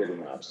was a Good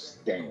Enough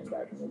stan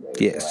back in the day.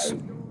 Yes.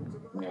 Like, you know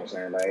what I'm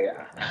saying?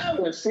 Like,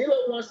 when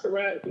CeeLo wants to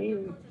rap,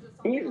 he's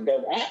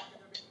the rap.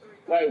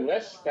 Like,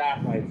 let's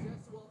stop, like,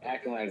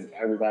 acting like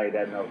everybody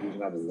that knows who's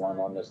number 1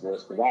 on this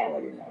list, because I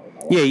already know.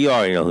 Yeah, you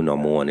already know who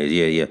number 1 is.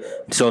 Yeah.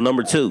 So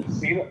number 2.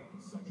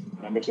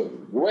 Number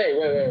 2.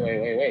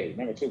 Wait.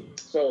 Number 2.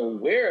 So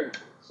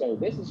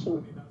this is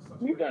who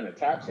we've done the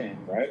top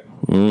 10, right?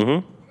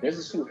 Mm-hmm. This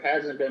is who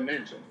hasn't been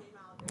mentioned.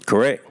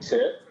 Correct.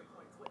 Tip.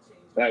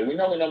 Like, we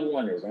know what number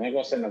 1 is. I ain't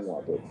gonna say number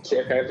 1, but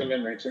Tip hasn't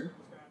been mentioned.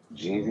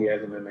 Jeezy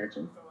hasn't been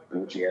mentioned.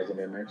 Gucci hasn't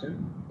been mentioned.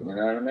 You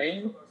know what I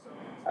mean?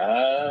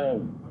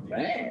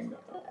 Man.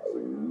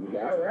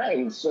 All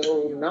right.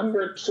 So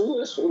number 2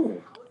 is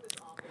who?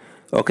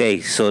 Okay,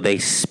 so they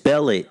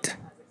spell it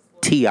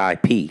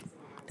T-I-P.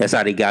 That's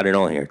how they got it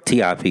on here.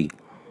 T-I-P.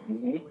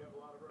 Mm-hmm.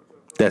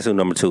 That's who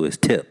number 2 is.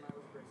 Tip.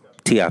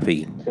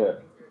 T-I-P.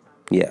 Tip.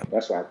 Yeah.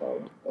 That's what I call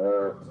him.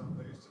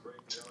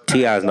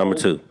 T.I. is number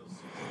 2.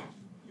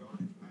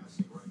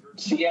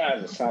 T.I.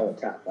 is a solid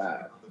top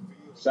 5.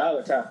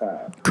 Solid top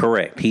 5.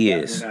 Correct. He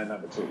Definitely is. Not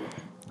number 2.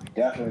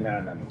 Definitely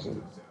not number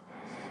 2.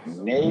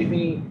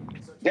 Maybe.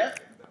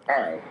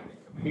 All right.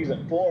 He's a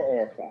 4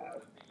 or a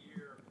 5.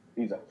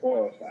 He's a 4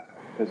 or 5.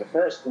 Because the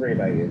first 3,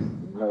 like, is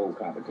no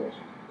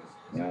competition.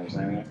 You know what I'm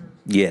saying?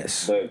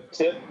 Yes. But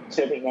Tip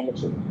is number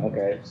 2.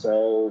 Okay.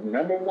 So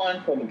number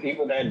 1 for the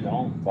people that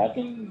don't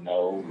fucking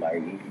know, like,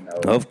 you know.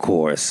 Of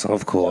course.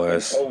 Old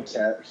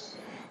taps.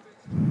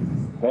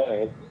 Go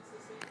ahead.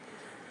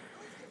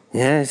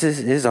 Yeah, it's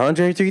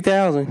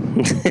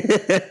 103,000.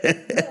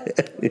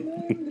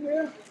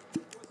 Yeah.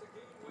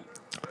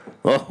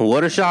 Oh,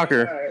 what a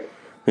shocker! All right.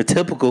 The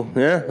typical,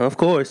 yeah, of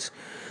course.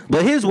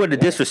 But here's where the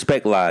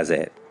disrespect lies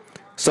at.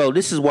 So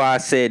this is why I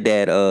said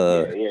that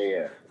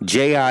Yeah.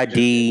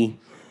 JID,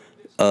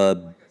 uh,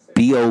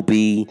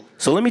 BOB.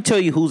 So let me tell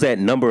you who's at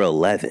number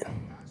 11.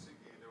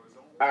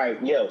 All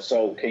right, yo.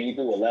 So can you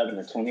do 11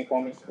 to 20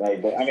 for me?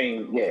 Like, but I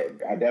mean, yeah,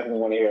 I definitely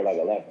want to hear like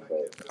 11.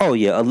 But Oh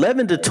yeah,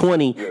 11 to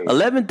 20. yeah.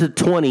 11 to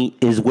 20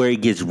 is where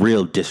it gets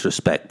real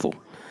disrespectful.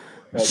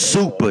 Okay,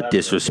 so Super 11 to 20.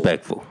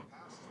 disrespectful.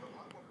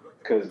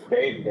 Because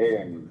they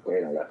didn't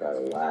left out a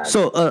lot.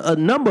 So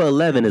number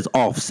 11 is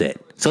Offset.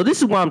 So this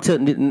is why I'm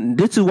telling.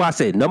 This is why I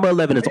said number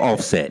 11 is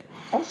Offset.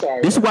 I'm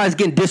sorry. This is why it's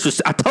getting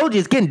disrespectful. I told you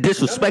it's getting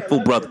disrespectful,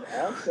 Number 11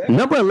 brother. is Offset?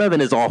 Number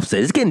 11 is Offset.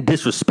 It's getting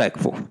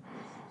disrespectful.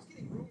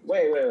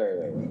 Wait.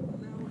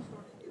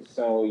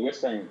 So you're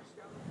saying,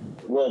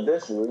 well,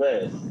 this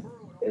list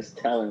is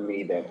telling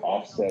me that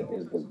Offset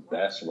is the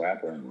best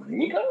rapper in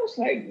Migos?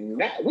 Like,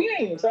 we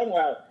ain't even talking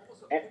about.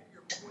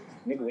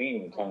 Nigga, we ain't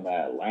even talking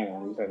about Atlanta.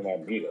 We talking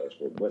about Migos,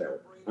 but whatever.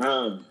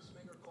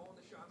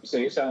 So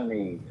you're telling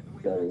me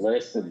the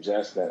list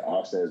suggests that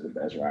Offset is the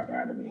best rapper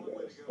out of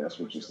Migos? That's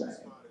what you're saying?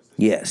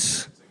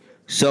 Yes.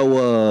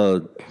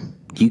 So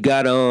you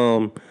got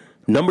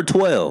number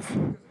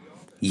 12,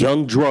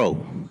 Young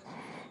Dro.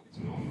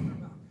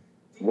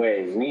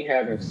 Wait, we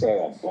haven't said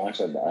a bunch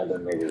of the other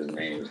niggas'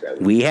 names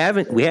that We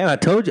haven't. I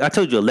told you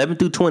 11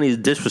 through 20 is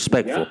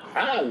disrespectful.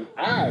 I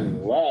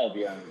love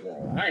Young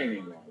Dro. I ain't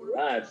even gonna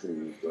lie to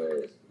you,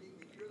 but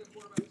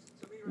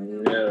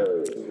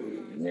no.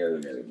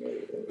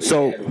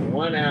 So He had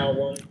one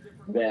album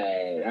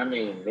that I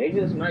mean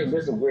niggas might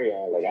disagree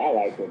on. Like I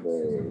like it, but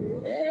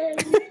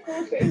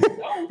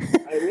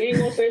we ain't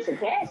gonna say it's a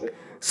classic.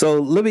 So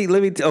let me.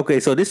 Okay,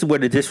 so this is where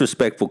the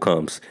disrespectful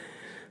comes.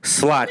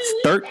 Slots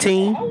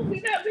 13. How would we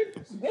not be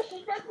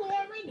disrespectful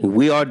already?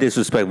 We are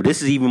disrespectful.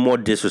 This is even more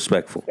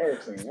disrespectful.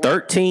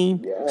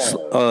 13,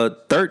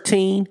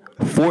 13,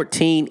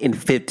 14, and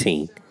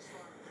 15.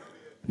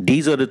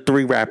 These are the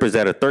three rappers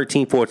that are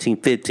 13, 14,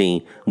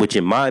 15, which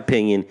in my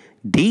opinion,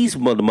 these are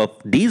the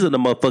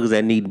motherfuckers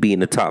that need to be in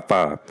the top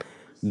 5.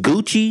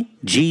 Gucci,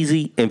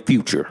 Jeezy, and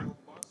Future.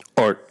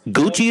 Or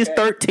Gucci is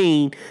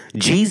 13,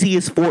 Jeezy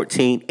is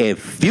 14, and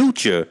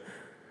Future,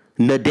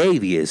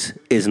 Nadavius,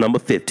 is number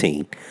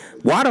 15.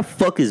 Why the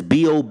fuck is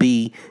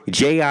B.O.B.,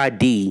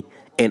 J.I.D.,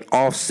 and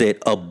Offset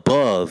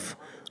above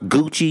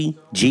Gucci,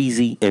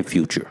 Jeezy, and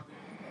Future?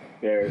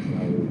 There's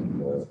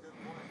no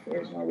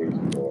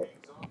reason for it.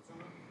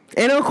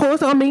 And of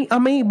course, I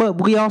mean,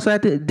 but we also have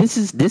to. This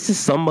is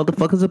some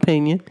motherfucker's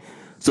opinion,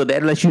 so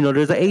that lets you know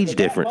there's an age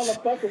difference.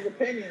 That motherfucker's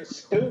opinion is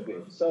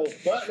stupid. So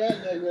fuck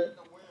that nigga,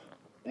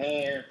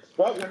 and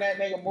fuck when that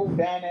nigga moved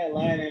down to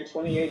Atlanta in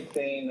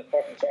 2018 to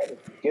fucking try to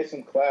get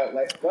some clout.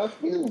 Like fuck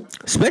you.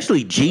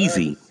 Especially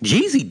Jeezy.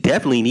 Jeezy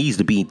definitely needs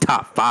to be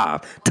top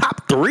 5,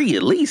 top 3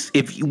 at least.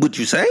 Would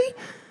you say?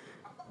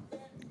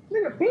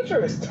 Nigga,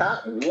 Future is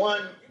top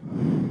 1.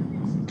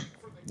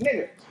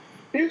 Nigga.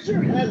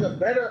 Future has a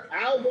better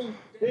album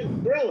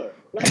than Thriller.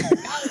 Like,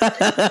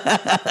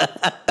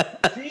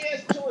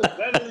 GS2 is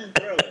better than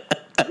Thriller.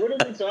 What are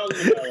we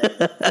talking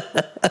about?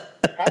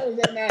 How is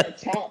that not a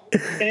top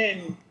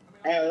 10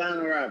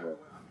 Atlanta rapper?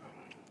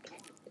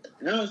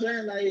 You know what I'm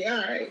saying? Like, all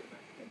right.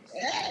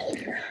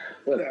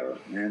 Whatever,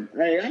 man.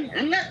 Like,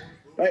 I'm not,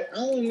 like, I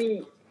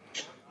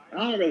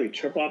don't really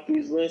trip off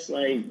these lists.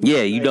 Like,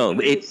 yeah, you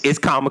don't. It's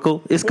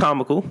comical. It's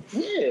comical.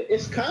 Yeah,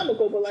 it's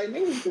comical, but like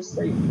niggas just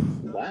say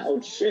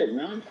wild shit,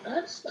 man.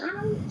 I'm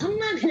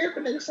not here for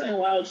niggas saying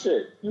wild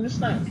shit. I'm just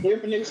not here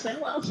for niggas saying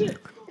wild shit.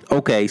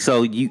 Okay,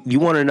 so you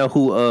want to know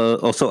who?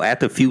 Also at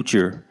the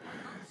Future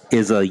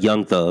is a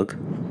Young Thug.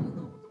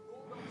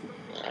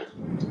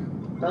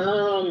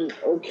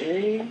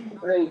 Okay,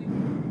 like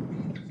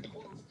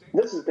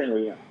this is the thing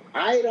with Young.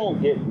 I don't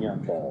get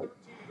Young Thug.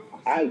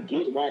 I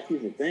get why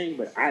he's a thing,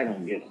 but I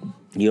don't get him.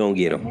 You don't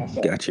get him.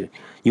 Gotcha.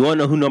 You want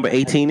to know who number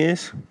 18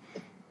 is?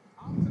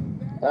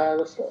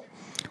 Let's go.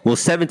 Well,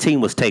 17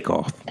 was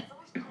Takeoff.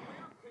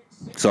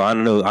 So I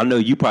don't know. I know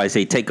you probably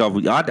say Takeoff.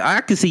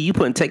 I can see you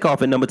putting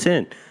Takeoff at number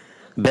 10.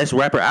 Best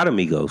rapper out of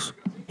Migos.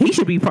 He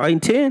should be probably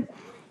 10.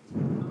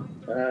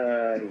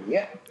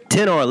 Yeah.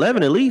 10 or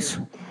 11 at least.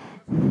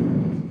 I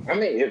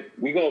mean, if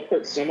we gonna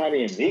put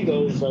somebody in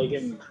Migos like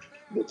in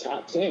the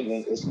top 10,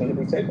 then it's gonna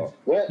be Takeoff.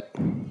 What?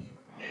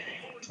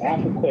 I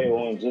have to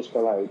Quavo on just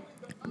for like.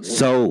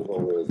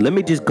 So let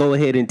me just go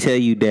ahead and tell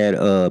you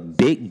that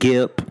Big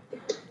Gip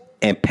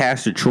and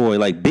Pastor Troy,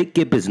 like Big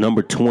Gip is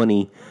number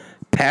 20,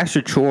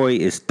 Pastor Troy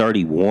is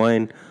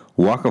 31,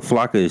 Waka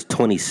Flocka is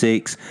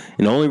 26,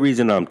 and the only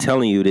reason I'm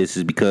telling you this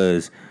is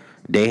because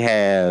they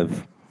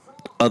have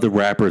other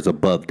rappers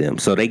above them.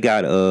 So they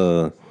got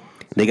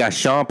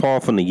Sean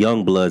Paul from the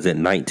Young Bloods at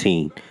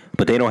 19,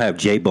 but they don't have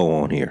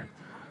J-Bo on here,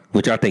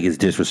 which I think is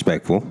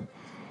disrespectful.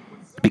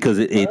 Because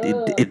that's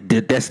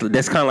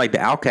kind of like the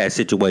Outkast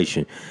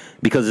situation,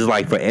 because it's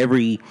like for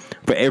every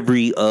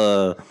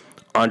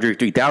Andre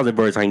 3000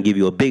 verse, I can give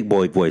you a big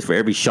boy voice. For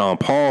every Sean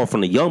Paul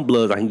from the Young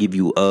Bloods, I can give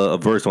you a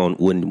verse on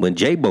when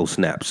J-Bo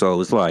snaps. So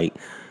it's like,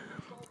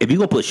 if you're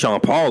going to put Sean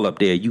Paul up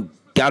there, you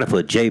got to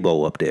put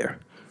J-Bo up there.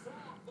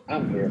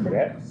 I'm here for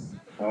that.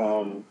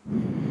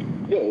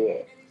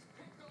 Yeah.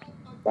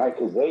 Like,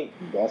 because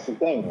that's the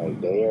thing. Like,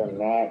 they are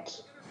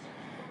not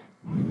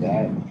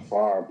that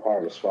far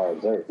apart as far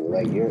as they're.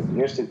 Like,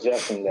 you're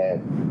suggesting that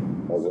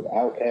with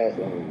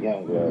Outkast and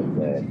Youngblood,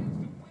 that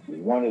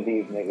one of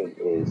these niggas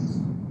is,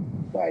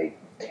 like,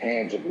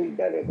 tangibly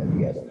better than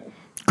the other one.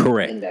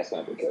 Correct. And that's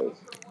not the case.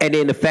 And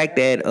then the fact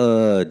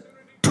that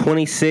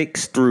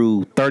 26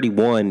 through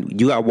 31,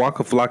 you got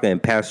Waka Flocka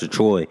and Pastor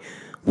Troy.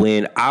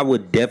 When I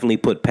would definitely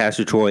put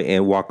Pastor Troy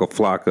and Waka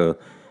Flocka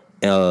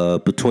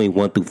between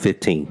 1 through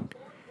 15.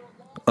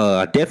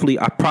 I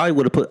probably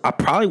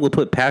would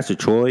put Pastor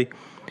Troy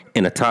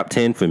in the top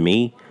 10 for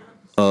me.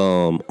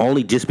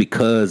 Only just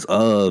because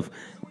of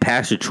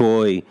Pastor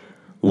Troy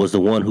was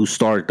the one who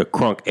started the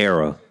crunk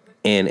era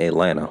in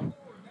Atlanta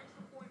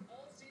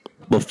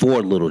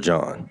before Little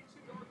John.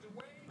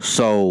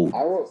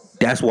 So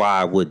that's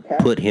why I would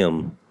put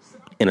him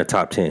in the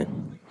top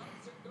 10.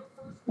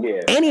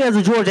 Yeah. And he has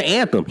a Georgia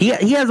anthem. He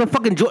has a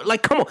fucking Georgia.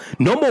 Like, come on.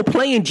 No more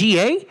playing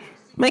GA?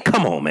 Man,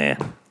 come on, man.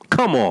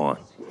 Come on.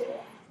 Yeah.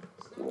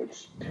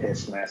 Which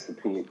pissed Master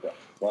P the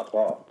fuck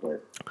off.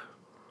 But,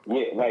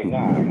 yeah, like,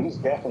 nah, he's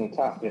definitely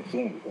top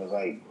 15. Because,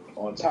 like,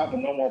 on top of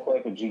No More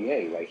Play for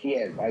GA, like, he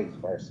had vice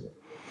versa.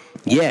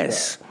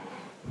 Yes.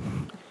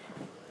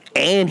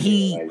 And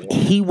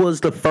he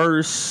was the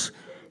first.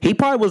 He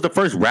probably was the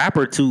first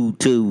rapper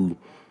to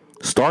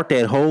start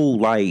that whole,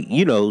 like,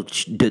 you know,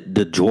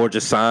 the Georgia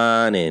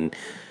sign and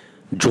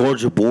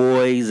Georgia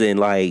boys, and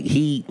like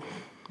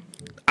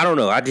I don't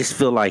know. I just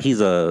feel like he's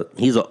a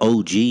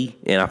OG,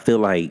 and I feel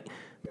like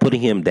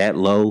putting him that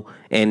low,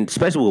 and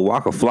especially with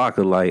Waka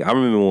Flocka. Like, I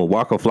remember when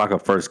Waka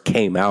Flocka first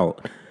came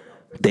out,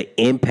 the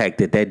impact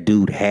that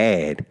dude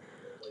had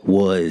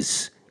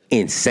was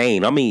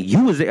insane. I mean,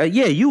 you was there,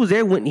 you was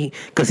there when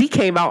because he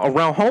came out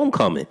around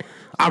Homecoming.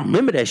 I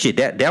remember that shit.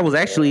 That was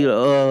actually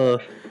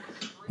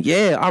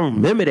yeah, I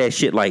remember that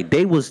shit. Like,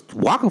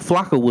 Waka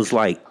Flocka was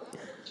like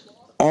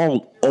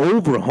all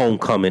over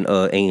Homecoming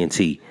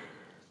A&T.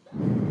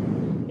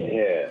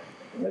 Yeah.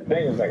 And the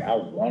thing is, like, I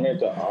wanted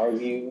to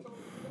argue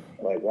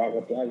like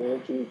Waka Flocka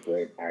with you,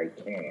 but I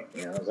can't.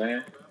 You know what I'm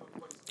saying?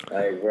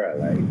 Like, bro,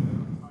 like,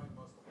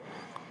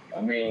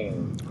 I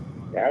mean,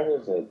 that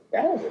was a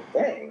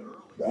thing.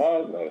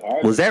 Dog.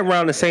 Like, was that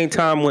around the same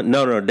time when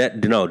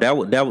that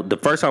the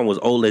first time was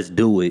Oh Let's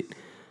Do It.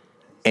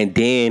 And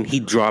then he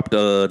dropped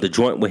the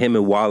joint with him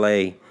and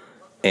Wale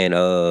and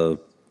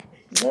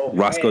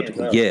Roscoe.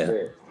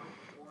 Yeah.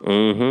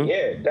 Mm-hmm.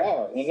 Yeah,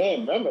 dog. And then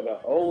remember the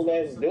old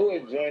Let's Do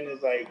It joint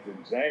is like the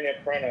joint in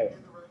front of.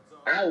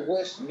 I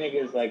wish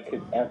niggas like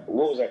could.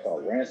 What was that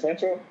called? Grand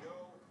Central.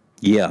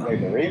 Yeah. Like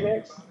the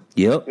remix.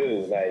 Yep.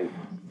 Dude, like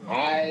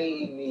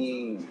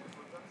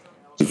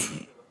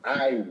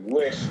I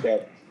wish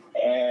that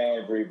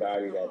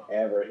everybody that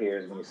ever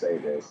hears me say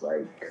this,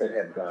 like, could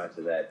have gone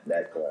to that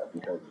club,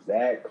 because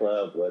that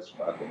club was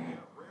fucking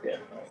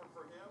different.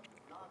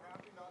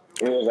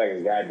 It was like a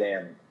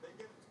goddamn,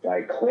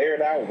 like,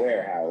 cleared out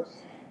warehouse.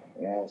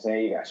 You know what I'm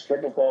saying? You got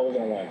stripper poles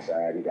on one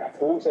side, you got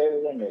pool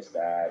tables on this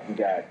side, you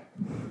got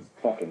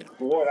fucking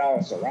 $4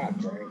 Ciroc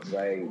drinks,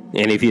 like.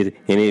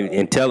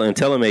 And tell him,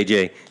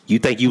 AJ, you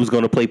think you was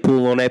gonna play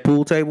pool on that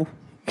pool table?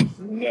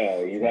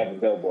 No, you have the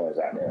billboards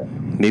out there.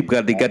 They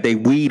got their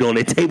weed on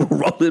their table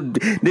rolling.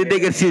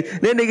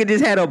 That nigga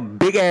just had a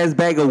big ass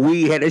bag of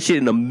weed, had that shit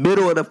in the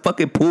middle of the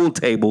fucking pool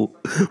table,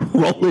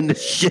 rolling the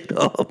shit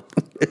up.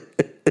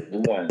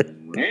 One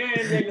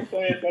nigga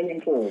playing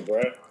fucking pool,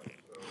 bro.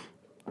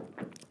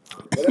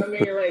 But I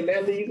mean, like,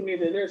 that leads me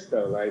to this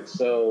though. Like,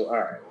 so, all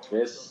right,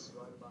 this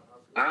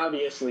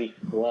obviously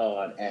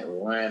flawed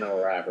Atlanta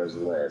rappers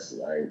list.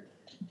 Like,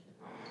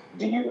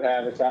 do you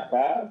have a top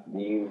 5?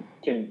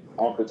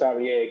 Off the top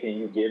of your head, can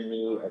you give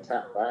me a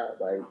top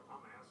 5, like,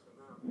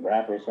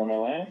 rappers from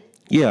Atlanta?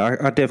 Yeah,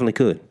 I definitely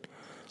could.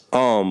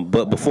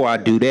 But before I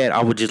do that,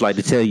 I would just like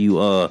to tell you,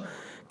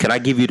 can I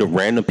give you the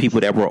random people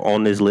that were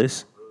on this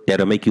list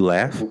that'll make you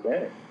laugh?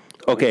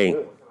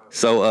 Okay.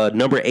 So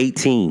number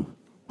 18.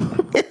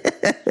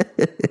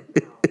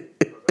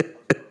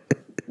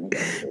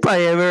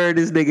 Probably haven't heard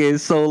this nigga in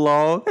so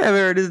long. Haven't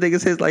heard this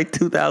nigga since like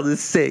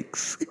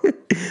 2006.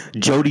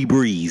 Jody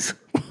Breeze.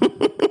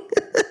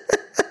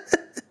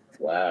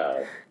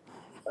 Wow.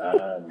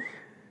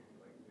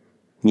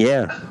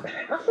 Yeah.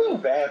 I feel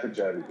bad for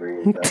Jody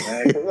Breeze, though,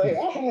 man. Because, like,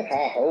 I had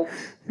high hopes.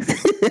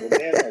 But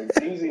then, like,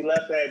 Jeezy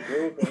left that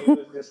group, and he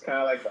was just kind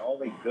of like the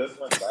only good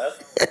one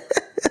left.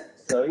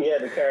 So he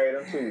had to carry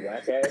them two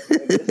whack ass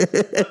niggas.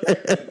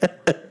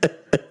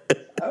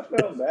 I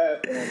felt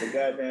bad for him, but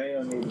goddamn, he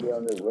don't need to be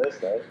on this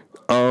list, though.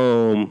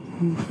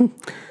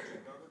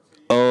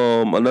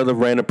 Another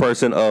random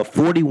person,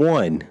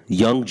 41,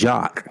 Young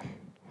Jock.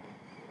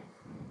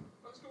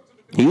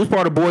 He was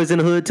part of Boys in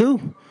the Hood too.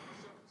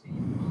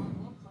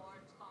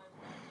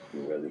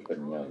 You really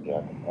putting Young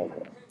Jock in?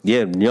 Okay.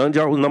 Yeah, Young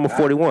Jock was number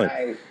 41.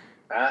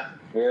 I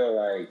feel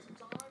like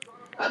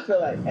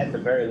at the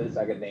very least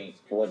I could name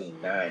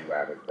 49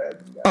 rappers better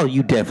than that. Oh,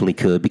 you definitely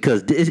could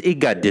because it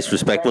got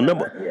disrespectful.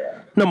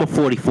 Number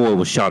 44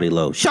 was Shawty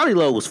Low. Shawty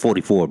Low was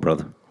 44,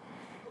 brother.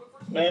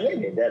 Man, they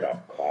did that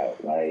off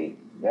clout. Like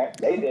that,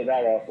 they did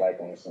that off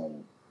like on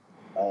some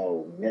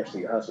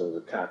Nipsey Hussle was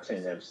a top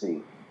 10 MC.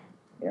 You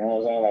know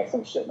what I'm saying? Like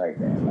some shit like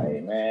that.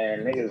 Like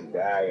man, niggas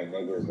die and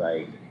niggas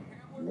like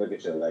look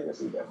at your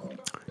legacy, definitely.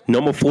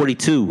 Number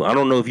 42. I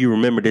don't know if you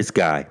remember this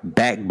guy,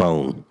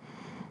 Backbone.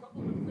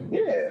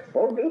 Yeah,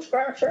 4 Deuce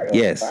 5 Trey.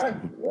 Yes,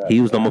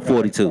 he was number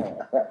 42.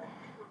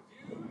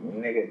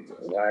 Nigga,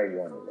 why are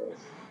you on the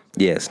list?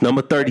 Yes,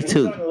 number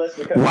 32.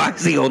 Why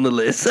is he on the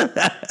list?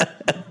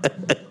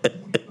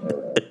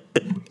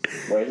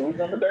 Wait, who's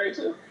number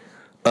 32?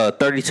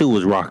 32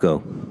 was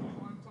Rocco.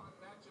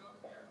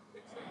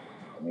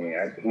 I mean,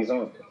 he's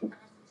on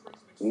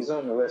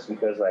the list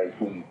because like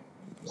he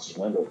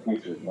swindled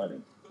Future's money.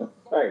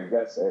 Like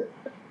that's it.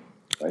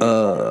 Like,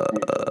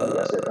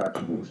 that's their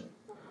contribution.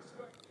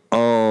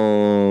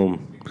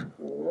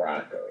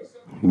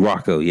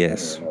 Rocco,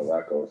 yes. I don't know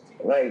Rocco.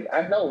 Like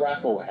I know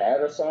Rocco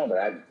had a song, but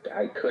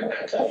I could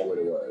not tell you what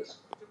it was.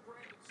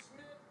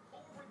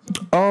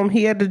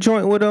 He had the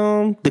joint with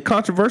the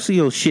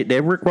controversial shit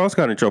that Rick Ross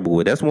got in trouble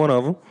with. That's one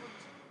of them.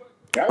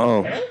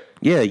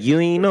 Yeah, You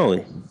Ain't Know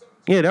It.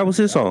 Yeah, that was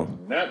his song.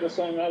 Not the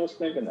song I was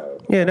thinking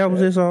of. Yeah, that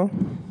was his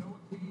song.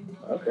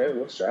 Okay,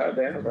 well, shout out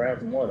to him for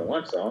having more than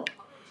one song.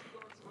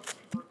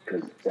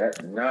 Cause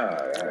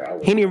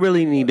he didn't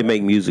really need to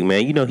make music,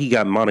 man. You know he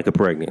got Monica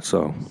pregnant,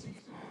 so.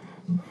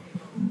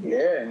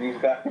 Yeah, and he's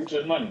got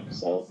Future's money,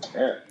 so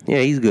yeah. Yeah,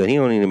 he's good. He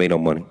don't need to make no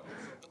money.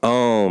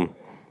 I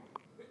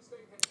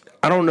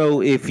don't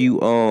know if you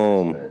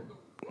Oh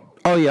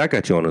yeah, I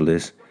got you on the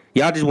list.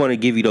 Yeah, I just want to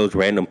give you those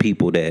random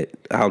people that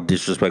how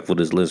disrespectful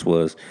this list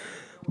was.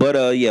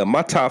 But yeah,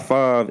 my top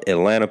 5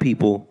 Atlanta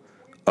people.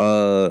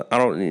 I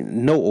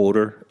don't no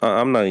order.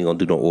 I'm not even gonna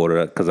do no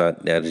order because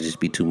that'd just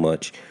be too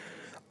much.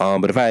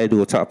 But if I had to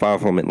do a top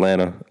 5 from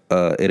Atlanta,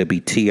 it'd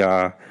be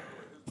T.I.,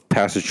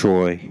 Pastor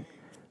Troy,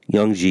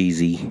 Young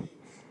Jeezy,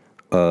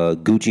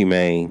 Gucci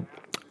Mane,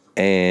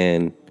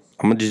 and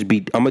I'm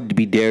gonna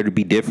be Dare to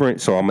Be Different.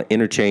 So I'm gonna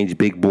interchange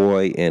Big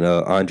Boy and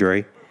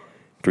Andre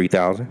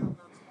 3000,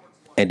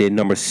 and then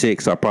number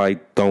 6 I'll probably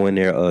throw in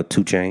there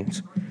 2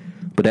 Chainz.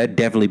 But that'd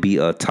definitely be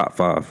a top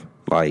 5.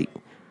 Like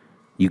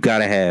you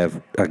gotta have,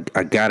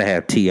 I gotta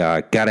have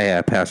T.I., gotta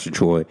have Pastor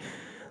Troy,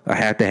 I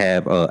have to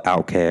have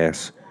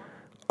Outkast,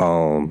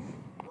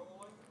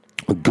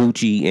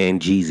 Gucci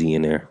and Jeezy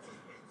in there.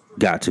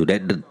 Got to.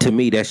 That to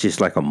me, that's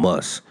just like a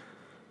must.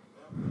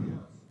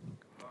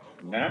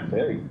 Not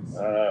very.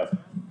 I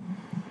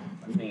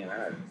mean,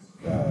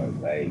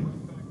 like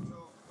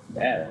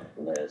that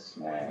list,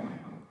 man.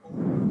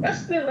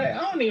 That's still like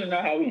I don't even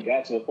know how we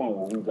got to the point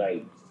where we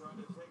like.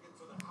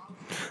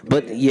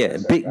 But yeah,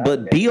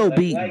 but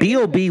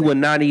B.O.B. would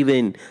not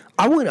even.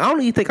 I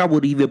don't even think I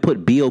would even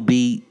put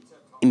B.O.B.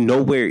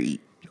 nowhere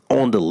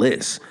on the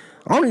list.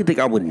 I don't even think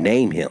I would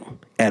name him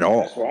at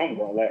all. That's where I'm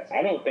going. Like,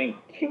 I don't think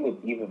he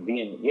would even be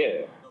in.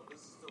 Yeah,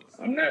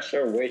 I'm not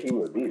sure where he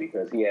would be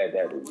because he had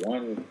that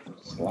one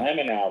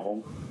slamming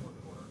album,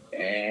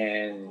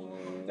 and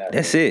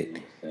that's it.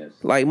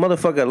 Like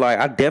motherfucker, like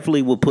I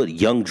definitely would put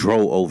Young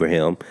Dro over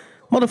him.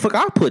 Motherfucker,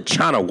 I'll put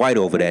China White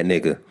over that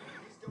nigga.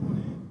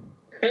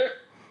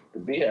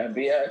 B.I.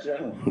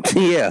 Jones.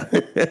 Yeah.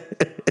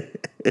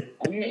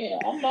 I mean,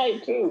 I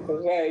might too,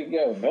 cause like,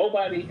 yo,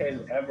 nobody has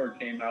ever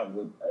came out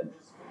with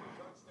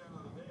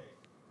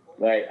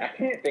I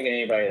can't think of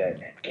anybody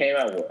that came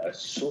out with a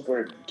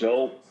super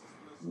dope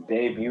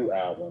debut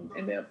album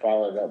and then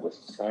followed up with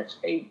such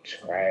a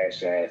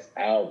trash ass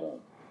album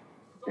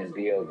than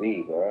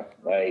B.O.B., bro.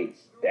 Like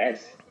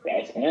that's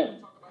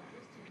him.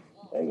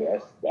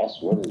 Like that's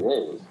what it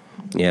is.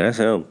 Yeah, that's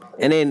him.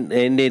 And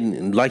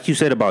then like you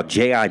said about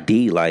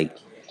J.I.D., like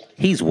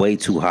he's way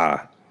too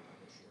high.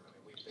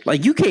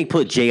 Like you can't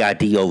put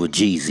J.I.D. over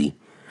Jeezy.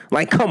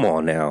 Like come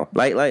on now.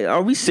 Like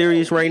are we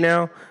serious right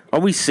now? Are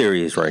we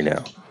serious right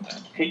now?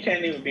 He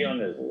can't even be on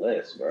this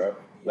list, bro.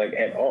 Like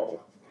at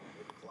all.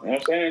 You know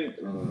what I'm saying?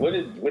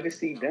 What is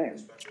he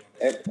done?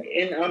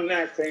 And I'm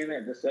not saying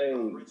that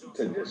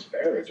to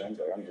disparage him,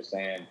 but I'm just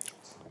saying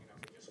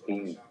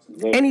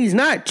he's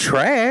not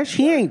trash.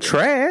 He ain't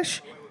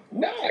trash.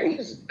 Nah,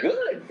 he's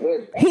good,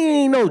 but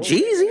he ain't no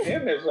Jeezy.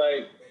 Him is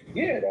like,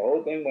 yeah, the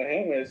whole thing with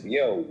him is,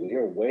 yo,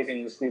 you're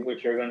waiting to see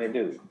what you're gonna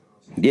do.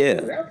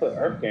 Yeah. I put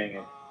Earth Gang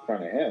in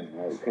front of him,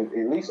 because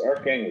at least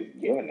Earth Gang is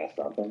giving us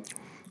something.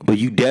 But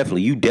you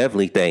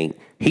definitely think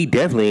he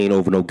definitely ain't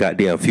over no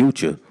goddamn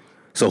Future.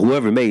 So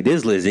whoever made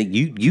this list,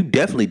 you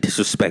definitely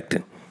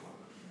disrespecting.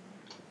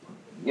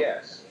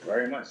 Yes,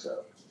 very much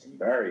so.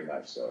 Very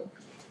much so.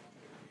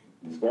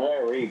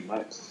 Very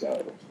much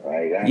so.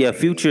 Like, yeah,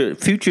 Future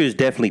is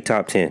definitely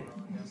top 10.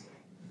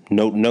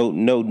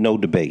 No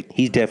debate.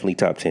 He's definitely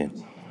top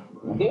 10.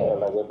 Yeah,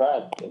 like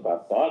if I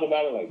thought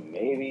about it, like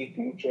maybe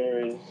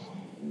Future is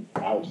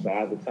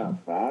outside the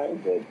top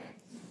 5, but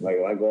Like,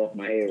 if I go off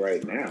my head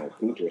right now,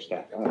 Future's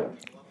top 5.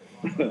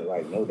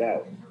 Like, no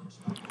doubt.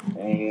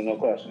 Ain't even no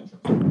question.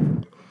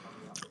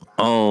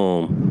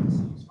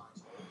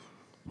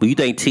 But you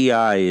think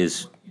T.I.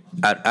 is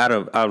out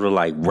of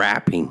like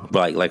rapping,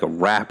 like a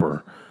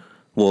rapper?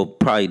 Well,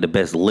 probably the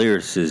best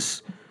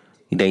lyricist.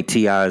 You think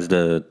T.I. is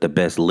the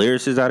best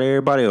lyricist out of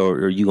everybody, or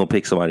are you gonna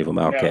pick somebody from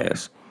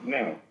Outkast?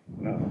 No.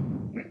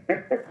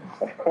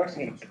 Of course,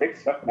 I'm gonna pick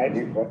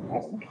somebody from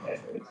Outkast.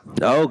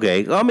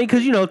 Okay, I mean,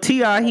 because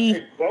T.I.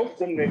 he both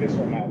them niggas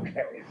from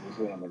Outkast is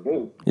what I'm gonna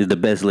do. Is the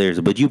best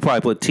lyricist, but you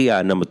probably put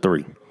T.I. number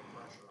 3.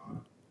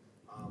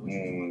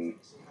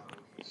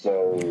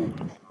 So,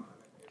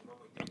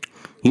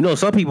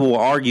 some people will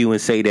argue and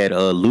say that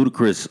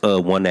Ludacris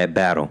won that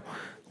battle,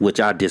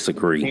 which I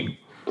disagree.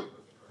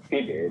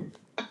 He did.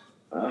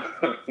 He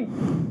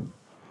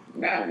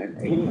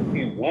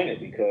won it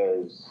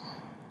because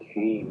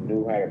he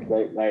knew how to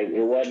play. Like,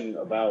 it wasn't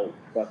about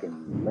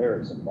fucking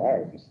lyrics and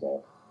bars and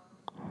stuff.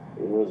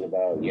 It was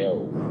about,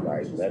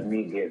 like, let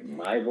me get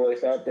my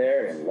voice out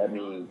there and let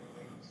me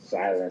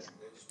silence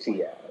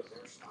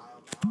T.I.'s.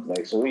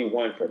 Like, so he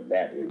won for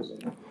that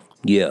reason.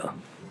 Yeah.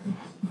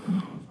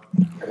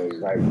 Because,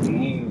 like,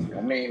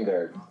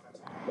 the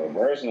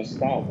version of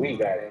Stomp we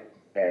got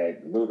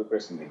had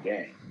Ludacris in the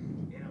game.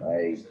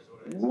 Like,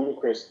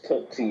 Ludacris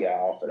took T.I.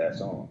 off of that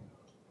song.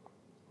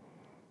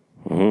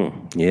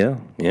 Yeah.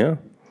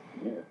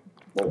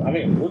 Well,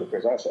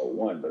 Ludacris also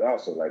won, but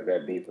also, like,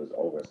 that beef was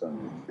over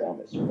something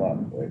dumb as fuck.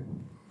 But,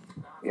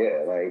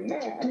 yeah, like,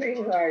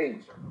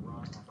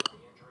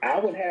 I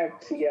would have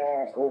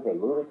T.I. over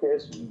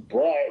Ludacris,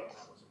 but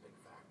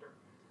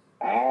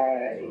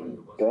I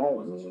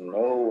don't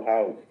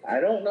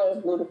know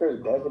if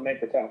Ludacris doesn't make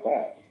the top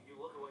 5.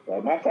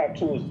 Like, my top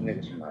 2 is the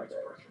niggas from my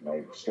guys,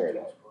 like, straight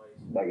up.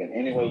 Like, in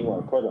any way you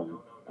want to put them,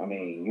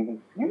 you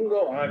can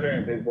go Andre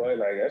and Big Boy,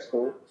 like, that's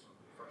cool.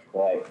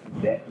 Like,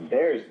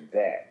 there's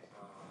that.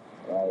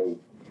 Like,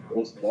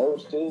 it's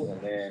those two,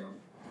 and then,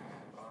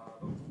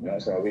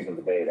 so we can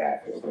debate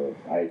after. But,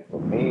 like, for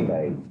me,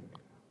 like,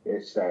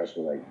 it starts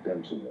with, like,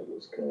 them two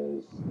niggas,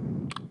 because...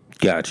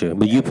 Gotcha.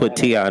 But you put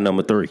T.I.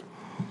 number 3.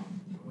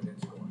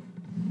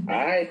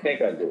 I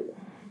think I do.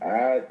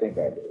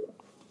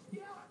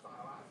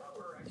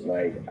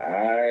 Like,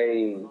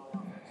 I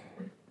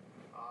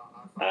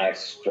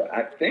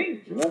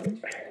think,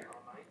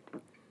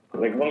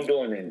 like, when I'm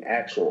doing in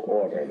actual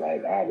order,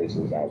 like,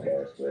 obviously it's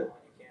Outkast, but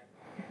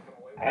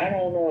I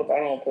don't know if I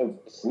don't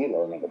put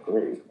CeeLo number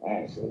 3,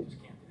 honestly.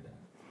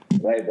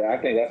 Like, but I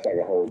think that's like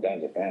a whole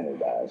Dungeon Family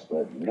bias,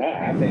 but no,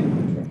 I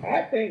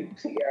think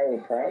T.I.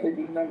 would probably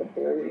be number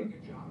 3.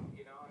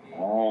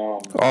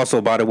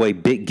 Also, by the way,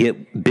 Big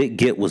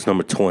Git was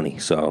number 20,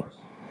 so.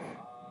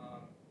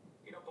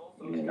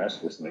 That's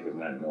just niggas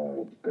not knowing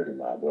what Good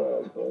Enough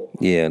was, but.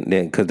 Yeah,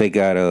 because they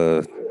got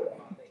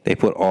they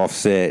put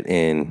Offset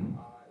and.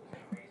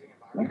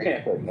 You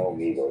can't put no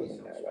Migos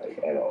in there, like,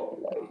 at all.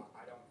 Like,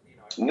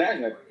 not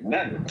in the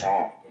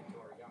top.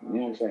 You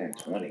know what I'm saying?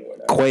 20 or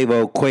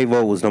whatever.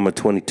 Quavo was number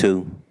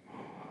 22.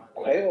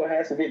 Quavo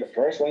has to be the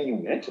first one you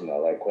mentioned, though.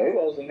 Like,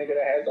 Quavo's the nigga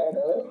that has all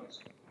the others.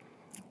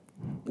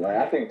 Like,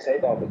 I think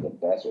Takeoff is the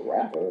best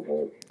rapper,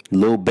 but...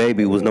 Lil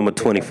Baby was number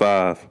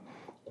 25.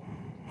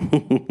 All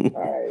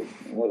right,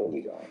 what are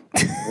we doing?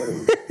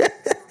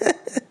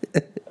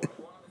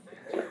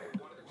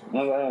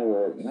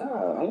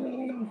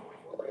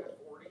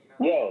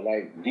 Yo,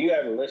 like, do you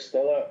have a list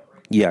still up?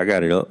 Yeah, I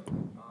got it up.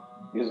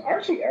 Is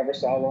Archie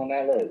Eversole on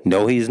that list?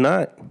 No, he's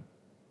not.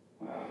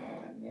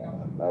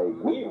 Like,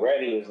 We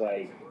Ready is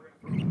like,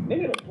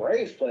 nigga, the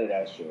Braves play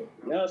that shit.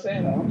 You know what I'm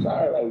saying? Like, I'm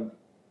sorry, like,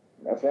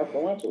 that's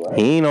influential, right?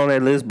 He ain't on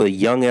that list, but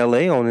Young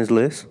L.A. on his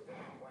list.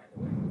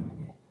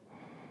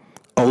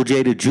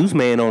 OJ the Juice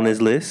Man on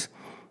his list.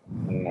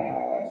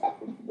 Nah.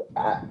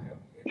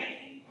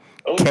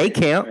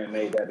 K-Camp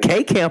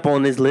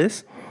on this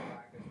list.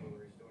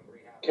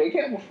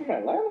 K-Camp was from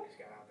Atlanta?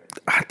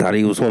 I thought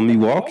he was from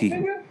Milwaukee.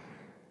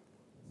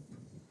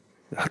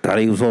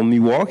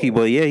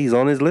 But yeah, he's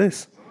on his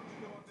list.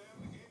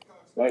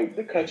 Like,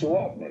 to cut you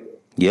off, nigga.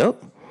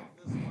 Yep.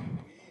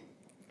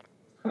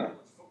 Huh.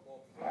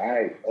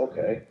 Alright,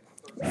 okay.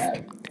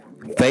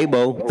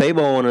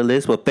 Fabo on the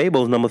list, but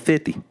Fabo's number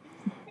 50.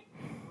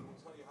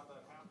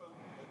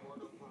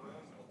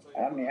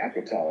 I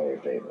could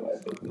tolerate Fabo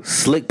at 50.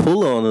 Slick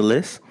Pulla on the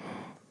list.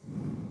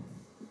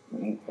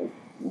 Wait,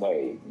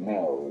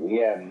 no, we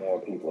have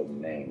more people to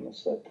name than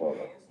Slick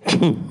Pulla.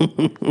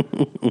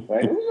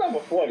 Wait, who's number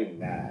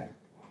 49?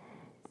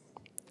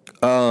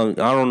 I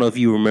don't know if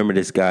you remember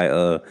this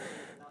guy.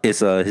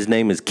 His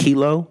name is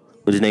Kilo,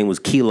 but his name was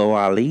Kilo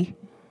Ali.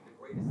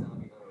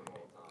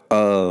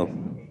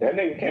 That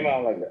nigga came out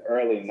in like the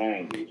early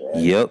 90s, right?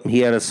 Yep, he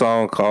had a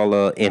song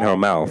called "In Her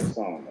Mouth."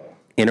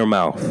 In Her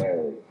Mouth.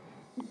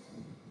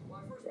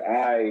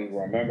 I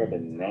remember the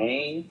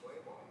name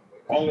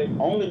only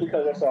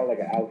because I saw like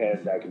an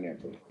Outkast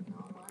documentary.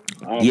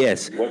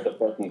 Yes. What the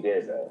fuck he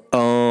did though?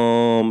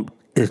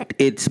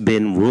 It's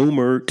been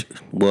rumored.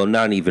 Well,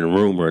 not even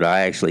rumored.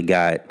 I actually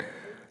got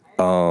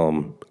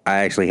I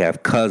actually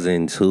have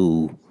cousins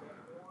who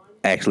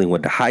actually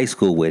went to high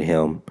school with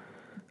him.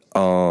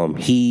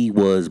 He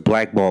was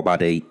blackballed by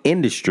the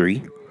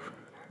industry,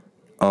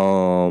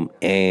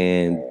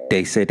 and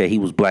they said that he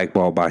was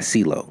blackballed by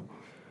CeeLo.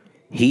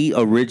 He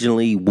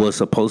originally was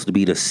supposed to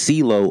be the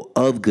CeeLo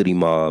of Goody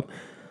Mob,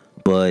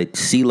 but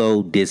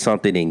CeeLo did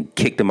something and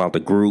kicked him out the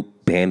group,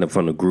 banned him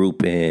from the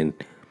group, and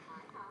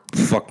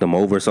fucked him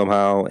over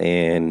somehow.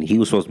 And he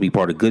was supposed to be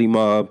part of Goody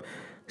Mob.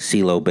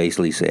 CeeLo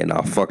basically said,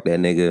 "Nah, fuck that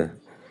nigga,"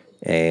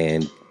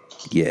 and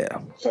yeah.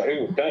 So he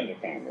was done the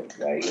family.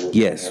 Like, he was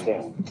Yes.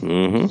 done.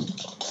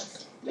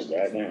 Mm-hmm.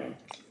 Goddamn.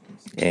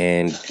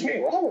 And Hey,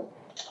 why would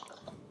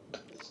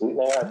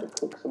CeeLo have to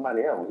cook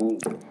somebody else?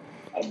 He's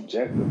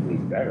objectively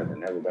better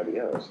than everybody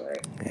else,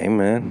 right? hey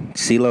man,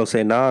 CeeLo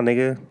said, "Nah,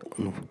 nigga,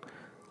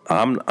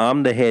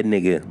 I'm the head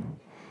nigga."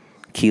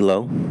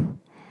 Kilo.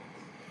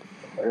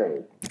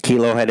 Really?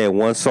 Kilo had that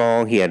one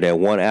song, he had that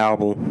one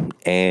album,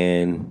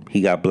 and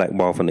he got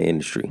blackballed from the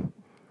industry.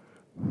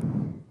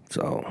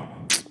 So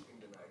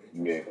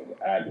Yeah,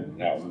 I do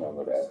not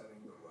remember that.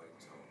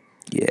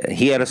 yeah,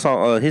 he had a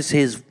song.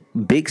 His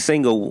big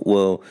single,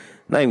 well,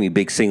 not even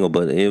big single,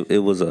 but it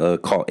was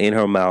called "In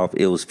Her Mouth."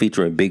 It was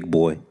featuring Big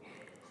Boy.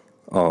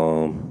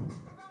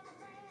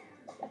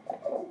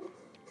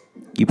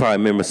 You probably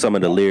remember some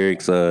of the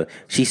lyrics.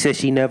 She said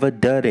she never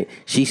done it.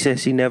 She said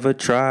she never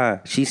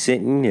tried. She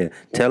sitting here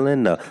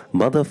telling a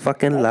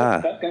motherfucking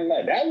lie. Fucking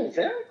lie. That was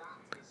him?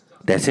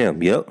 That's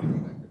him. Yep.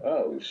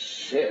 Oh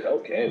shit.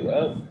 Okay,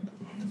 well.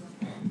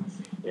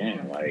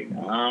 Damn, like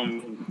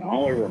I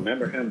only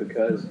remember him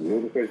because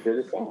Ludacris did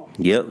a song.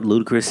 Yep.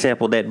 Ludacris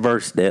sampled that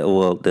verse, the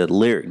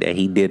lyric that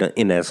he did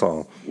in that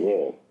song.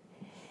 Yeah.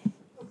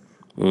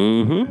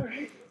 Mm-hmm.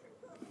 Right.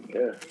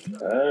 Yeah.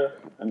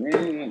 I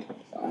mean.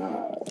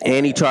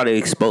 And he tried to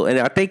expose, and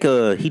I think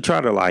he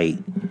tried to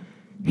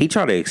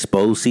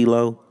expose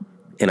CeeLo,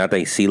 and I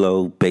think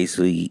CeeLo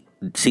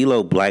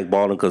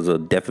blackballed him because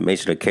of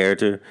defamation of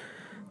character,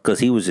 because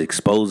he was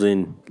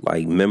exposing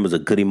like members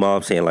of Goody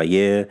Mob, saying like,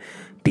 yeah,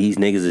 these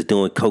niggas is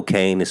doing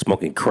cocaine and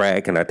smoking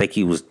crack, and I think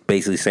he was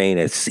basically saying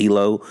that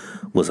CeeLo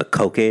was a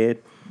cokehead,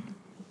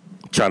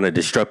 trying to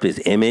disrupt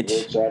his image.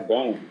 Which I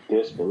don't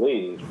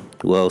disbelieve.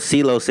 Well,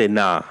 CeeLo said,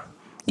 nah,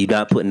 you're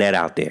not putting that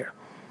out there.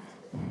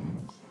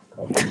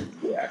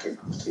 Yeah, I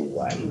can see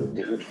why he would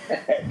do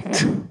that.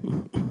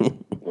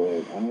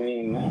 But I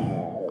mean,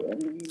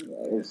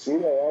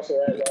 CeeLo also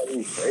has all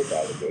these rape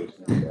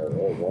allegations.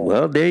 So,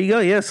 well, there you go.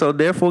 Yeah, so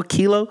therefore,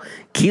 Kilo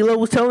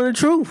was telling the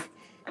truth.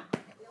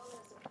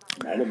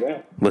 Might have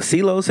been. But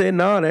CeeLo said,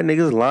 nah, that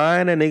nigga's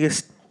lying. That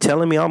nigga's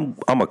telling me I'm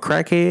a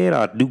crackhead.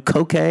 I do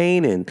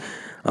cocaine and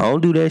I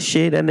don't do that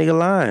shit. That nigga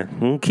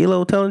lying.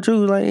 Kilo telling the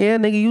truth. Like, yeah,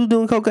 nigga, you was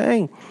doing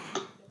cocaine.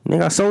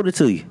 Nigga, I sold it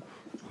to you.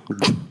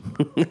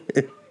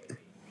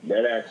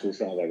 That actually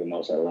sounds like the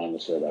most ironic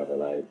shit ever.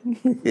 Like,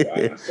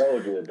 I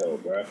sold you a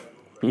dope, bro.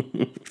 I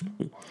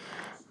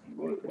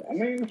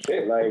mean,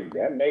 shit, like,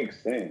 that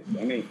makes sense.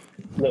 I mean,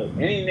 look,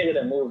 any nigga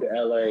that moved to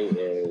LA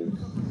is,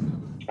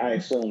 I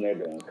assume they're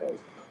doing coke.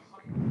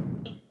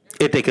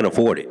 If they can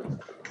afford it.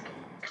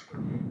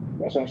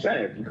 That's what I'm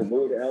saying. If you can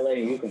move to LA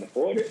and you can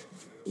afford it,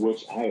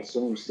 which I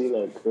assume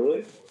CeeLo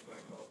could,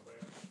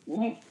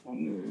 yeah,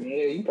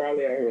 you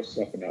probably out here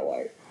sucking that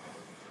white.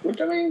 Which,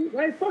 I mean,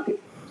 like, fuck it.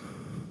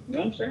 You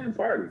know what I'm saying?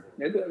 Party.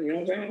 Nigga, you know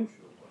what I'm saying?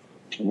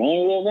 I'm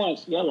only live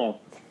once, yellow.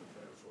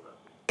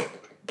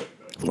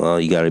 Well,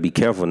 you got to be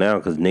careful now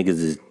because niggas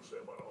is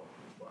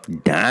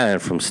dying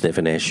from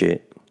sniffing that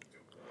shit.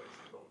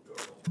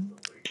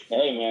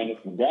 Hey, man, if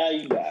you die,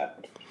 you die.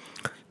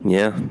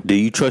 Yeah. Do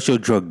you trust your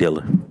drug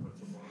dealer?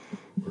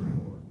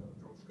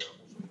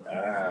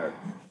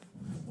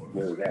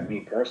 Was that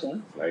me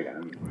personally? Like,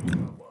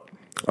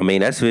 I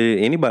mean, that's for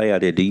anybody out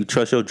there. Do you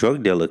trust your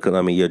drug dealer? Because,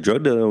 I mean, your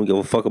drug dealer don't give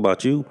a fuck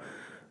about you.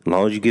 As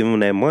long as you give him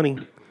that money.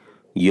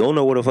 You don't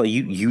know what the fuck.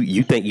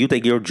 You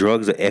think your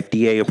drugs are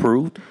FDA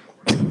approved?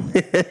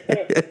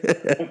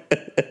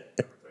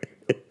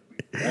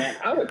 Man,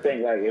 I would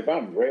think, like, if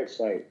I'm rich,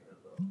 like,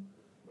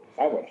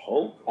 I would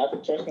hope I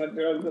could trust my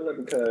drug dealer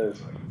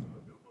because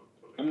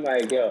I'm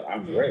like, yo,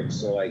 I'm rich,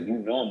 so, like, you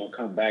know I'm going to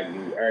come back to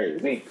you every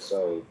week,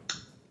 so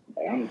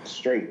like, I'm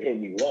straight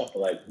hitting you up for,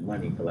 like,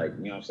 money for, like,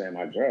 you know what I'm saying,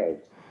 my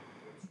drugs.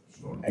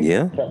 Like,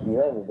 Yeah. Fuck me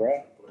over,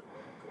 bro.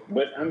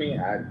 But, I mean,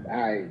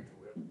 I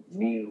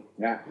me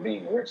not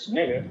being a rich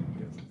nigga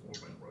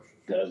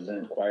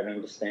doesn't quite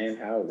understand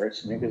how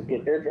rich niggas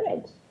get their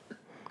drugs.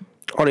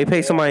 Or they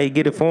pay somebody to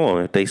get it for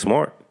them if they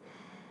smart.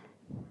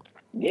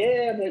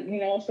 Yeah, but you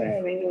know what I'm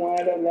saying? Then you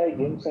wind up like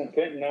getting some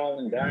fentanyl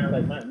and dying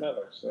like my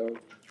mother. So,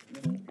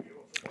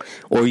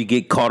 Or you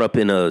get caught up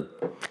in a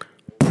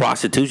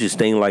prostitution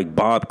thing like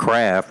Bob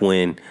Kraft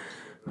when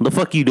the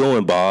fuck you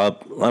doing,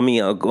 Bob? I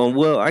mean,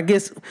 well, I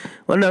guess,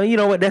 well, no, you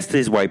know what? That's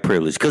his white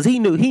privilege because he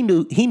knew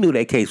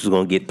that case was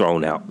gonna get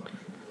thrown out.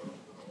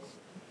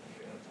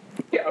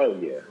 yeah, oh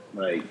yeah,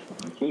 like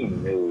he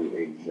knew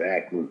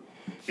exactly.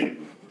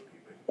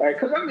 Like,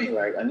 cause I mean,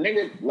 like a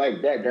nigga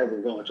like that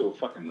doesn't go into a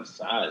fucking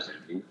massage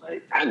envy.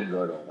 Like I can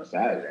go to a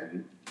massage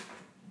envy.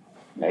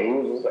 Like, he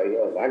was just like,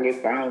 yo, if I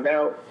get found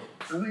out,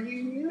 I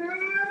mean,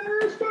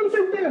 it's not a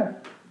big deal.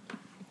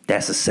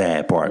 That's the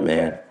sad part,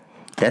 man.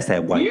 That's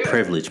that white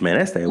privilege, man.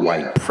 That's that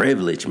white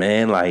privilege,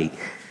 man. Like,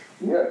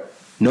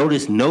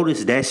 notice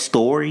that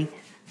story.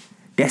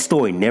 That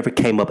story never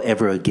came up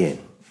ever again.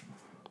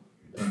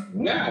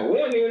 Nah, we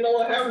don't even know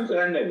what happened to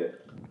that nigga.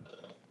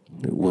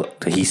 Well,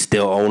 he's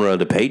still owner of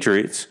the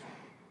Patriots.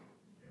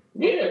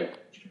 Yeah.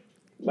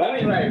 But I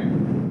mean, like,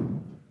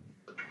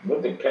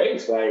 with the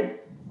case,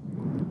 like,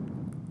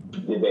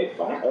 did they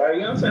find? Like,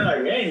 you know what I'm saying?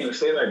 Like, they ain't even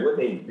say like what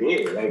they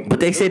did. Like, but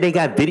they said they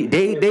got video.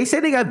 They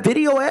said they got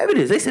video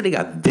evidence. They said they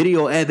got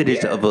video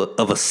evidence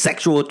of a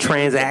sexual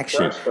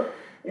transaction.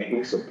 And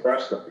he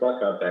suppressed the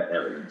fuck out that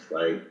evidence.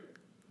 Like,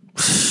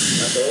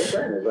 that's the whole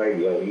thing. It's like,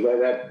 yo, you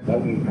got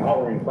that be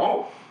power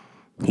involved.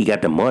 He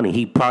got the money.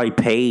 He probably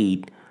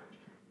paid.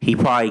 He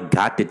probably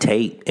got the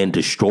tape and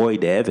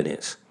destroyed the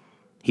evidence.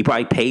 He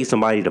probably paid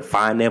somebody to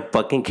find that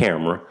fucking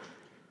camera,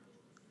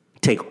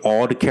 take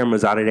all the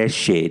cameras out of that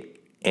shit,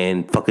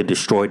 and fucking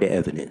destroy the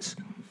evidence.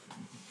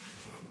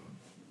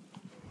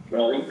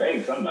 Well, he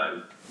paid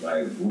somebody.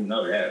 Like, who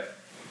know that?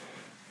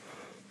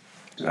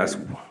 That's...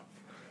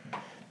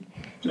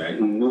 Like,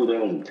 he knew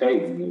that was the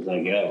tape, and he was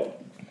like, yo,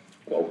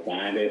 go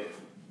find it.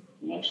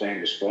 You know what I'm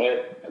saying? Destroy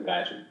it. I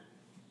got you.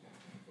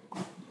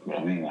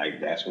 I mean,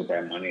 like, that's what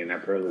that money and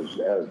that privilege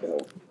does,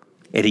 though.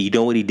 And you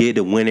know what he did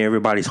to win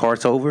everybody's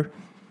hearts over?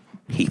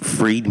 He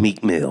freed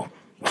Meek Mill.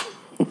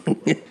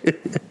 Yeah,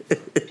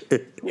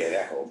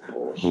 that whole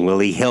bullshit. Well,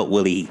 he helped.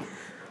 He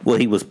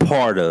was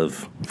part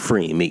of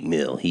freeing Meek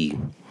Mill. He,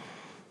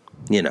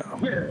 you know.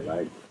 Yeah,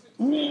 like,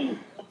 man,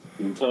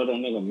 you told that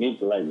nigga Meek,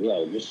 like,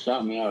 yo, just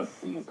shout me out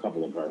in a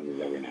couple of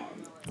verses every now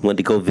and then. Went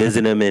to go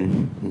visit him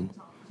in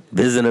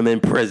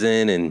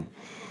prison and.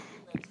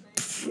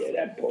 Yeah,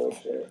 that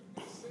bullshit.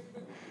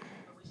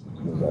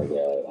 It's like,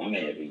 yo, I mean,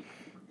 if he,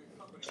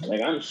 like,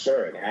 I'm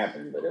sure it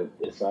happened, but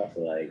it's also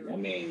like, I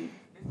mean,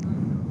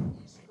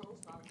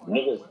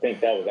 niggas think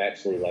that was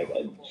actually like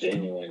a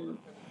genuine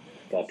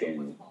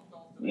fucking,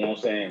 you know what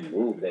I'm saying,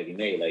 move that he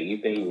made. Like, you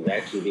think he was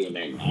actually being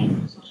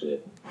magnanimous and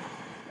shit.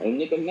 Like,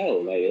 nigga, no.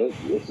 Like,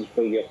 this is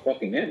for your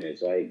fucking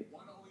image. Like,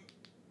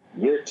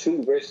 you're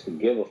too rich to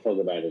give a fuck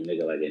about a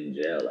nigga, like, in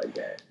jail like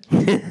that.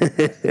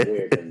 That's the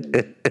weird thing to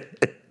me.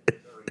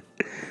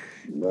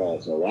 Bro,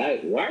 so why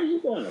are you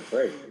going to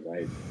prison?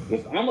 Like,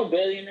 if I'm a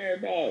billionaire,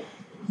 dog,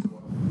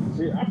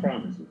 see, I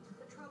promise you,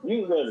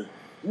 you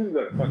can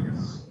go to fucking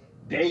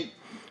state,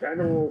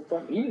 federal,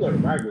 fucking, you can go to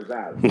Rikers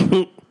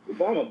Island.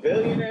 If I'm a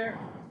billionaire,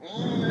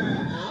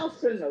 I'll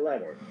send a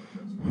letter.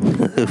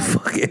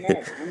 Fuck it.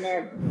 I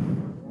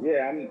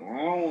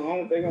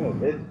don't think I'm gonna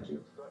visit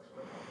you.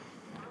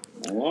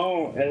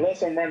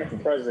 Unless I'm running for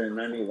president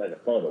and I need like a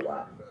photo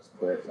op.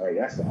 But like,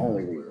 that's the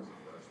only reason.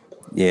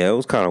 Yeah, it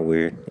was kind of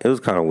weird.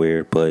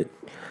 But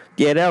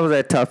yeah, that was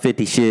that top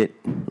 50 shit.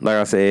 Like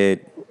I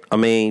said, I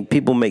mean,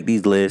 people make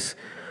these lists.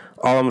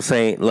 All I'm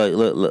saying,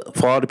 look,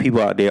 for all the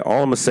people out there,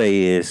 all I'm gonna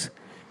say is,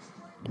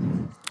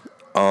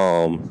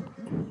 I'm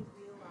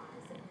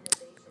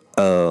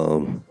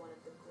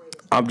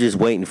just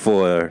waiting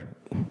for.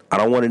 I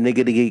don't want a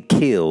nigga to get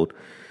killed,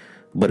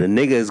 but a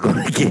nigga is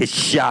gonna get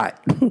shot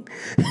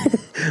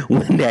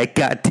when that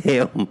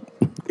goddamn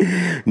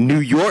New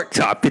York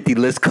top 50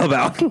 list come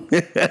out.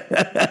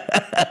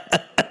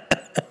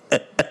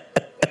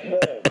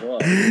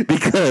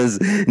 Because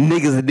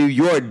niggas in New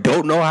York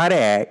don't know how to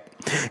act.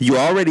 You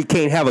already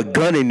can't have a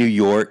gun in New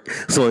York,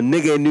 so a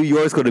nigga in New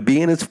York's gonna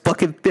be in his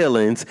fucking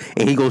feelings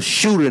and he gonna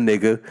shoot a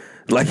nigga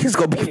like he's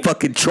gonna be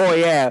fucking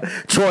Troy Ave.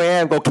 Troy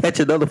Ave gonna catch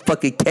another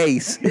fucking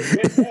case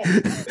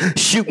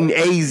shooting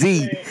AZ.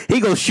 He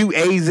gonna shoot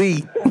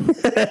AZ.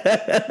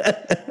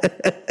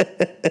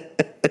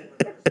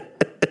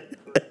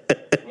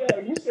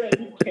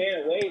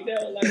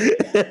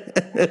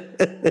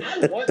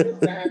 I want this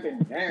to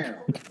happen now.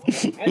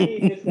 I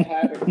need this to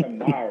happen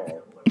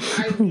tomorrow.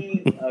 I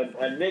need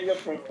a nigga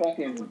from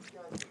fucking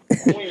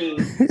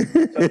Queens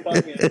to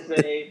fucking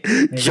say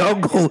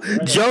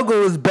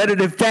Jungle is better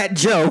than Fat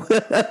Joe.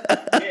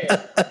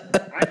 Yeah,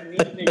 I need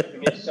niggas to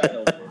get shot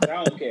over this.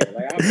 I don't care.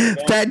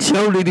 Like, Fat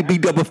Joe need to be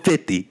number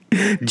 50.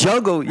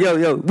 Jungle,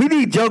 yo, we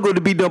need Jungle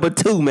to be number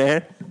 2,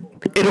 man.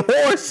 And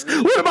Horse,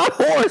 what about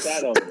Horse?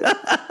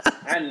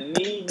 I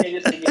need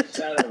niggas to get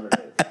shot over this.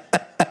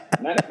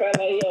 Matter of fact,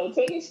 like, yo,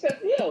 take a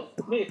step, yo,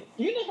 man,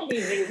 you know how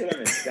many niggas are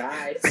gonna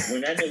die when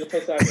that nigga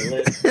puts out the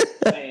list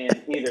saying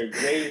either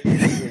Jay-Z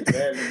is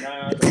better than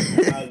Nas or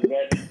Nas is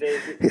better than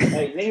Jay-Z?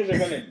 Like, niggas are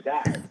gonna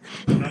die.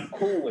 And I'm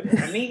cool with it.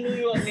 I need New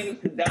York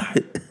niggas to die.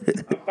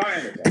 I'm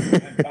fine with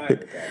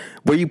that.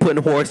 Where you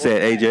putting Horse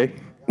at, AJ?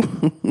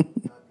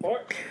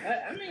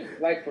 I mean,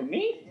 like, for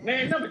me,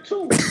 man, number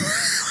 2. Like,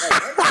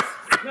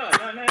 no.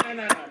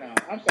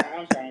 I'm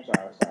sorry.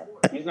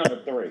 He's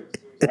number 3.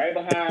 Right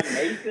behind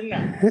Mason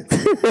 9.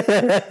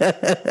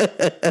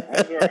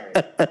 That's right.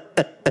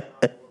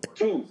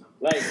 2.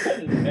 Like,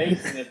 putting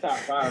Mason in the top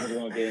 5 is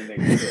going to get a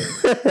nigga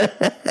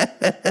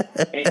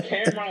killed. And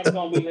Cameron's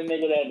going to be the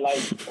nigga that,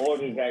 like,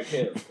 orders that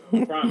kill.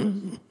 I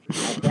promise.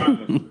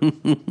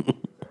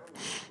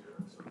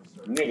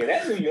 Nigga,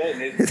 that New York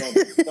nigga is gonna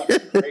be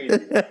fucking crazy.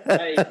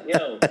 Like,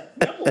 yo,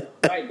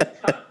 like the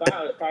top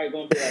 5 is probably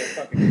gonna be like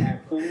fucking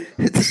Papoose.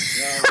 You know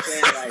what I'm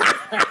saying? Like,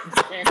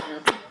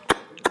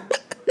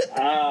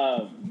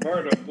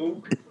 Murder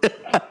Mook.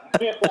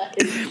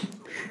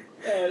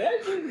 Yo,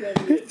 that shit's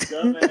gonna be a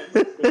dumbass.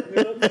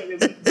 Those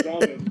niggas are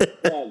dumb as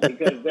fuck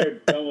because they're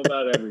dumb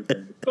about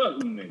everything. Fuck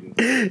you niggas.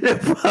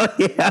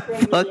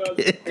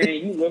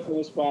 And you look at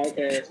this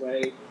podcast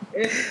like,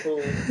 it's cool.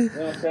 You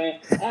know what I'm saying?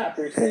 I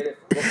appreciate it.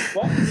 But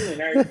fuck you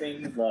and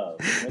everything you love.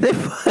 They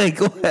probably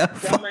gonna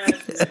have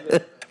dumbass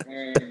niggas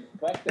and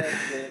fuck that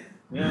shit.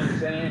 You know what I'm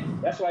saying?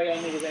 That's why y'all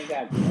niggas ain't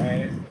got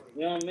grass.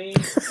 You know what I mean?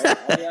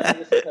 All y'all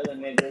niggas telling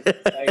niggas,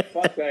 like,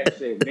 fuck that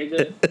shit,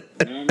 nigga.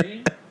 You know what I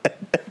mean?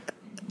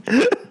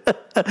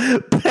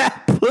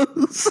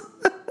 Papoose.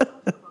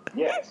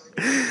 Yes.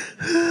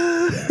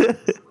 I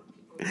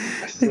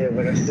said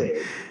what I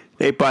said.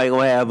 They probably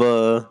gonna have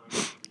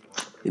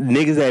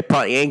niggas that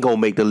probably ain't gonna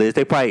make the list.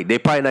 They probably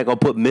not gonna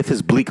put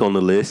Memphis Bleak on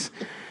the list.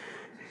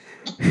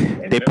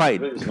 And they probably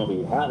gonna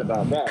be hot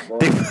about that, boy.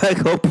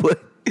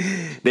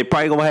 They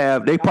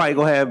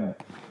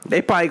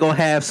probably gonna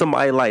have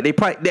somebody like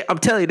I'm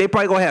telling you, they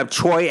probably gonna have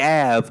Troy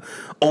Ave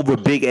over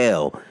Big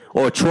L.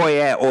 Or Troy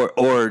Ave,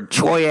 or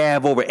Troy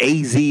Ave over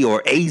AZ,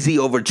 or AZ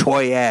over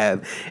Troy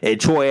Ave,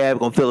 and Troy Ave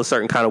gonna feel a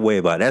certain kind of way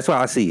about it. That's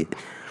why I see it.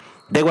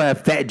 They gonna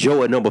have Fat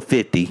Joe at number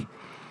 50,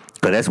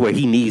 because that's where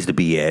he needs to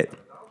be at.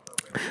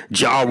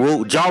 Ja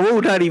Rule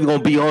not even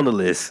gonna be on the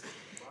list.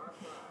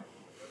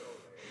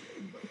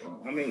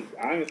 I mean,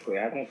 honestly,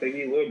 I don't think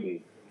he would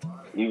be,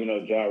 even though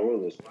Ja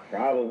Rule is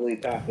probably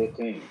top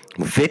 15.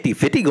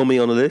 50 gonna be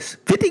on the list.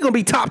 50 gonna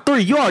be top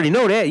 3. You already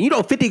know that. You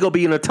know 50 gonna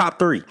be in the top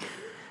 3.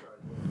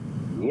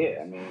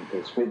 Yeah, I mean,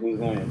 because 50's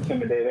going to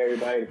intimidate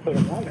everybody to put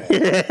him on there.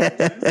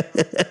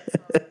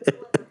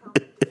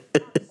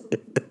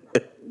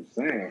 I'm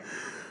saying.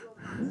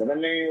 But I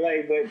mean,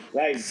 like, you know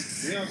what I'm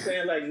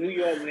saying? Like, New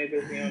York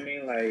niggas, you know what I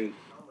mean? Like, you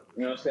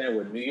know what I'm saying?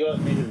 With New York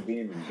niggas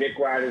being the dick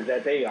riders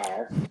that they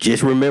are.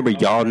 Just remember,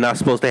 y'all not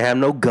supposed to have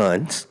no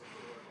guns.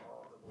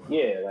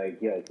 Yeah, like,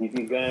 keep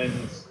your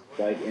guns,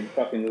 like, in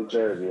fucking New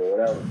Jersey or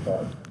whatever the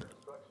fuck.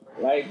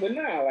 Like, but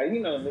nah, like, you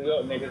know, New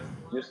York niggas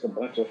just a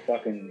bunch of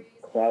fucking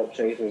clout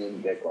chasers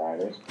and dick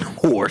riders.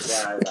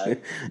 Horse.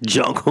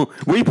 Jungle.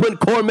 Where you putting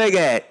Cormega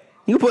at?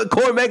 You put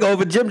Cormega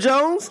over Jim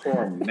Jones?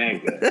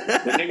 Cormega.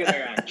 The nigga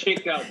that got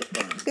kicked out the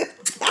firm.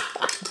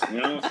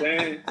 You know what I'm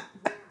saying?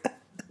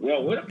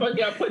 Yo, where the fuck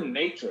y'all putting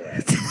Nature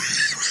at?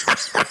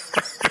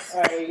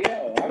 Hey,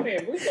 yo, I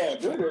mean, we gonna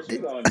do this, we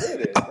gonna do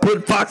this.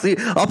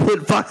 I'll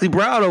put Foxy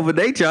Brown over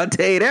Nature, I'll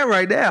tell you that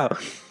right now.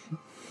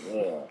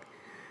 Yeah.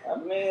 I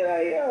mean,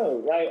 like,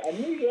 yo, like, a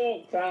New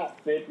York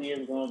top 50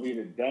 is gonna be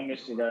the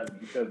dumbest shit ever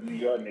because New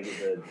York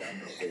niggas are the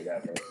dumbest shit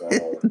ever. So,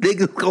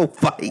 niggas gonna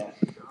fight.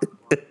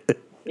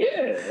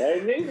 Yeah,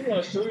 like, niggas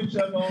gonna shoot each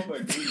other on,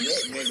 but New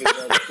York niggas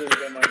gonna shoot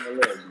them on the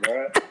list,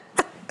 bro.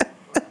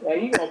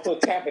 Like, you gonna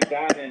put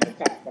Capadonna in the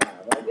top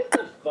 5. Like, get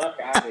the fuck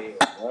out of here,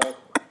 bro.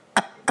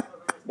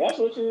 That's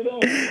what you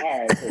doing.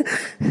 Alright, cool.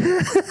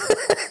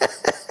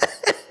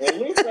 At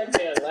least, like,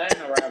 the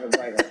Atlanta rappers,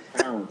 like, are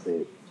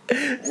talented. You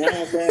know what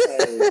I'm saying?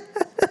 Like,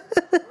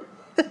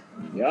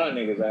 y'all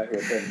niggas out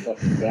here putting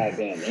fucking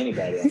goddamn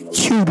anybody on the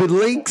list. Cuban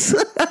links.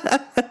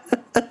 God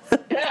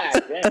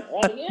damn.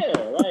 Like, yeah,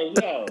 like,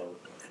 yo.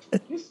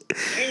 Just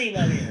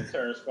anybody in the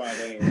turn squad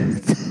ain't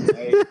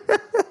like,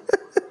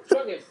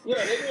 fucking, yo,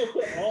 they gonna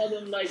put all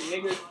them, like,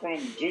 niggas from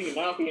Junior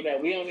Mafia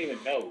that we don't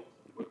even know.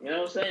 You know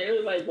what I'm saying? It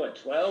was like, what,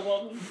 12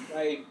 of them?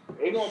 Like,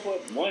 they gonna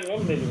put one of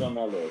them niggas on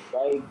that list.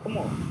 Like, come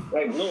on.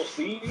 Like, Lil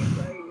Stevie?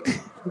 Like,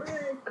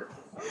 man,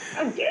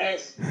 I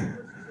guess.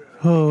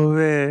 Oh,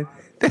 man.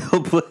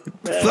 They'll put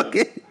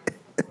fucking...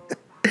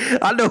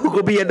 I know who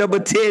gonna be at number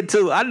 10,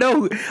 too. I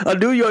know a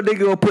New York nigga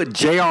gonna put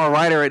J.R.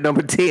 Ryder at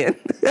number 10.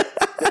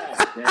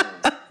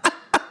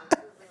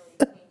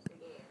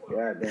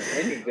 God damn.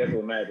 Any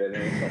diplomat that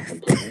ain't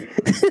fucking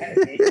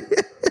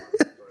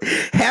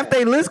half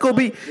they list gonna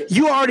be,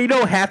 you already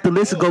know half the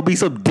list is gonna be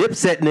some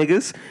Dipset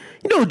niggas.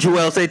 You know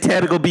Joel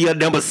Santana gonna be at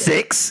number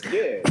 6.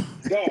 Yeah,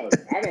 dog.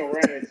 I done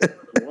run into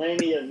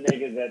plenty of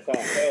niggas that thought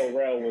Hell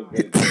Rel was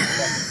the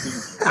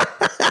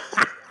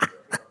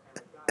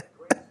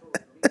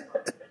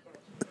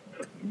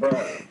fucking bro.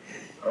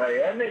 Like,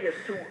 that nigga's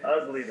too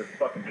ugly to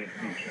fucking be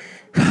Future.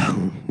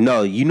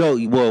 No, you know,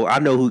 well, I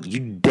know who, you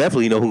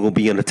definitely know who gonna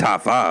be in the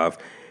top 5.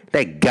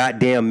 That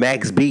goddamn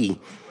Max B.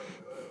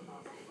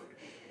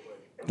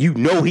 You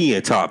know he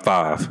in top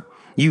 5.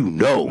 You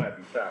know. He might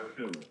be top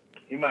 2.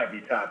 He might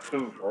be top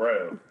 2 for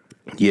real.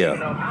 Yeah. You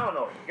know, I don't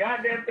know.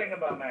 Goddamn thing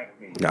about Max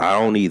B. I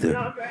don't either. You know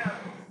what I'm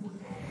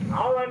saying?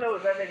 All I know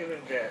is that nigga's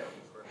in jail.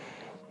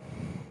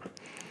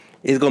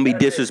 It's gonna be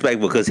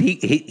disrespectful because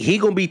he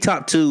gonna be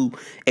top 2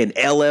 and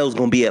LL's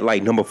gonna be at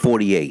like number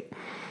 48.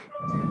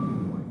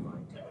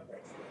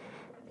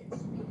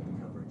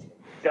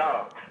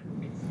 Dog.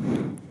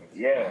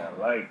 Yeah,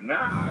 like,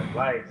 nah,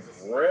 like,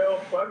 real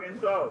fucking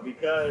talk,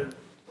 because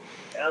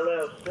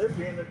LL should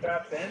be in the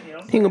top 10, you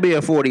know? He gonna be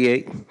at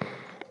 48.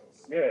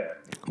 Yeah.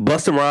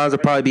 Busta Rhymes will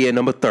probably be at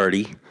number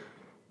 30.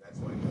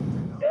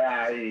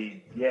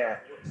 Yeah.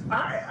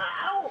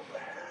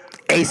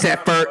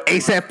 ASAP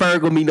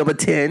Ferg will be number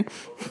 10.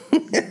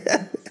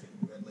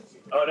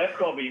 Oh, that's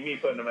gonna be me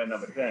putting them at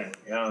number 10.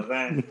 You know what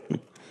I'm saying?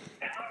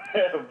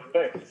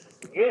 But,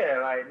 yeah,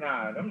 like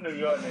nah, them New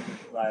York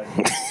niggas like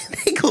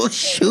They gonna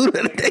shoot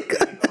a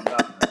nigga.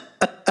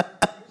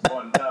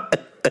 On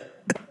nothing.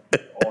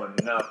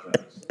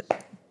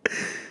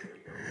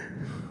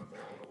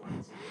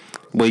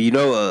 Well, you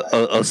know,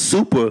 a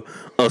super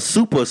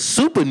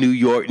New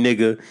York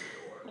nigga,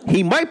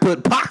 he might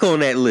put Pac on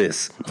that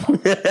list. Nah,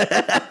 New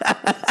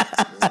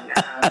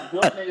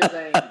York niggas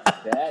ain't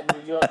that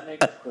New York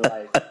niggas to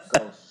like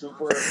go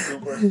super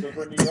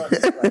New York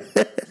niggas.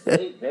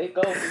 Like, they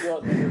go New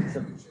York niggas to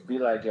be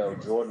like, yo,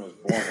 Jordan was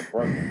born in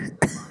Brooklyn.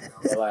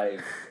 But like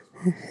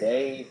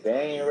they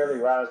ain't really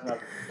rising up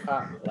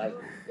Pop like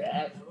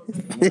that. You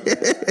know what I'm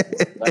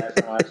saying? Like, last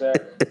time I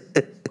checked.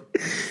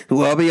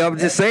 Well, I mean, I'm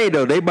just saying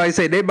though. They might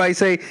say that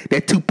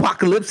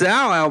Tupacalypse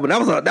album.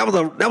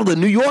 That was a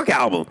New York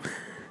album.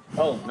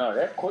 Oh no,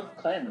 they're quick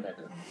claiming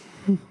nigga.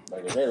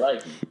 Like if they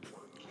like him,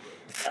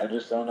 I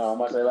just don't know how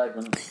much they like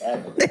him.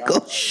 They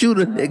go shoot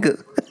a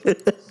nigga.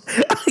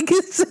 I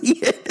can see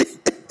it.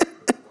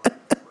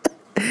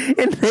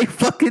 And they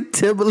fucking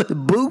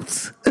Timberland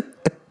boots.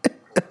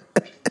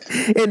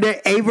 And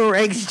their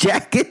Avirex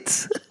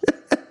jackets.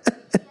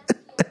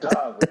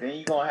 Dog, but then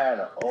you gonna have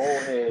the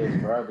old heads,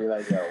 bro. Be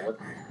like, yo, what? You know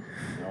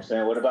what I'm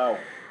saying? What about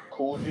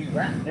Cool G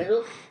rap, nigga?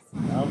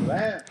 You know what I'm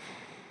saying?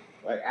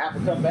 Like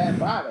Africa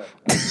Bambaataa.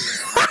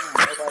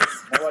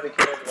 Nobody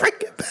cares about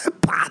Freaking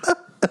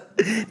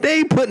Bambaataa. They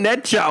ain't putting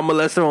that child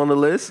molester on the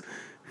list.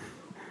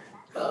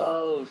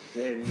 Oh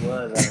shit, he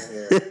was out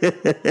here.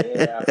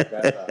 Yeah, I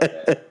forgot about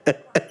that.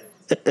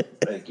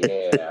 Like,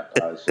 yeah, I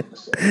probably shouldn't have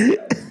said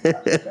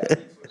that.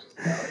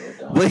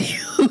 But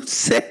you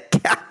said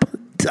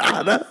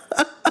Capadonna.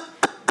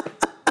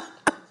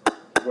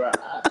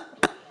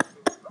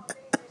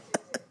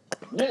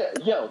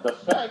 Yo, the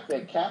fact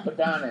that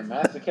Capadonna and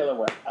Master Killer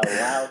were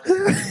allowed to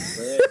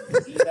live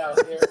and eat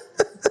out here,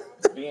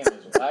 being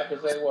as black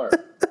as they were,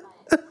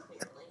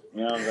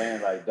 you know what I'm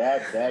saying? Like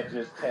that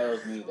just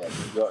tells me that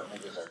New York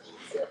niggas are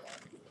just different.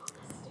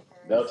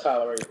 They'll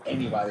tolerate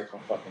anybody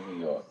from fucking New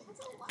York.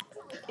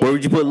 Where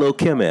would you put Lil'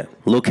 Kim at?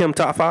 Lil' Kim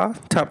top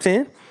 5? Top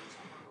 10?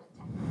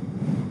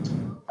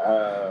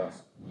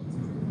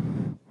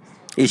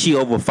 Is she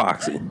over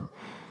Foxy?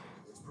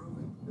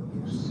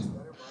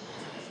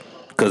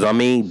 Because I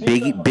mean,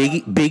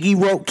 Biggie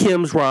wrote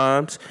Kim's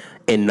rhymes,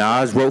 and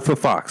Nas wrote for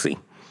Foxy.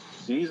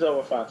 She's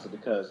over Foxy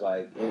because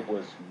like it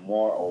was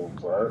more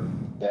overt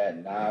that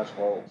Nas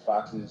wrote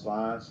Foxy's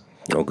lines.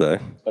 Okay.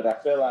 But I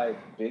feel like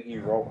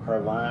Biggie wrote her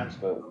lines,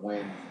 but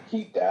when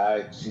he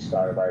died, she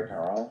started writing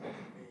her own.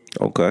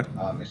 Okay.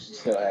 And she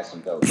still has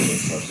some dope shit,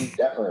 so she's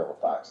definitely over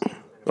Foxy.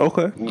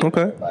 Okay.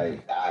 Okay.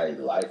 Like I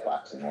like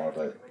Foxy more,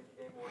 but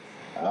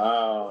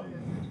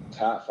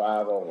top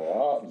 5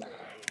 overall,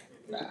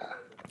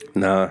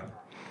 nah,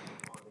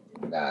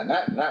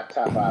 not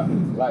top 5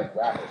 like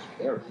rappers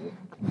period,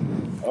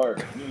 or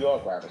New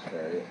York rappers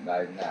period.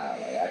 Like like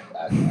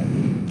I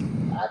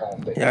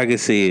don't think. Yeah, I can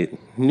see it.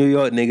 New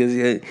York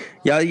niggas,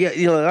 y'all,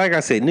 you know, like I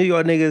said, New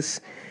York niggas.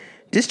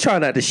 Just try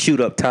not to shoot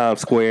up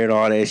Times Square and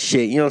all that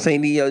shit. You know what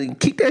I'm saying? You know,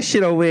 keep that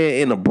shit over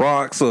in the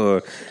Bronx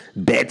or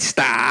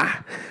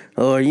Bed-Stuy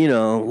or, you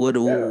know,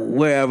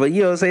 wherever.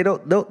 You know what I'm saying?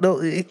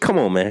 Don't. Come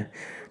on, man.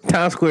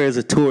 Times Square is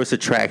a tourist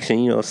attraction.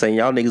 You know what I'm saying?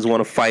 Y'all niggas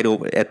want to fight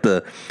over at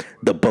the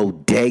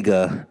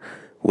bodega,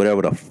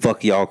 whatever the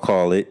fuck y'all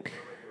call it.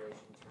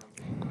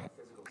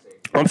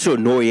 I'm sure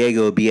Noriega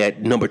will be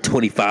at number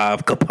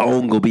 25.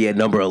 Capone will be at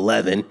number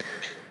 11.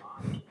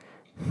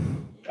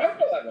 I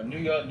feel like a New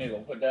York nigga will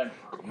put that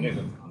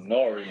nigga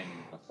Nori in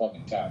the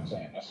fucking top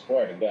 10. I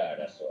swear to God,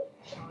 that's what.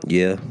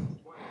 Yeah.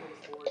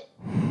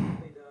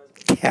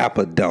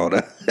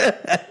 Capadonna.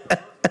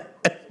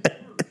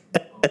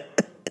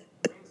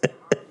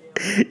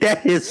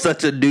 That is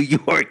such a New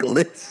York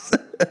list.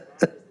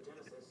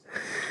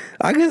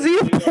 I can see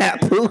a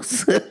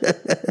papoose. Let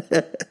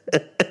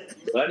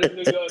a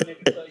New York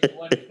nigga tell you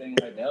anything like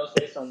that. They'll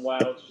say some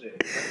wild shit.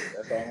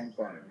 That's all I'm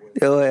saying.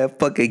 They'll have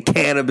fucking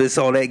cannabis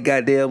on that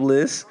goddamn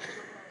list.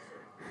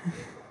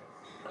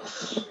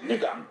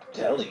 Nigga, I'm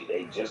telling you,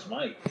 they just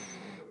might.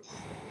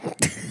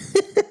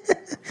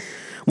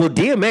 Well,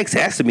 DMX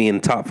has to be in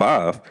the top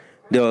 5.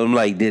 I'm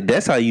like,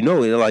 that's how you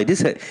know it. Like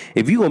this,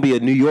 if you gonna be a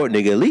New York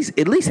nigga,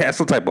 at least have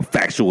some type of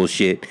factual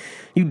shit.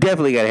 You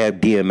definitely gotta have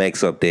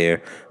DMX up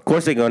there. Of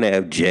course, they're gonna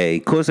have Jay.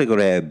 Of course, they're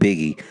gonna have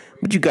Biggie.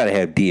 But you gotta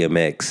have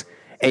DMX,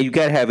 and you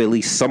gotta have at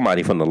least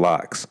somebody from the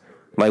Locks.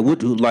 Like,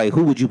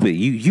 who would you pick?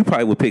 You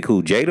probably would pick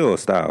who? Jada or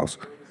Styles?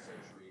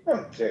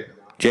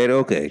 Jada,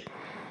 okay.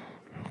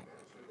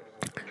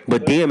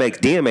 But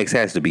DMX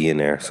has to be in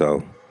there.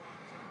 So.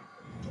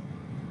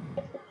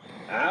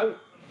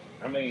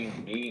 I mean,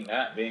 me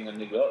not being a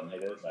New York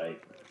nigga,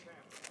 like,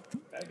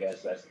 I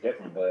guess that's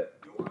different, but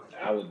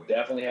I would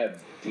definitely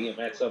have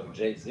DMX over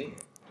Jay-Z.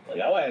 Like,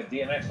 I would have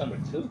DMX number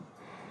 2.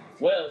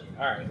 Well,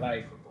 all right,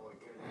 like,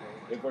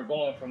 if we're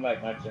going from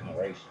like my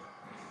generation,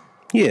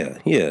 Yeah,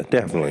 yeah, I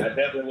definitely.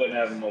 definitely wouldn't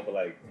have him over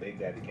like Big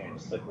Daddy Kane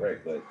and Slick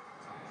Rick, but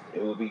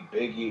it would be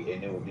Biggie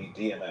and it would be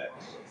DMX.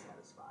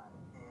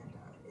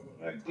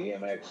 Like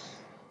DMX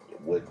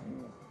would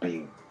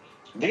be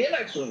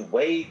DMX was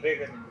way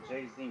bigger than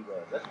Jay Z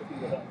was. That's what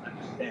people don't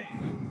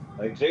understand.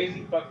 Like Jay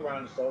Z fucked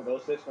around and sold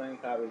those 6 million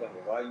copies of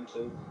Volume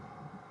Two,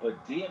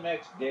 but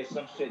DMX did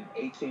some shit in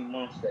 18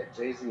 months that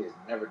Jay Z has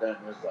never done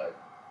in his life.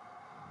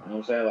 You know what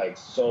I'm saying? Like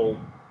sold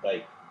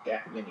like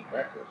that many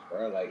records,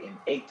 bro. Like in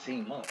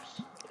 18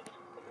 months.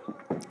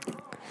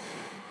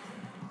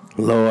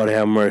 Lord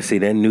have mercy,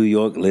 that New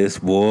York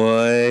list,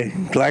 boy.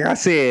 Like I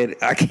said,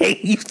 I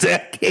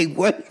can't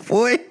wait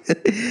for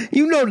it.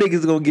 You know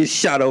niggas gonna get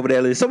shot over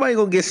that list. Somebody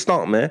gonna get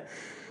stomped, man.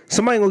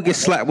 Somebody gonna get I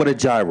hope slapped with a so.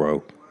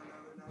 gyro.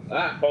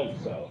 I hope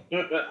so.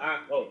 I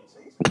hope.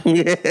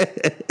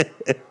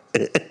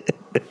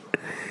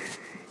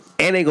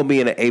 And they gonna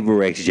be in an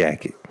Averex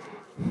jacket.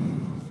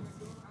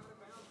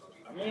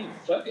 I mean,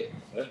 fuck it.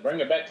 Let's bring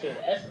it back to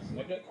the essence,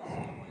 nigga.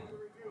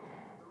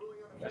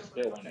 I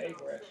still want the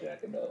Apex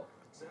jacket though.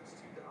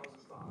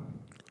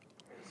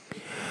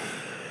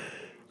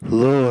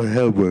 Lord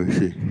have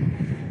mercy.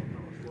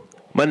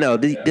 But no,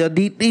 Yeah.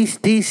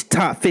 these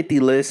top 50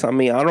 lists. I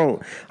mean, I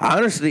don't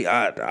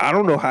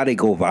know how they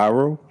go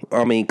viral.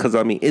 I mean, because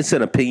I mean, it's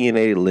an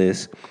opinionated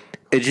list.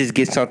 It just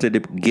gets something to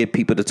get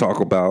people to talk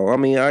about. I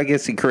mean, I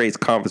guess it creates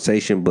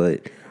conversation,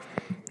 but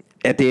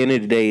at the end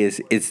of the day,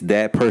 it's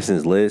that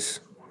person's list.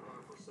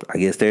 I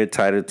guess they're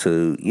entitled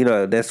to.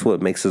 That's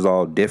what makes us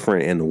all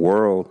different in the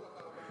world.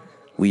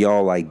 We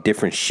all like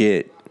different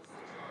shit.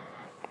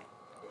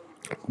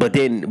 But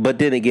then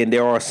again,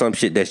 there are some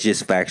shit that's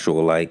just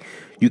factual. Like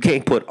you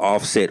can't put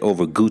Offset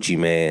over Gucci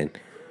Man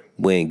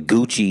when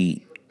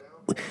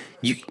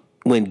you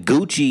when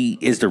Gucci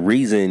is the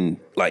reason.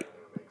 Like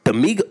the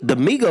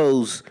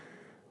Migos,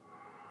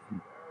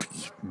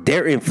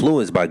 they're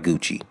influenced by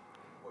Gucci,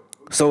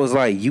 so it's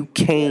like you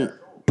Yeah. can't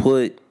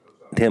put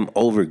them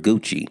over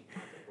Gucci.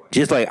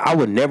 Just like I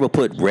would never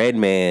put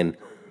Redman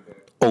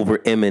over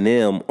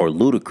Eminem or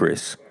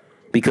Ludacris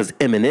because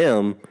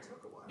Eminem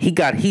he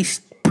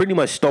pretty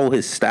much stole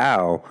his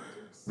style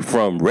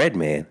from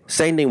Redman.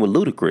 Same thing with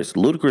Ludacris.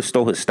 Ludacris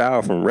stole his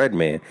style from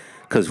Redman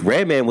because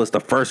Redman was the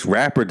first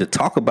rapper to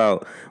talk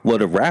about, well,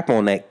 to rap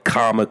on that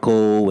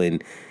comical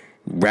and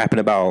rapping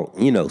about,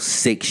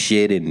 sick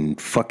shit and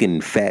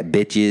fucking fat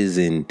bitches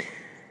and,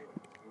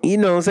 you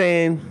know what I'm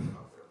saying?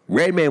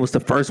 Redman was the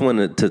first one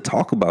to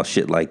talk about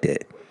shit like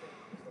that.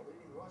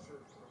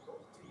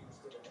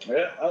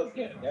 Yeah. Oh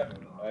yeah,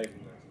 definitely. Like,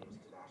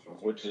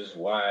 which is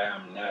why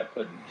I'm not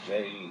putting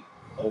Jay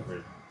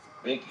over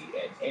Biggie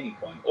at any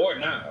point or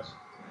Nas,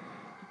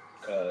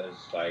 because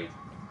like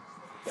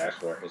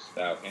that's where his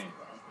style came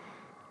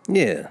from.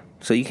 Yeah.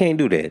 So you can't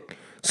do that.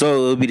 So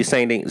it'll be the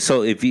same thing.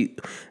 So if you,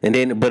 and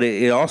then, but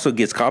it also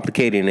gets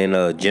complicated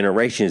in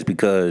generations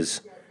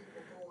because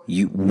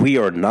we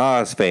are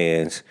Nas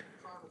fans,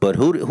 but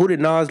who did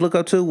Nas look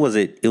up to?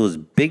 It was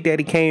Big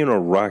Daddy Kane or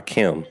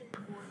Rakim?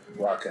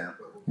 Rakim.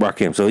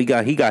 Rakim. So he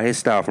got his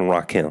style from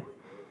Rakim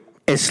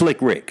and Slick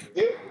Rick.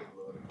 Yeah.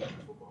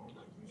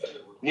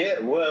 Yeah.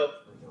 Well,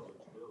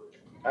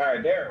 all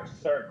right. There are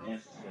certain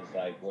instances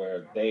like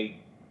where they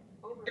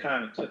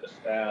kind of took a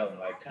style and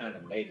like kind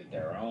of made it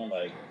their own.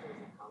 Like,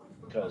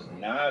 because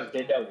Nas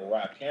did that with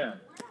Rakim,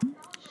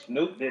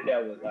 Snoop did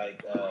that with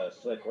like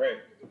Slick Rick.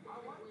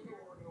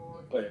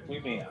 But if we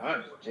being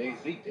honest, Jay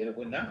Z did it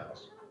with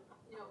Nas.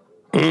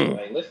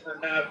 Like listen to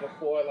Nas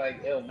before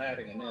like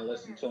Illmatic, and then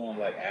listen to him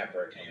like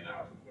after it came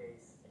out.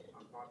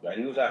 Like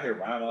he was out here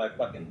rhyming like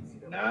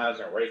fucking Nas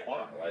and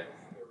Raekwon. Like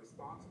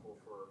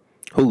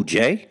Who,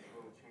 Jay?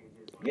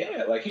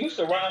 yeah, like he used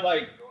to rhyme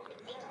like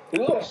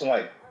who else?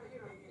 Like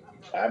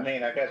I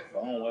mean, I guess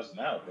Bone wasn't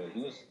out, but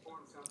he was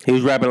He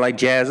was rapping like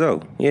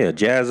Jazzo. Yeah,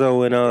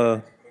 Jazzo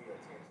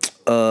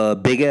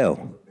and Big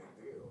L.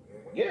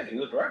 yeah, he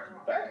was rapping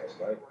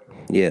fast. Like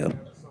Yeah.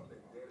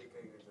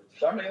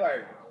 so I mean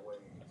like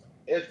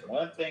it's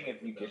one thing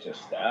if you get your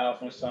style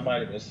from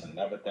somebody, but it's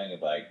another thing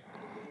if like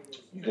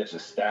you get your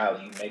style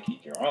and you make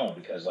it your own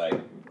because like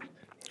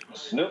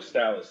Snoop's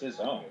style is his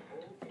own,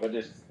 but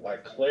it's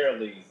like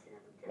clearly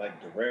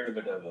like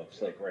derivative of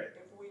Slick Rick.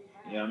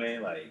 You know what I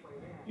mean? Like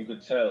you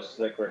could tell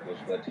Slick Rick was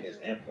what his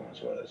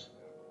influence was,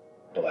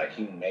 but like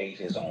he made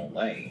his own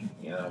lane.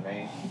 You know what I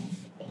mean?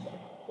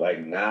 Like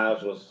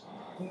Nas was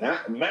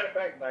not. Matter of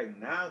fact, like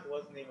Nas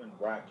wasn't even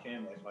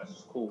Rakim as much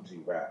as Cool G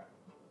rap,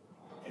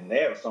 and they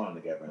have a song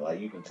together. Like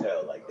you can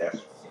tell, like that's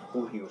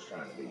who he was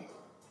trying to be.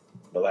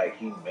 But like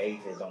he made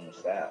his own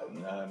style. You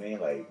know what I mean?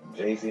 Like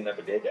Jay Z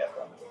never did that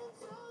for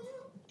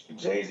him.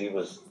 Jay Z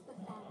is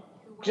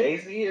Jay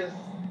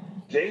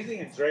Z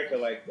and Drake are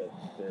like the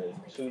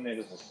two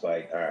niggas that's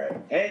like, all right.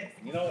 And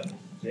you know what?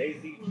 Jay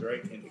Z,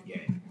 Drake, and the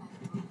Game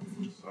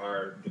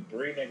are the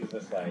three niggas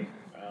that's like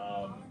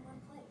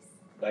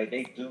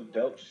they do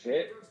dope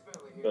shit,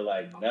 but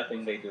like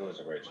nothing they do is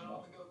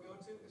original.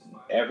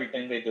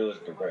 Everything they do is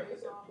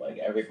derivative. Like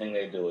everything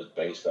they do is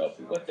based off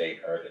of what they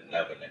heard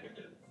another nigga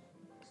do.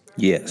 I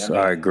Yes, I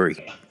mean,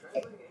 agree.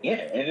 yeah,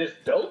 and it's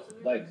dope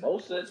like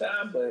most of the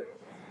time, but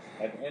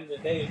at the end of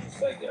the day, it's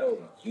just like, yo,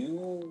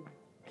 you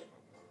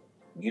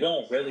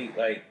don't really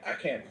like. I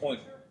can't point,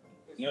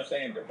 you know what I'm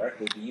saying,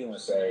 directly to you and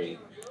say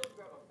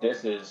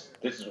this is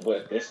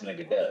what this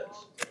nigga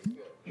does.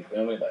 You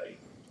feel me? Like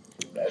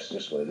that's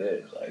just what it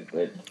is. Like,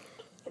 but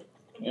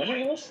you know what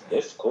I mean?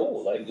 It's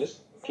cool. Like, just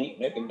keep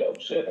making dope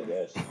shit. I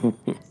guess.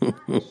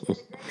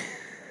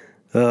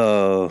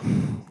 Oh,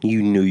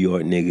 you New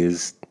York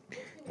niggas.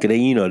 Cause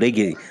they, they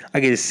get, I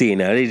get to see it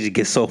now. They just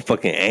get so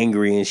fucking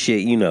angry and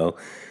shit,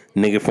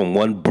 Nigga from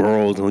one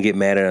borough gonna get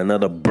mad at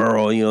another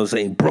borough, you know what I'm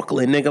saying?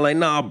 Brooklyn nigga, like,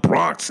 nah,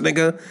 Bronx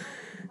nigga.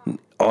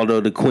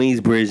 Although the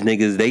Queensbridge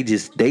niggas, they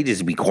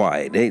just be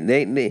quiet. They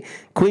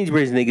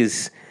Queensbridge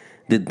niggas,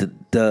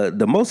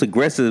 the most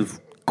aggressive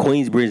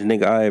Queensbridge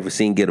nigga I ever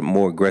seen get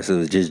more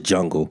aggressive is just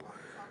Jungle.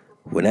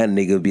 When that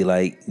nigga be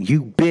like,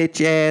 you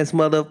bitch ass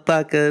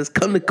motherfuckers,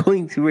 come to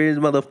Queensbridge,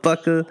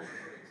 motherfucker.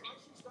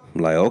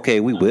 I'm like, okay,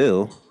 we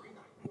will.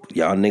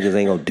 Y'all niggas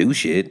ain't gonna do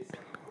shit.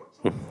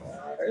 All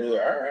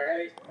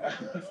right.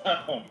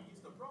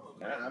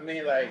 I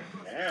mean, like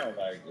now,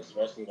 like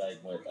especially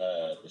like with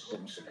the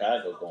shit in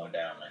Chicago going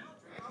down,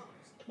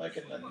 like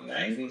in the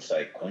 '90s,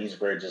 like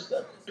Queensbridge is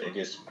the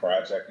biggest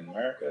project in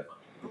America.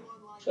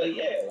 So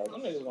yeah, like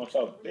them niggas gonna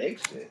talk big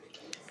shit.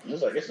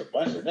 It's like it's a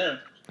bunch of them.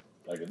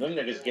 Like if them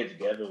niggas get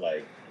together,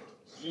 like,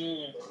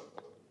 I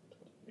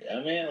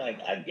mean,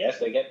 like I guess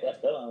they get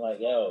that feeling, like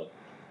yo,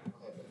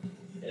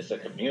 it's a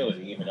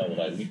community, even though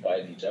like we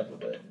fight each other,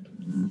 but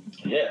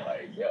yeah,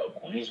 like yo,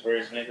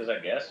 Queensbridge niggas, I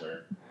guess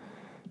are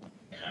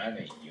kind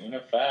of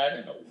unified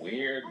in a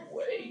weird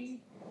way.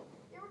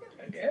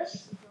 I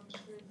guess.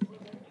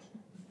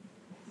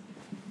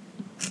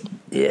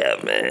 Yeah,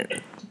 man.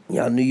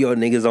 Y'all New York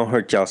niggas don't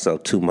hurt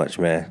yourself too much,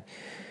 man.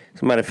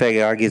 As a matter of fact,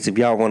 I guess if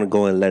y'all want to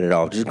go and let it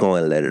off, just go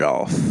and let it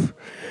off.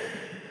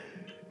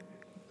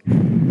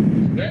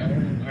 Yeah,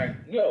 like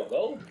yo,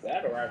 go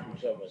battle rap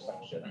each other or some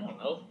shit. I don't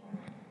know.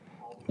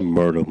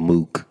 Murder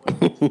Mook.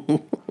 I'm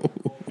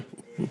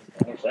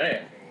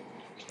saying.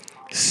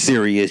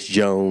 Sirius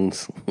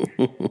Jones.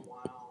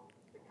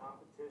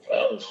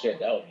 Oh shit,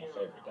 that was my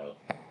favorite though.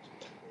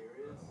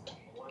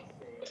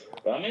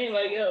 But I mean,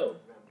 like yo,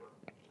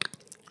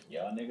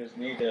 y'all niggas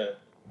need to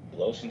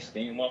blow some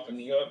steam off in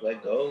New York.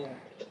 Like go,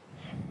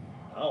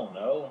 I don't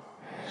know,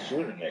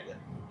 shoot a nigga.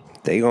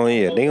 They gonna,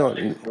 yeah,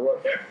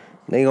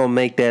 they gonna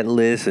make that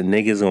list and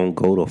niggas gonna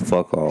go the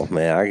fuck off,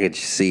 man. I can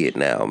just see it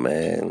now,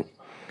 man.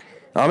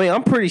 I mean,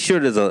 I'm pretty sure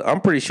there's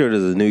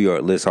a New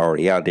York list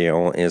already out there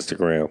on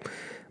Instagram,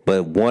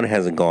 but one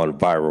hasn't gone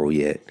viral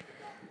yet.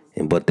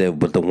 And but the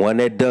one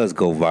that does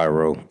go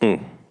viral,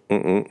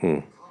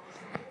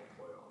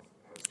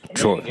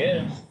 Troy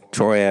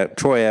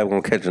Ave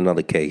gonna catch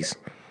another case.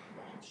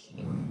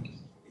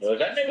 Yo, is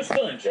that nigga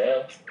still in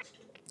jail?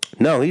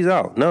 No, he's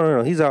out.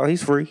 No, he's out.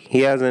 He's free.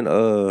 He hasn't.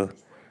 I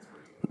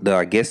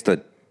guess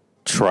the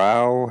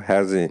trial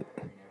hasn't.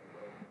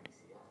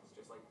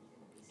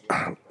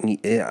 I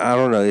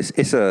don't know.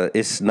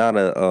 It's not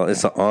a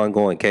it's an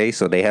ongoing case,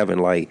 so they haven't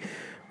like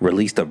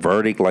released a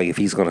verdict like if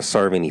he's gonna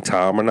serve any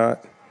time or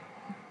not.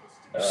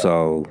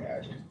 So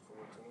Gotcha.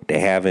 they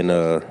haven't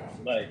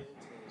Like,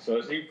 so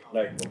is he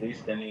like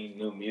released any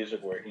new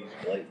music where he's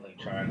blatantly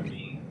trying to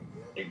be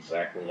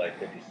exactly like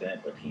 50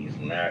 Cent, but he's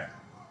not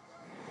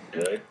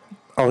good?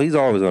 Oh, he's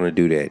always gonna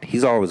do that.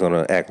 He's always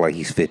gonna act like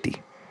he's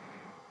 50.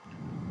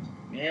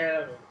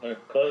 Yeah,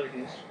 because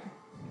he's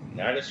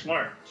not as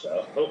smart.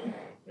 So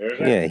there's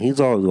that. Yeah, he's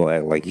always gonna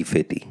act like he's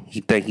 50. He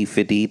think he's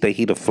 50. He think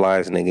he the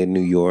flyest nigga in New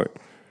York.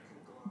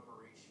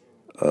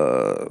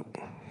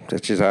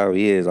 That's just how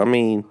he is. I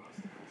mean,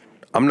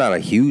 I'm not a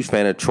huge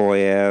fan of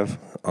Troy Ave.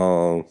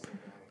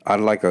 I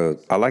like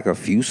a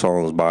few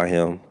songs by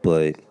him,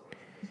 but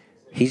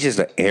he's just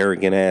an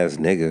arrogant ass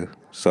nigga.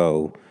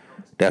 So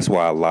that's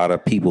why a lot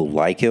of people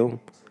like him,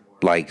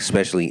 like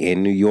especially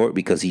in New York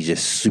because he's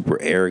just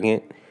super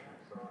arrogant.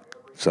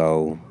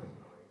 So,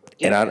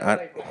 and Yeah, I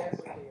like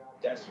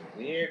that's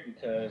weird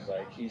because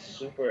like he's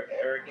super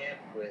arrogant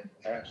with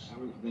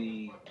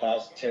absolutely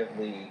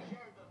positively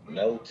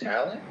no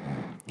talent.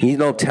 he's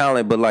no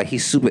talent, but like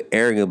he's super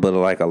arrogant. But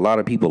like a lot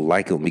of people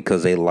like him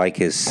because they like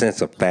his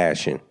sense of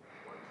fashion.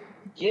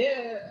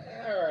 Yeah,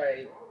 all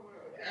right.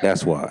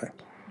 That's why.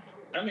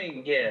 I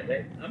mean, yeah,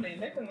 they can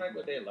like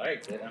what they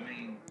like, but I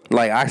mean,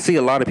 Like I see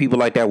a lot of people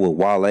like that with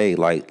Wale.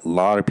 Like a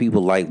lot of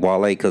people like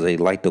Wale because they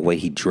like the way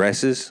he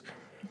dresses.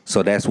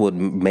 So that's what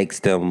makes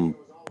them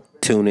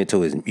tune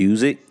into his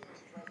music.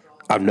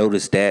 I've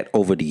noticed that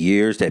over the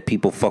years that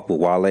people fuck with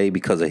Wale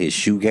because of his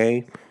shoe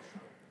game,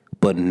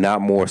 but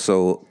not more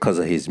so because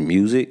of his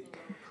music.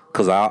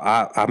 Because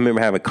I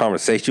remember having a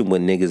conversation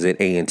with niggas at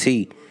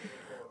A&T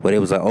where they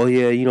was like, oh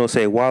yeah,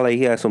 say Wale,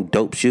 he has some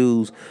dope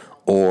shoes.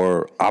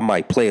 Or I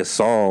might play a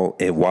song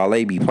and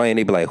Wale be playing,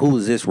 they be like, who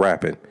is this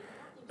rapping?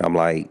 I'm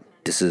like,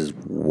 this is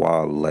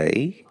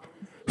Wale?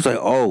 It's like,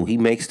 oh, he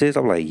makes this?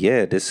 I'm like,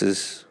 yeah, this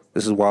is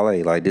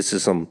Wale. Like, this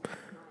is some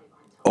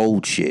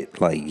old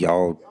shit. Like,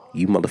 y'all,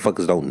 you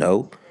motherfuckers don't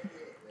know.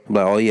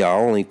 Like, oh yeah, I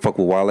only fuck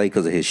with Wale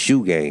because of his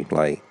shoe game.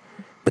 Like,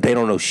 but they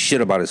don't know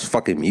shit about his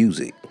fucking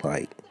music.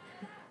 Like,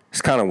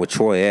 it's kind of with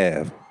Troy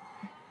Ave.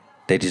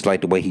 They just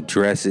like the way he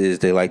dresses.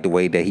 They like the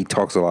way that he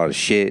talks a lot of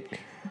shit.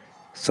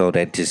 So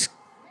that's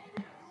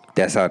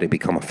how they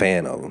become a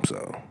fan of him.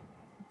 So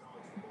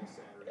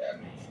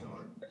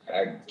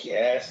I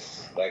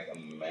guess, like,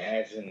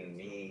 imagine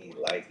me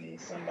liking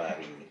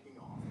somebody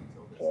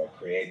for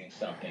creating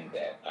something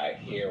that I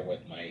hear with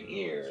my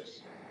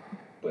ears,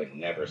 but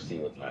never see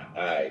with my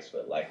eyes,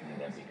 but liking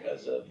them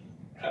because of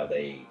how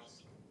they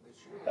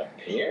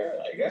appear.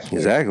 Like, that's weird.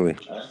 exactly.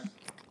 Huh? I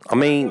I don't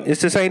mean, know.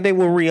 it's the same thing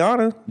with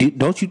Rihanna.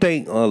 Don't you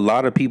think a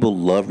lot of people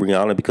love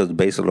Rihanna because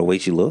based on the way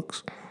she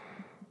looks?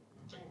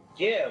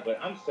 Yeah, but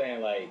I'm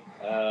saying, like,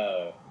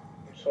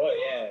 Troy,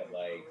 yeah,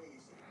 like,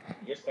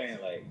 you're saying,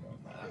 like,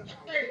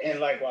 and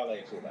like Wale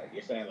too, like,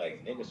 you're saying,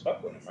 like, niggas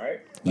fuck with him, right?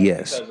 Like,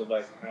 Yes, because of,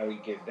 like, how he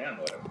gets down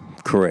with him.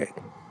 correct.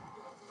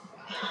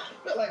 I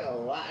feel like a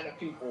lot of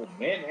people,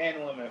 men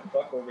and women,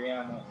 fuck with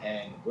Rihanna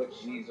and what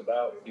she's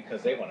about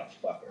because they want to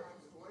fuck her.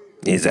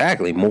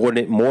 Exactly. More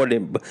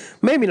than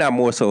maybe not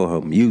more so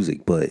her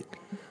music, but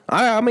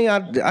I mean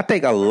I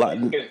think a lot.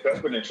 It's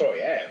better than Troy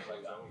Ave.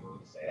 Like, I don't even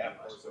need to say that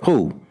much, but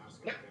Who?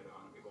 nah,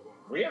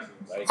 Rihanna.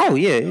 Like, Oh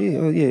yeah, you know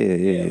what I'm yeah, saying? oh, yeah,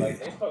 yeah, Yeah, yeah. like,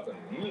 they fucking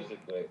music,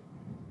 but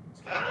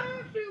I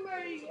feel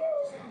like,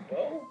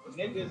 both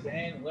niggas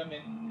and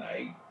women,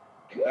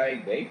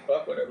 like they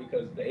fuck with her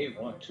because they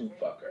want to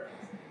fuck her.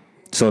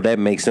 So that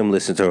makes them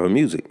listen to her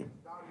music.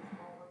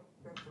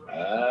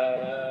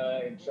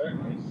 In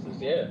certain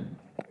instances, yeah.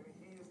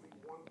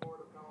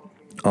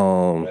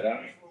 Um, But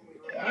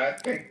I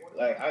think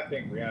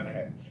Rihanna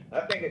had.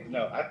 I think it.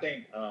 No, I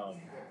think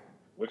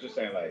what you're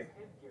saying, like,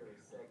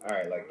 all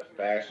right, like the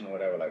fashion or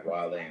whatever, like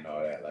Wale and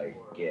all that, like,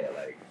 yeah,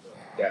 like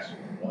that's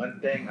one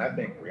thing. I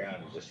think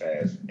Rihanna just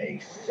has a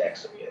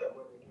sex appeal.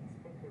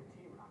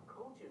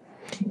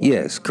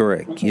 yes,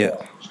 correct. People Yeah.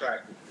 are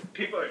attracted.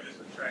 People are just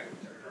attracted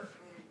to her.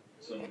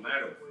 So no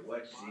matter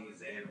what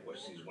she's in, what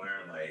she's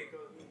wearing, like,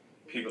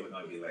 people are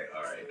gonna be like,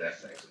 all right,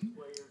 that's sexy.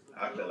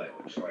 I feel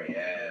like with Troy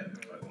Ave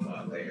and fucking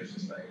Wale, it's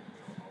just like,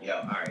 yo,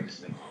 all right, this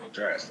thing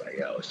dress, like,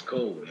 yo, it's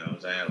cool, you know what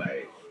I'm saying?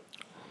 Like,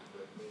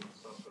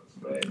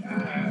 but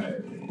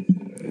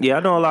Yeah, I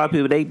know a lot of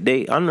mean,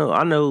 people.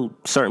 I know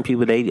certain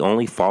people. They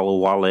only follow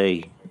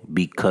Wale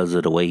because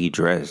of the way he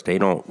dressed. They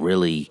don't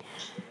really.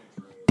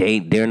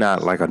 They're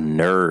not like a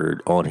nerd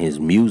on his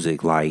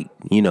music like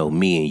me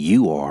and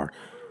you are.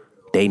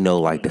 They know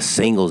like the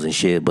singles and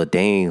shit, but they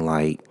ain't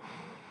like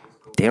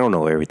they don't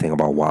know everything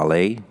about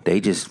Wale. They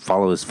just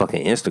follow his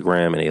fucking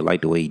Instagram and they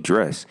like the way he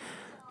dressed.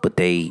 But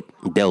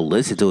they'll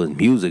listen to his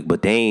music,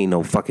 but they ain't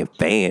no fucking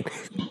fan.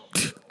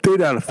 They're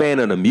not a fan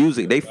of the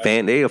music. They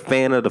a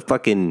fan of the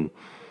fucking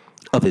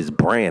of his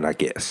brand, I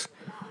guess.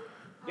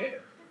 yeah,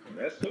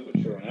 that's super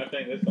true. And I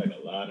think it's like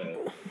a lot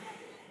of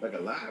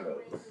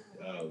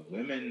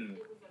women,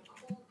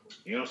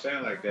 you know what I'm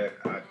saying, like that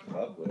I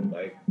fuck with,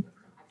 like,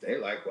 they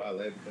like Wale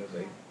because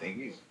they think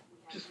he's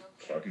just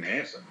fucking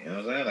handsome, you know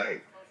what I'm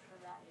saying?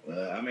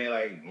 Like, I mean,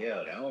 like,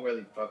 yeah, they don't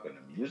really fuck with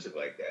the music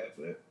like that,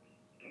 but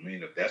I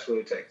mean, if that's what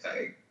it takes,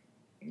 like,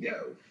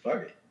 yo,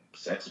 fuck it.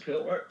 Sex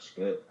appeal works,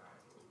 but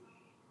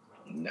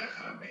nah,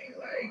 I mean,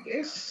 like,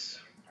 it's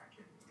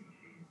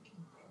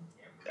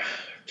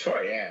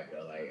Troy Ave,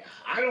 though. Like,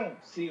 I don't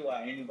see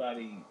why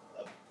anybody,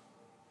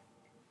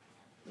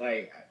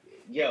 like,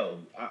 yo,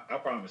 I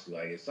promise you,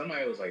 like, if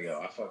somebody was like, yo,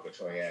 I fuck with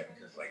Troy Ave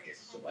because, like, his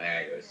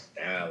swag or his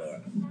style,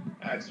 or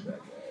I just be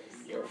like,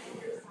 you're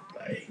weird.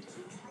 Like,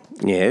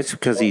 Yeah, it's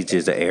because he's fuck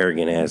just an that.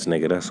 arrogant ass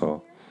nigga. That's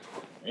all.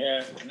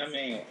 Yeah, and I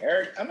mean,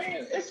 I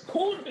mean, it's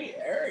cool to be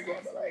arrogant,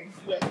 but, like,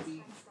 you have to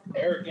be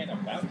arrogant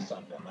about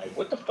something. Like,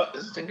 what the fuck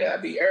does this guy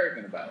be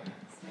arrogant about?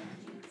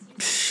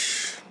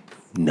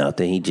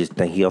 Nothing. He just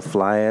think he a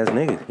fly ass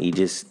nigga. He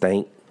just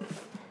think.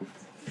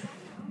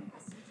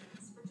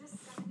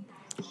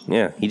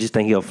 Yeah, he just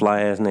think he a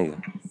fly ass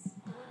nigga.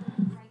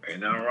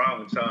 Ain't nothing wrong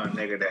with telling a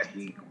nigga that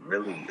he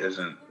really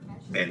isn't,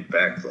 in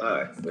fact,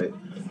 fly. But,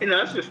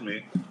 that's just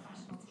me.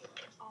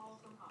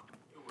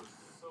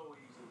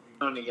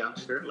 On the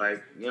youngster,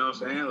 like, you know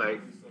what I'm saying?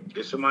 Like,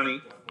 get some money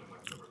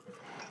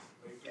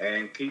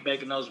and keep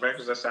making those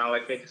records that sound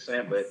like 50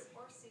 Cent, but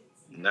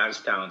not as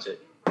talented.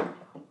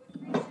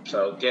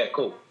 So, yeah,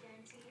 cool.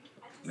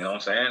 You know what I'm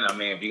saying? I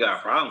mean, if you got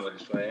a problem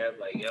with it, Swag,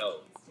 like,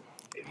 yo,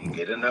 if you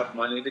get enough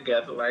money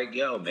together, like,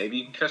 yo, maybe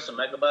you can catch some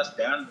megabus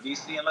down to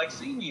DC and, like,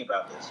 see me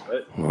about this.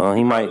 But Well, he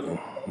he might. probably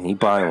won't. He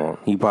probably won't.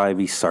 He probably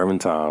be serving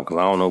time because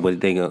I don't know what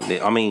they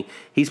think. I mean,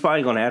 he's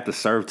probably gonna have to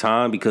serve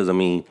time because I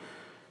mean,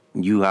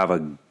 you have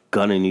a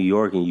gun in New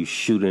York and you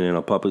shoot it in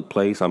a public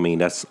place. I mean,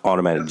 that's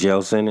automatic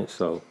jail sentence.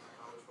 So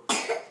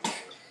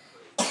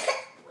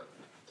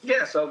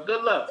Yeah, so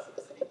good luck.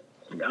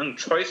 Young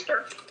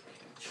Troyster.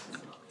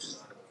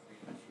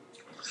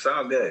 It's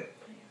all good.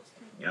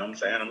 You know what I'm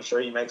saying? I'm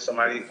sure you make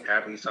somebody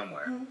happy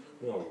somewhere.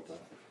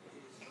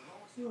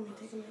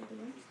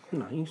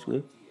 no, he's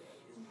good.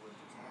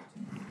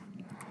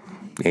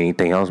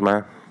 Anything else,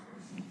 man?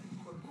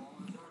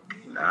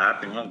 Nah,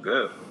 I think I'm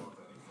good.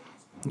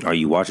 Are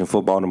you watching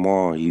football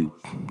tomorrow? Or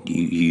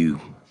you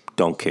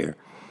don't care?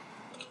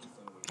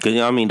 Cause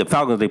I mean the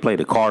Falcons they play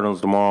the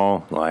Cardinals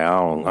tomorrow. Like I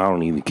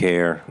don't even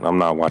care. I'm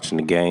not watching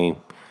the game.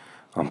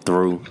 I'm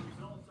through.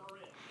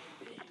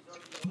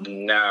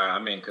 Nah, I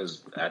mean,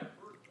 because I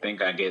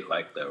think I get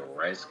like the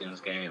Redskins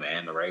game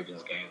and the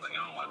Ravens game. Like,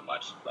 I don't want to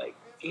watch like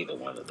either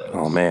one of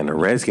Oh those. man, the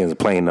Redskins are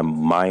playing the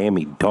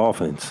Miami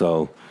Dolphins,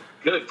 so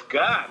Good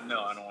God, no,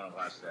 I don't want to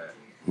watch that.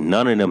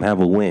 none of them have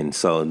a win.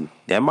 So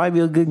that might be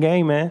a good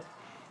game, man.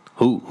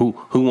 Who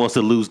wants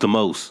to lose the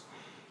most?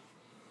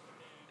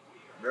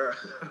 Girl.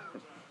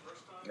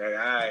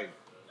 Like,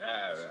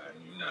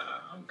 nah,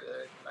 I'm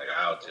good. Like,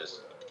 I'll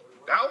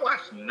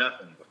watch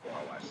nothing before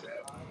I watch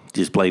that.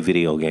 Just play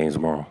video games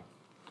tomorrow.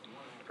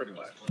 Pretty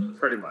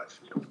much.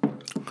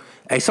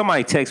 Hey,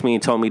 somebody texted me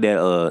and told me that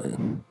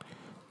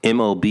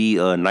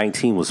MLB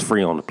 19 was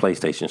free on the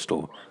PlayStation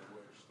Store.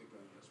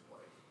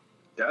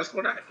 That's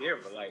what I hear,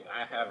 but like,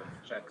 I haven't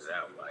checked it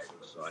out. Like,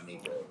 so I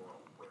need to.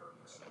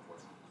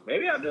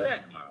 Maybe I'll do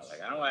that tomorrow.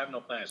 Like, I don't have no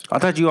plans. I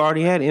thought you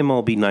already had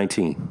MLB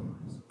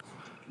 19.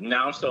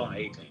 Now I'm still on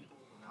 18.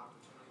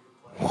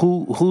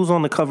 Who's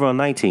on the cover of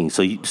 19?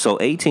 So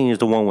 18 is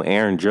the one with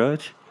Aaron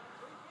Judge?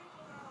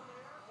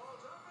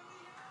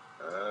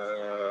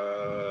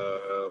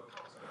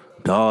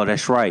 Oh,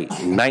 that's right.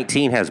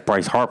 19 has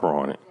Bryce Harper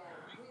on it.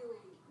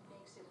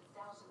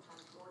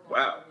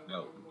 Wow.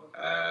 No.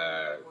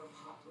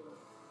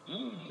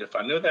 If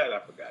I knew that, I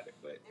forgot it.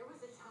 But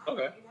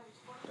okay,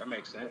 that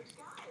makes sense.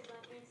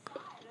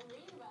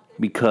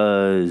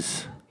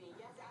 Because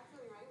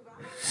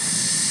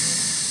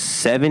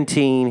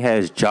 17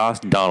 has Josh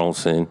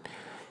Donaldson,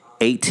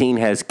 18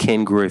 has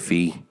Ken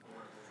Griffey,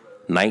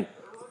 wait,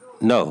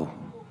 no,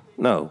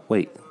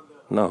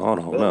 hold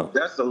on, no.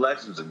 That's the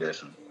Legends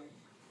edition.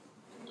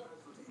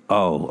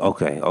 Oh,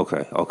 okay.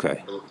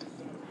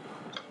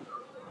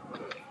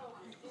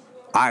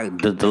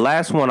 The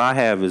last one I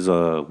have is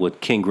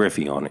with Ken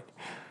Griffey on it.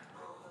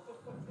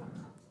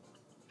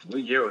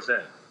 What year was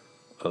that?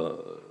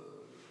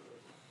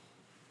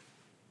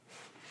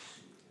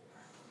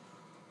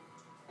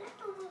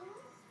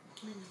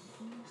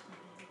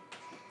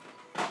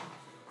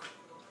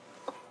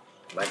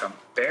 Like, I'm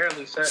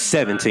fairly certain.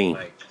 17.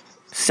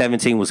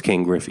 17 was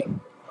Ken Griffey.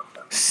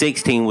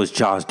 16 was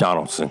Josh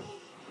Donaldson.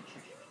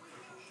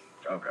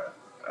 Okay.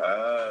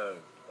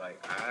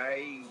 Like,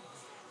 I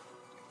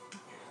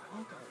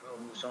don't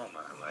know who's on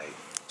mine. Like,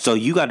 So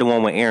you got the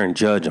one with Aaron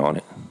Judge on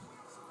it.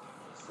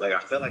 I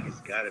feel like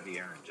it's got to be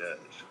Aaron Judge.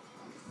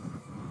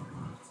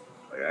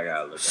 Like, I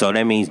gotta look. So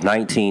that means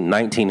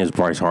 19 is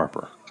Bryce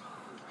Harper.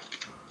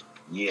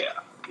 Yeah.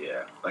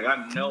 Like,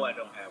 I know I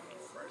don't have one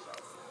with Bryce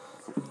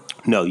Harper.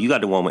 No, you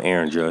got the one with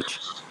Aaron Judge.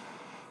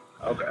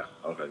 Okay,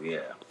 yeah.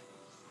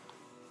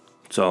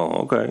 So,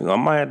 okay. I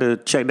might have to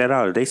check that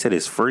out. They said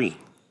it's free.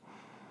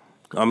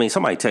 I mean,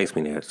 somebody texted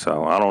me that,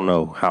 so I don't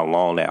know how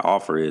long that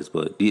offer is,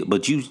 but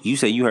you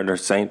said you heard the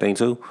same thing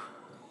too?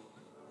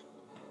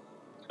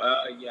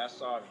 Yeah, I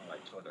saw it on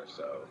like Twitter,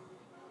 so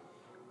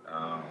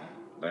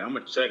like I'm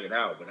gonna check it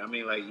out. But I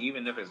mean, like,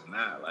 even if it's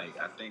not, like,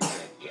 I think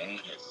the game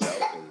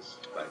itself is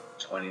like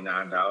 $29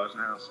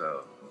 now.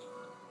 So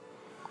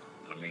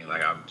I mean,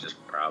 like, I'll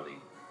just probably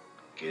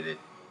get it.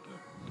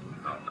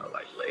 I don't know,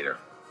 like later.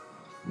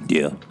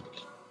 Yeah.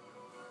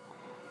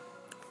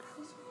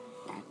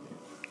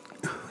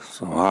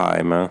 So, all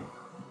right, man.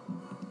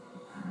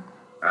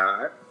 All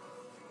right.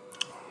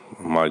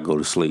 I might go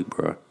to sleep,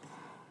 bro.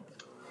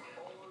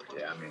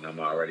 Yeah, I mean, I'm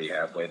already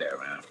halfway there,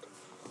 man.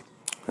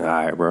 All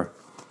right, bro.